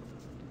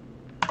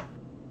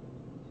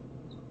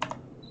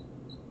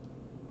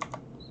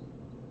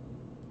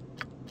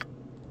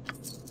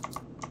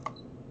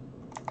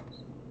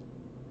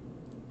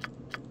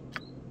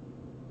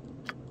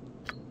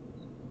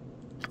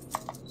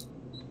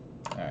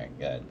 Alright,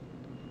 good.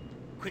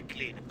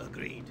 Quickly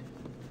agreed.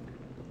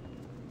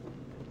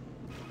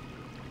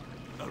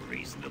 A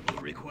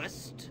reasonable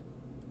request.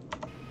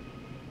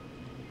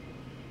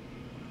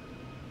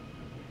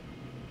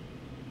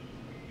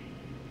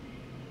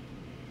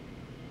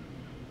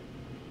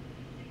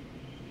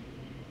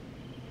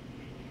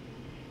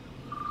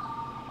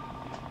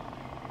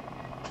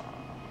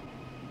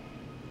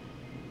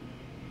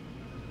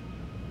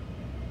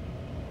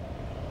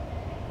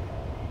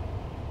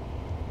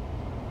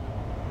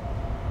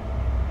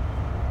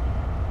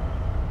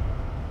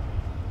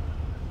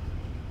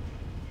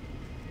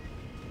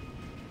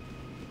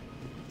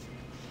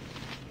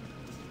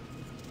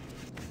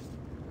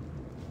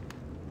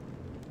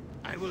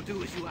 I will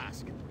do as you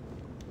ask.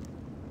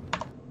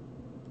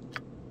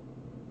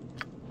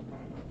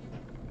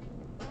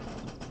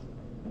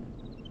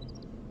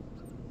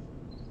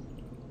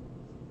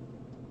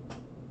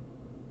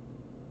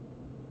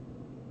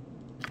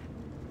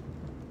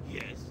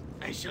 Yes,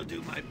 I shall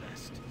do my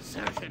best,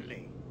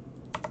 certainly.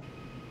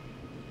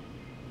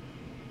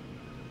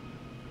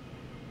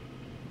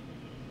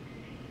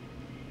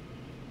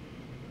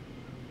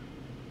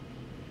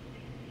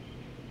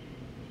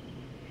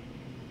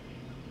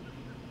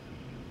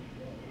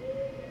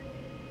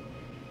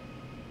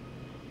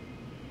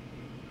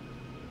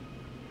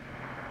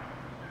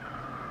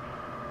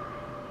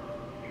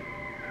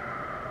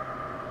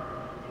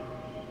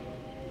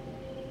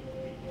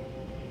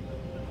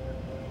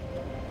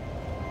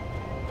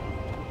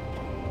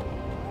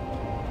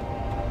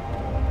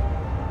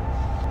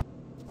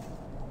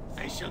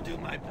 I shall do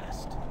my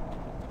best.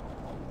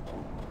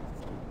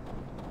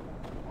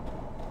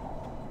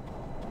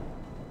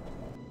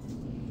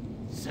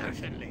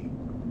 Certainly.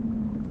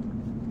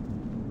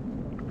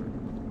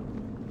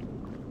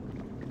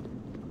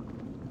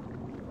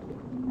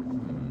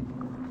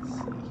 Let's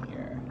see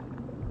here.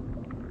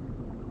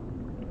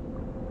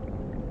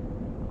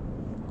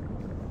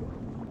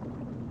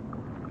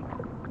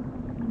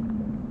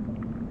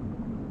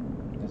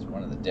 There's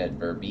one of the dead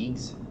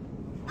Verbeegs.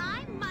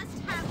 I must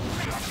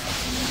have rest.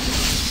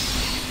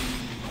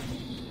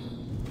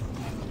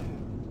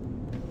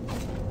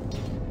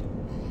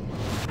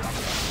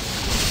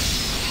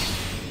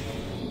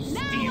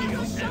 Now I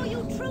will show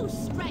you true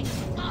strength.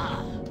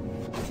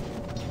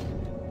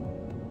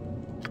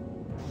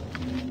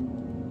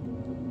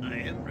 I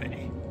am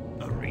ready.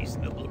 A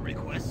reasonable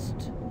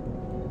request.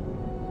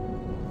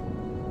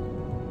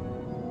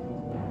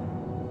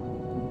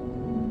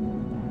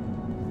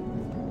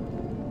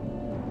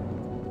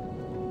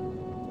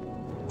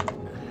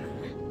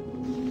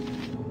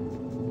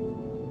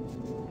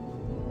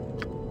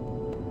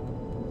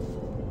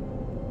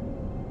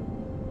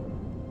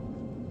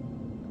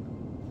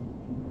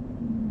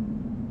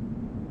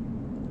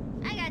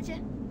 I gotcha.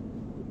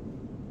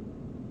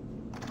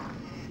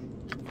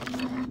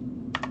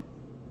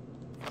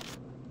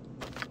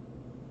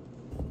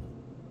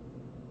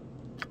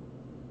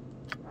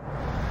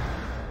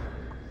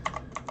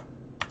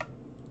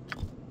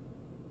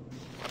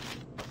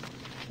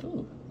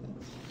 Ooh,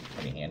 that's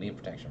pretty handy.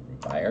 Protection from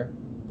fire.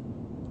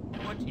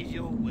 What is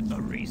your with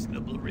a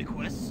reasonable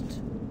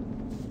request?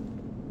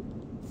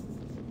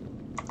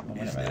 Oh, wait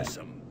a Is there minute.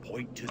 some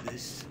point to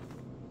this?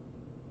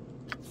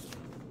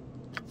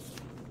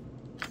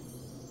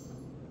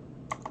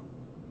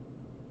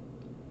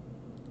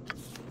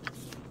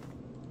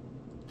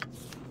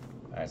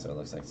 Alright, so it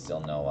looks like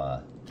still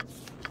no,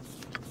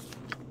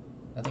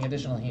 nothing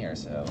additional here,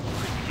 so...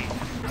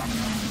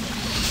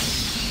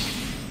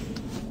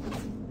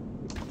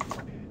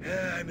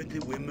 I'm at the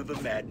whim of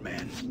a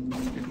madman.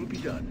 It will be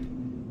done.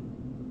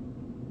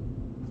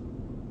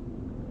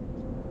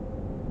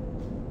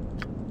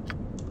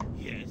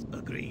 Yes.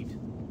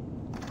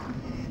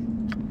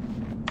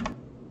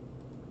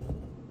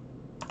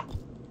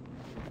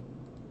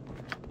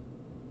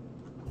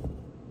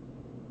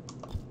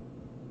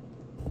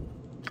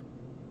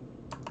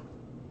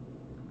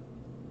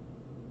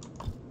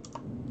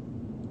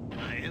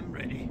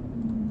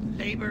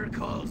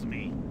 calls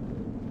me.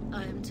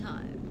 I am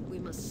tired. We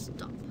must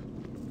stop.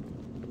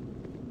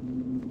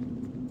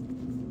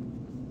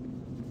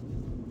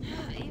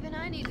 Even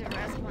I need to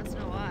rest once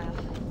in a while.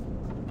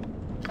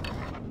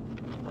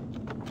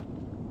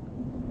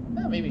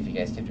 Well, maybe if you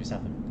guys kept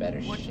yourself in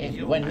better What shape, you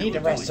you wouldn't I need to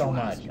will do rest as so you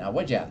much, ask. now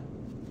would ya?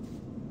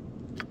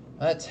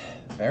 But,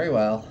 very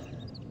well.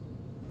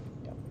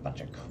 You bunch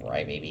of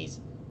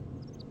crybabies.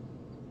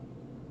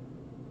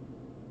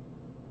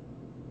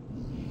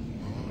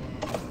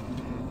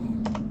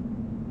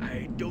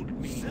 I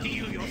don't mean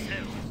steal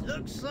yourself.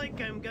 Looks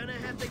like I'm gonna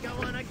have to go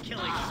on a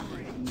killing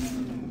spree.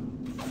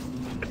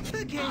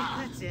 Okay,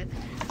 that's it.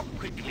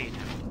 Quickly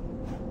now.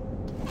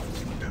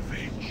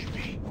 Avenge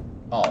me.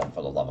 Oh,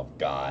 for the love of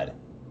God.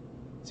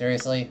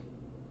 Seriously?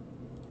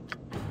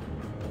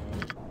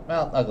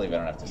 Well, luckily we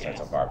don't have to start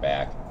so far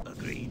back.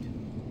 Agreed.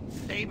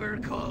 Saber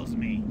calls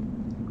me.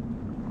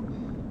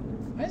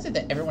 Why is it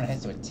that everyone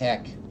has to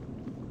attack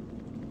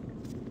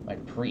my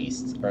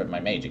priest, or my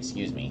mage,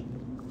 excuse me?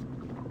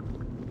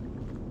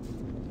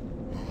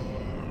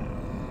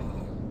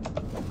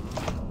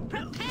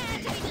 Prepare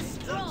to be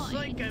destroyed. Looks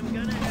like I'm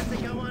gonna have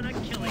to go on a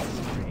killing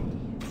spree.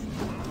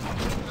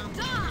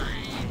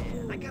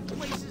 Die. I got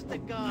places to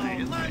go,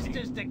 am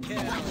monsters to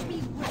kill. Watch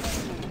me work.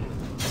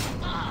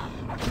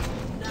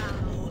 Now,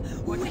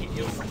 What can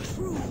you witness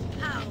true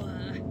power.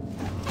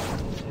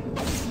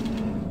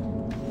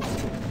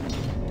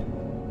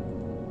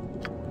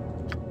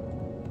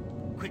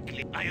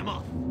 Quickly, I am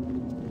off.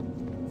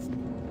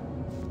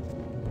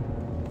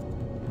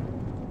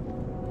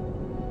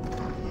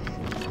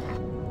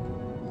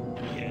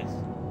 Yes.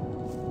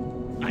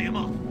 I am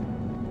off.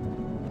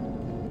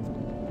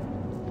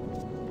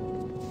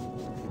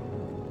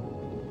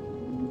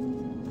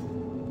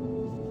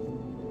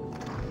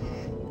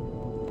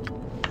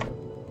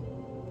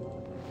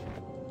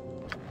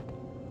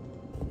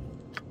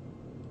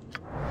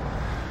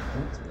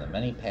 Oops, the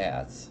many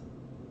paths.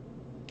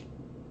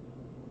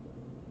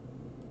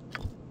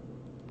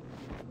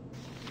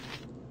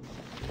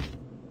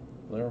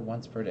 Lure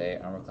once per day,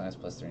 armor class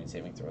plus 3 and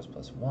saving throws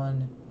plus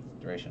 1.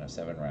 Duration of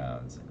 7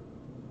 rounds.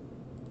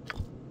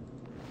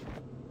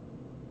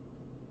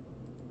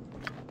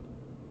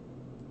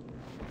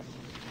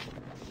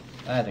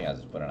 I think I'll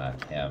just put it on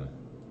him.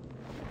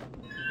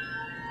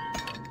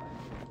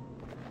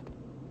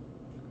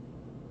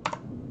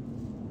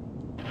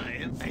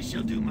 I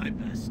shall do my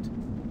best.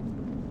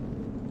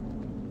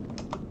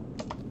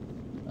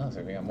 Oh, looks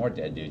like we got more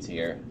dead dudes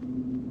here.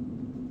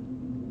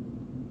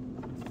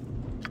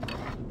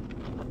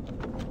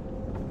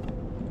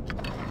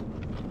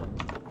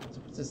 So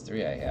what's this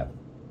 3 I have?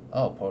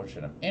 Oh,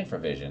 potion of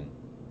infravision.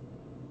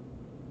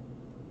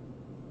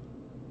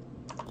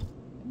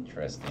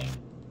 Interesting.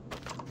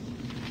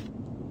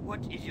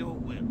 What is your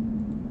will?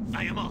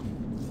 I am off.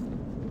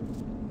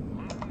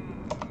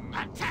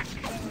 Attack!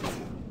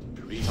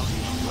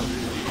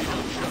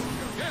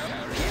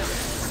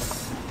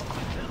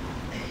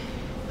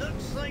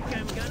 Looks like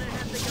I'm gonna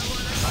have to go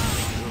on a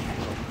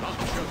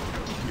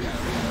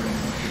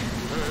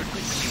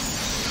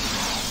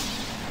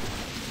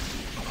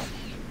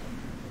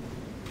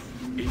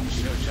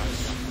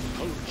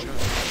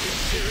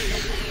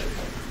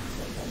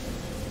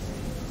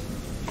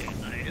Yes,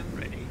 I am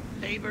ready.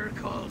 Saber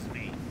calls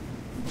me.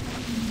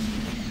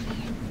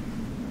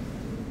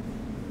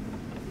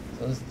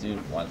 So this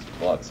dude wants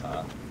books,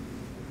 huh?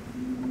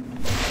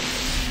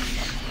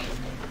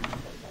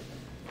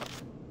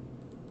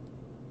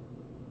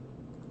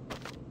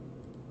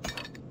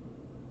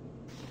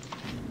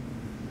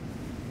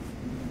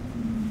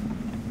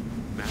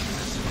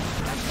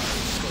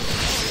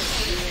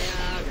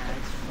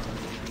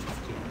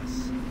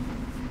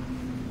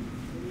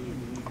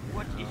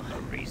 What is a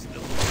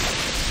reasonable?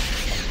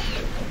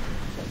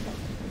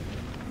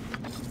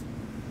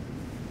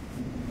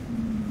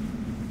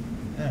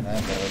 I don't know,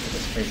 I'm gonna wait for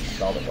this crazy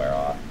spell to wear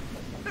off.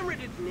 I'm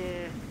ready. Nah,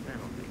 I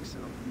don't think so.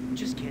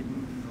 Just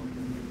kidding.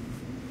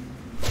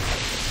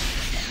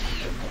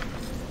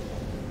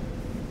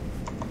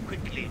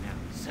 Quickly now,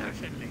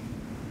 certainly.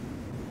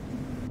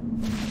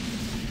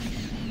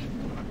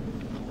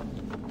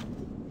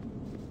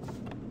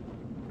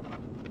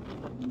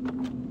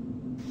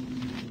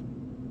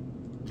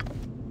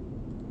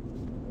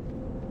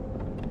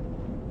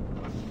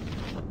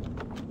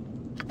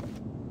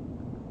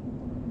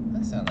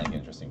 That sound like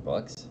interesting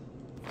books.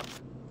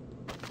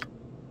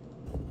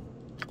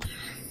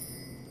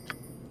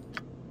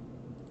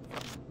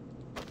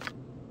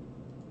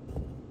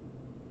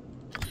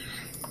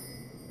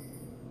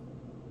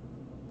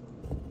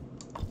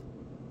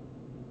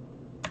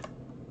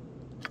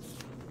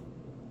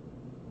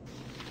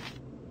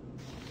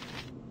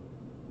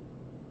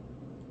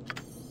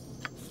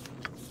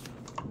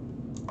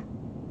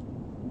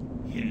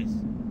 Yes.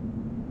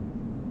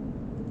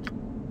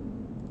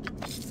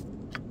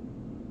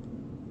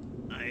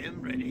 I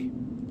am ready.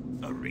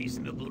 A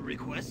reasonable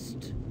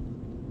request?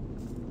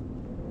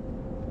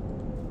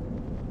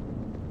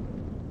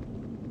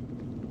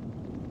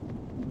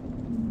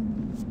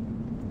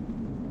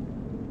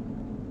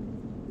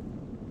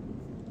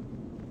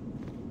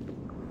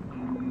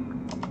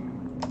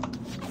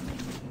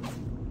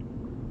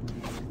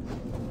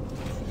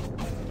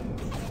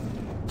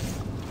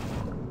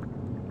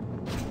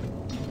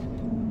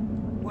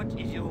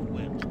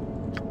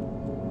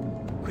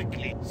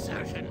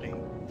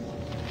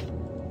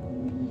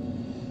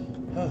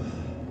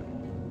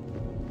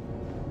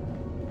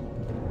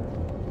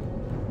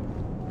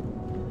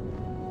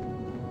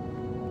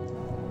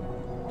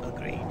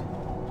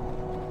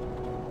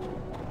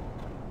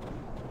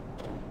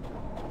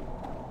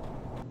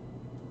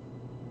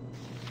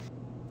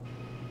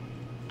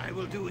 I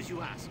will do as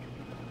you ask.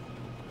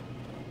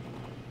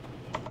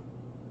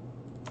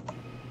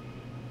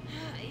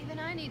 Even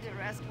I need to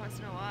rest once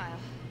in a while.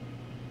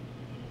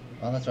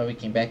 Well, that's why we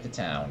came back to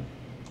town.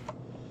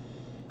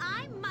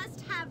 I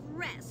must have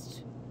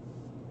rest.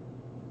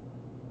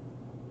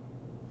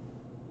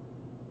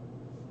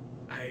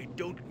 I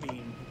don't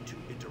mean to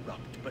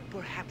interrupt, but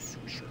perhaps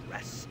we should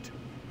rest.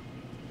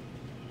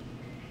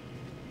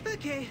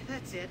 Okay,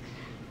 that's it.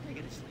 I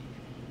gotta sleep.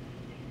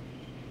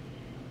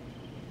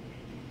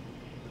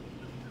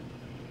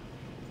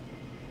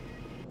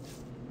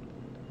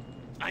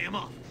 I am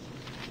off.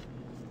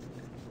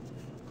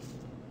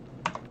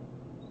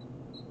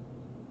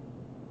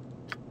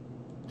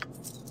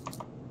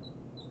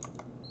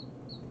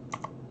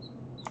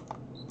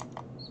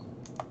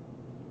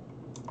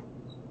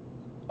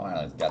 Oh,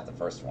 I only got the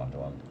first one to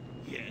him.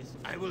 Yes,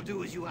 I will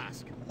do as you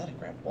ask. I thought I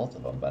grabbed both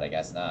of them, but I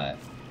guess not.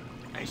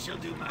 I shall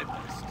do my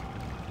best.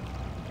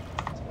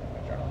 Let's go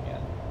to my journal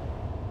again.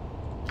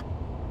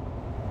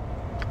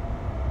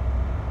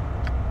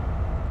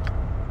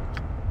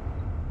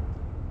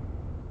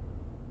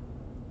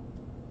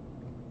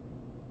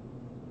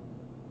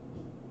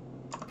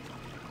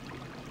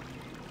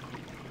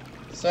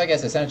 So I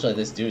guess essentially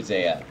this dude's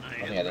a,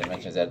 one thing I didn't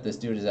mention is that this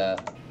dude is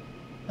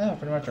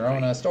pretty much our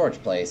own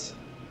storage place.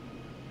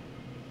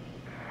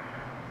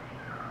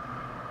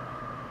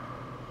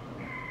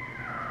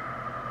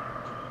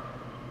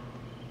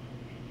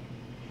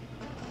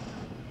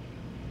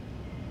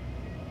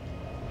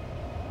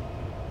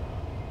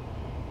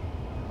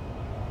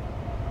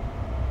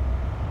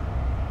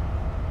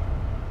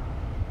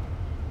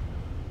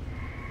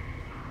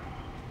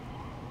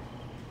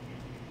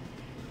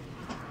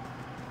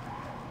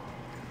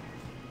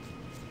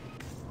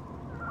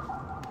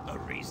 A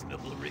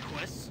reasonable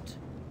request.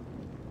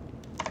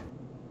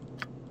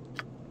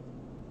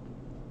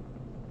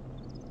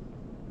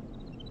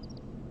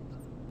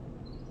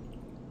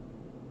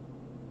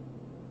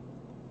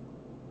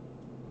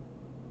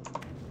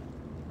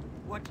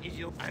 What is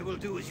your... I will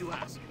do as you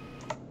ask.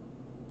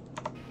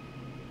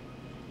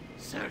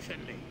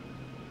 Certainly.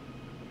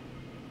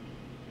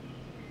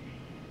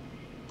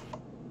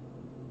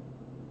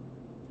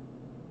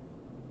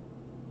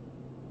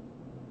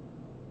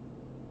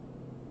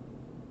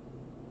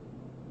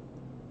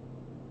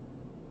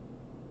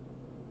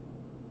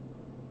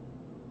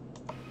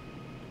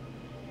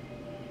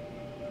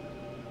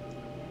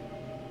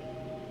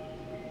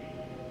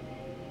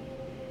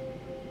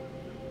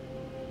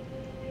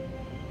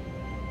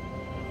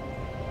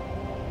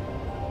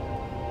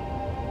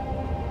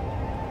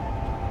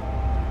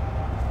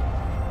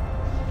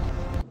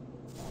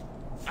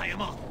 I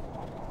am off.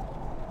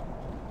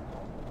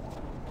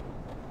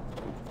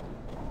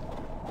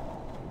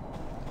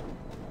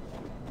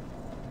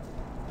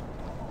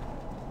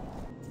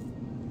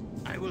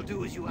 I will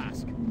do as you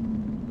ask.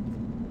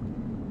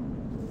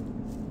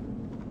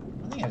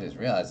 One thing I just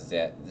realized is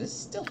that this is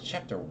still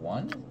chapter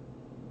 1?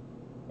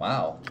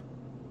 Wow.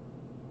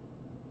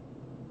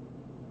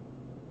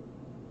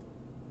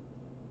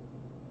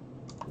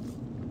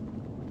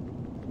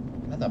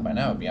 I thought by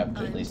now it would be up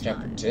to at least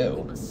chapter 2.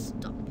 We must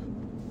stop.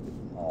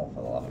 Oh,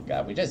 for the love of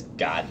God. We just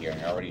got here and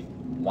you're already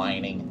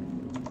whining.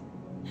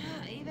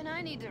 Even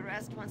I need to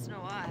rest once in a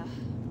while.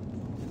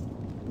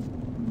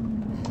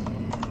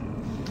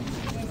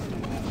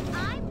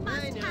 I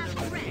must I know have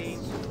the routine.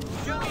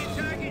 rest. Show me a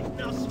target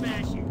and I'll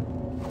smash it.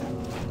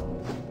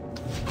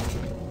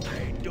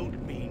 I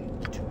don't mean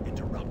to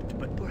interrupt,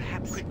 but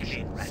perhaps we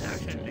should rest.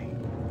 Certainly.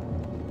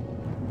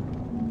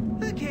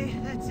 Okay,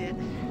 that's it.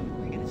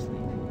 I gotta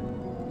sleep.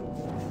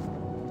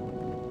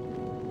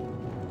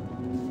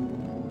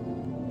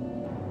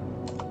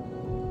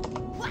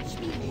 Watch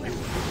me rest.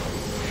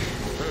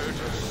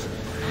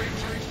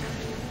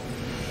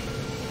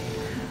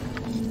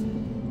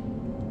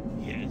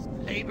 Yes,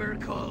 labor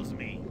calls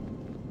me.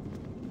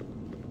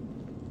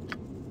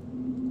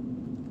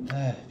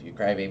 If you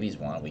crybabies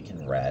want, we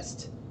can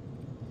rest.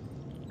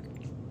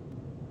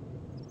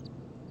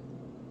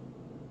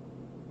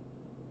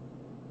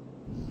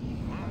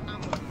 I'm a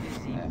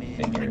busy man.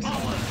 Figures.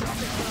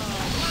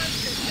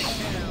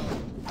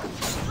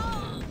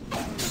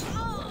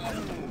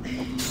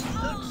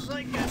 Looks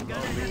like I'm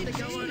gonna have to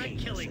go on a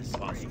killing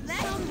spree.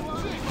 Let's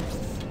watch.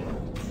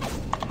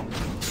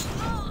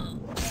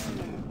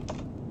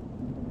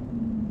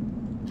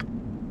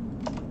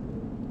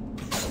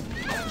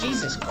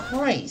 Jesus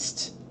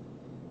Christ!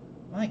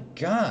 My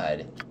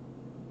God.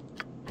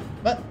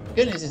 But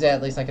good news is that,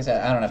 at least, like I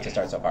said, I don't have to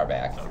start so far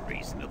back. A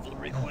reasonable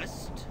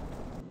request.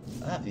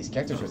 If these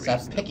characters would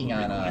stop picking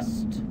on,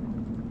 request.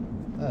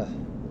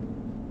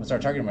 would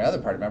start targeting my other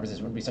party members, this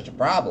wouldn't be such a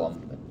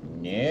problem. But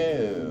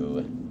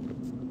no.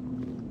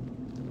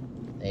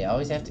 They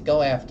always have to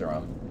go after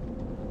them.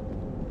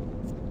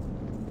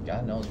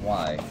 God knows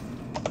why.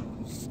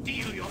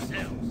 Steel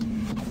yourselves.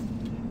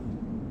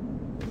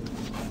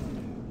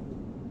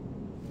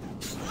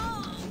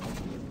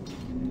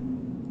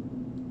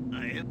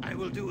 I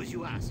will do as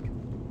you ask.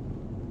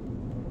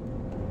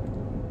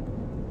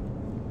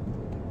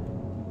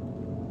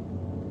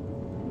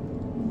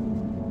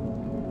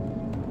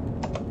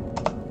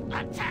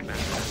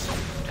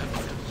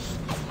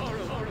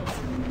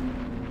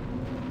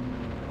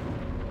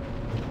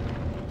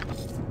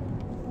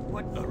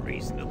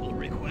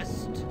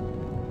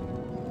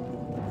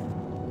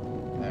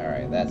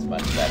 that's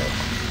much better.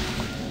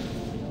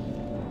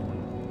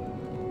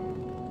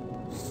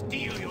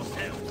 Steel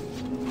yourself.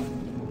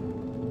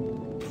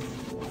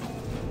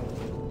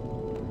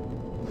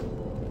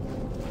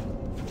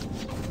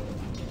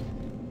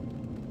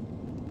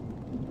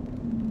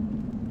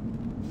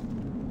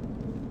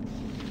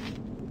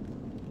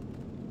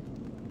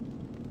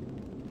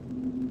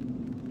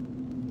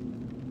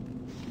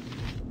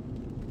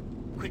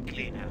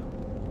 Quickly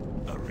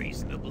now. A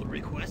reasonable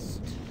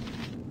request.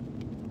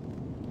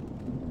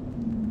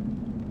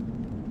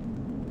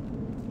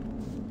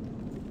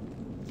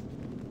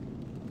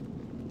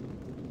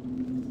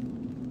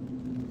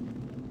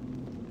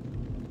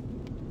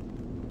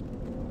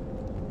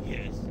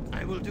 Yes,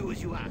 I will do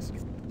as you ask.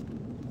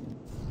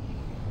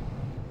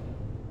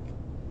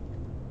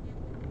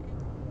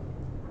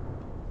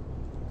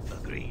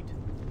 Agreed.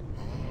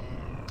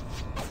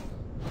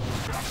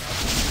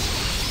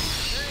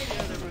 I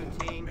know the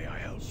routine. May I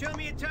help? Show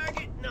me a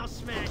target and I'll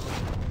smash it.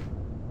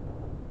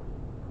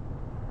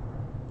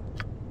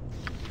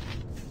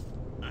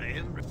 I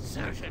am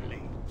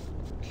certainly.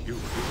 Bring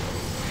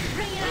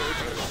it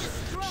on!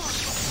 Destroy!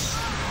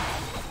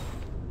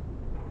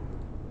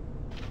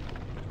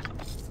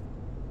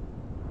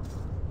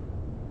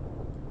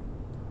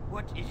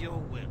 What is your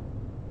will?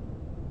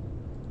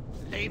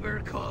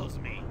 Labor calls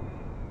me.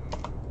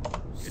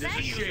 It is a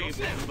shame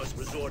that you must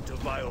resort to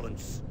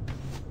violence.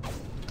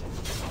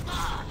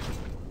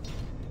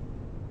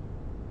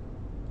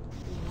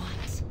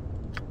 What?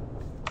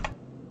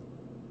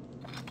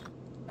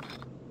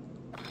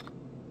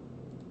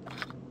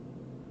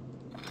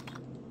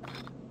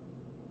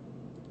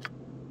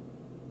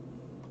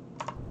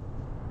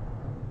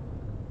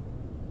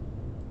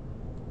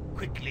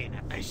 Quickly, now.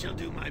 I shall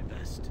do my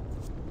best.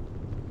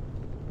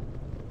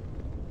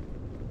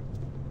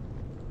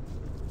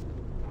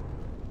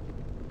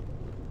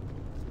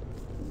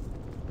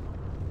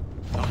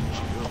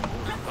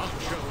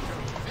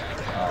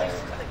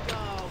 Go!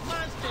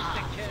 Monsters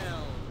to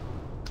kill!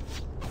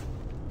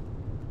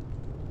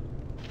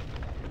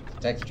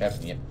 Protect the traps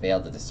and you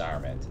failed to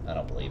disarm it. I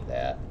don't believe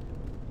that.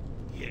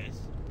 Yes.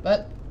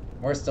 But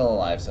we're still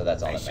alive, so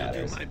that's all I that shall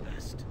matters. do my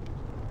best.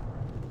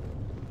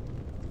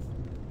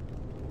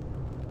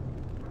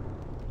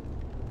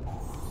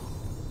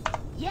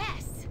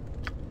 Yes!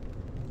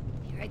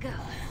 Here I go.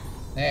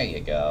 There you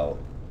go.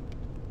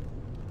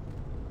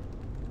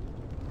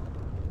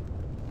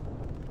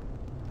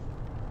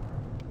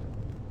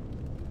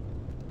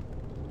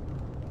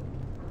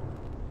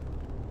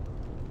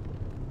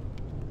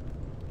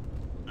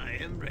 I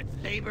am ready.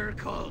 Labor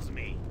calls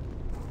me.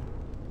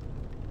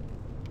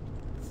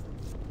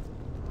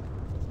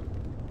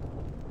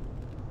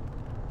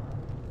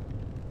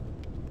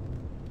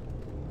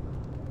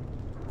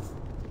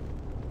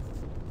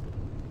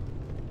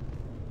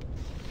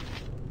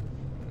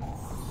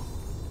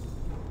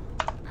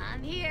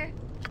 I'm here.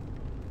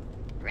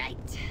 Right.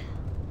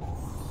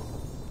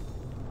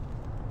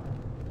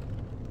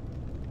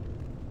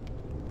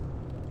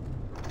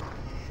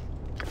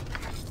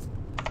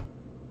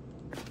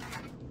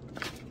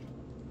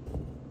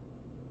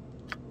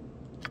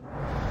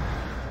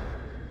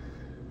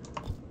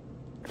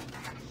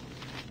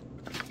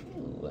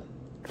 Ooh.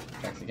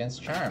 Attacks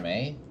against charm,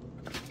 eh?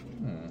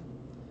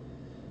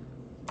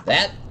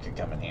 That could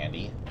come in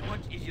handy. What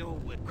is your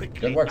will? Quickly,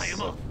 Good work, I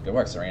am off. good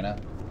work, Serena.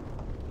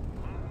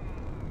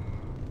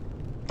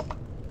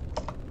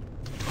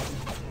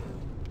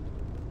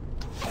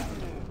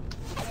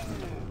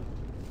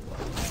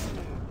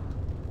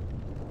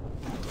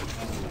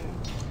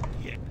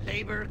 Yeah,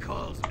 labor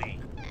calls me.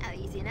 Oh,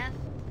 easy enough.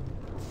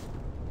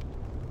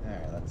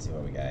 Alright, let's see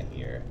what we got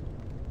here.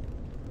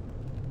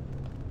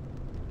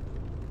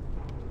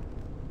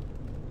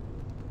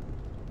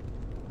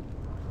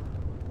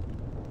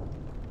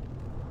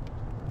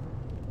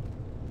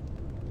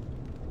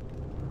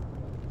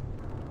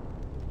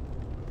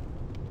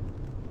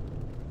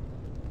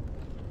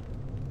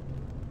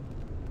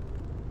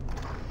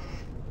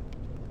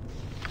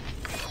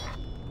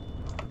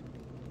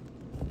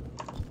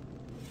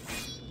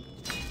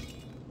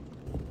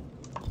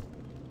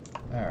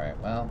 Alright,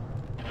 well.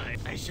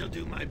 I shall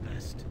do my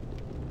best.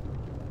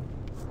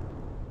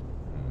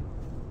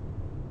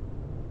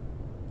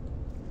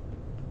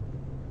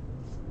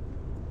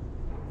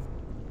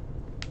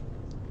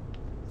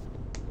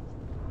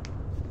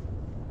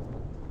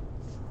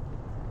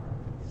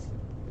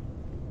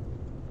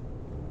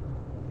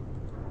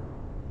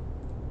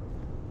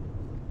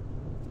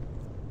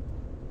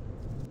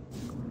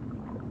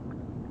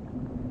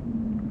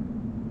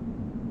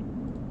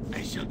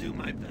 I shall do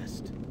my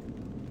best.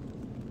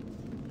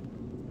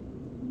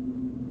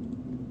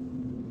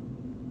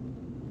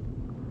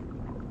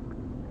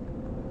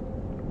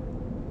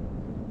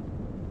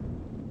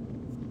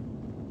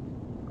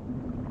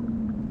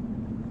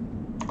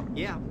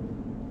 Yeah.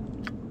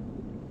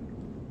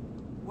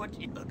 What?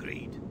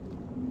 Agreed.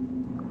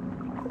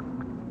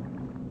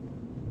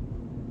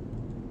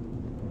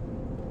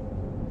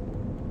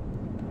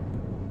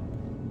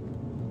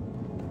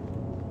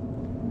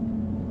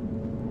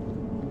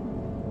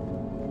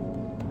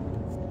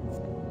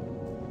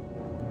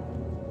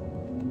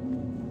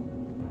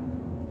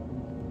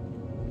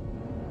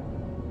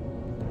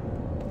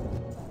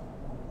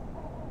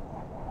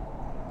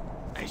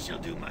 shall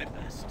do my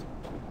best.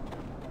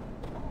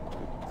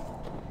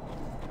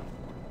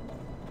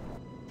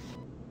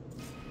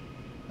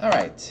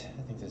 Alright,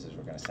 I think this is where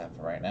we're going to stop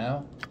for right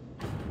now.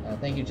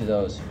 Thank you to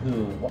those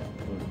who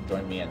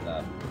joined me in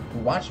who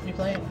watched me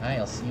play.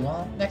 I'll see you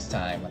all next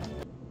time.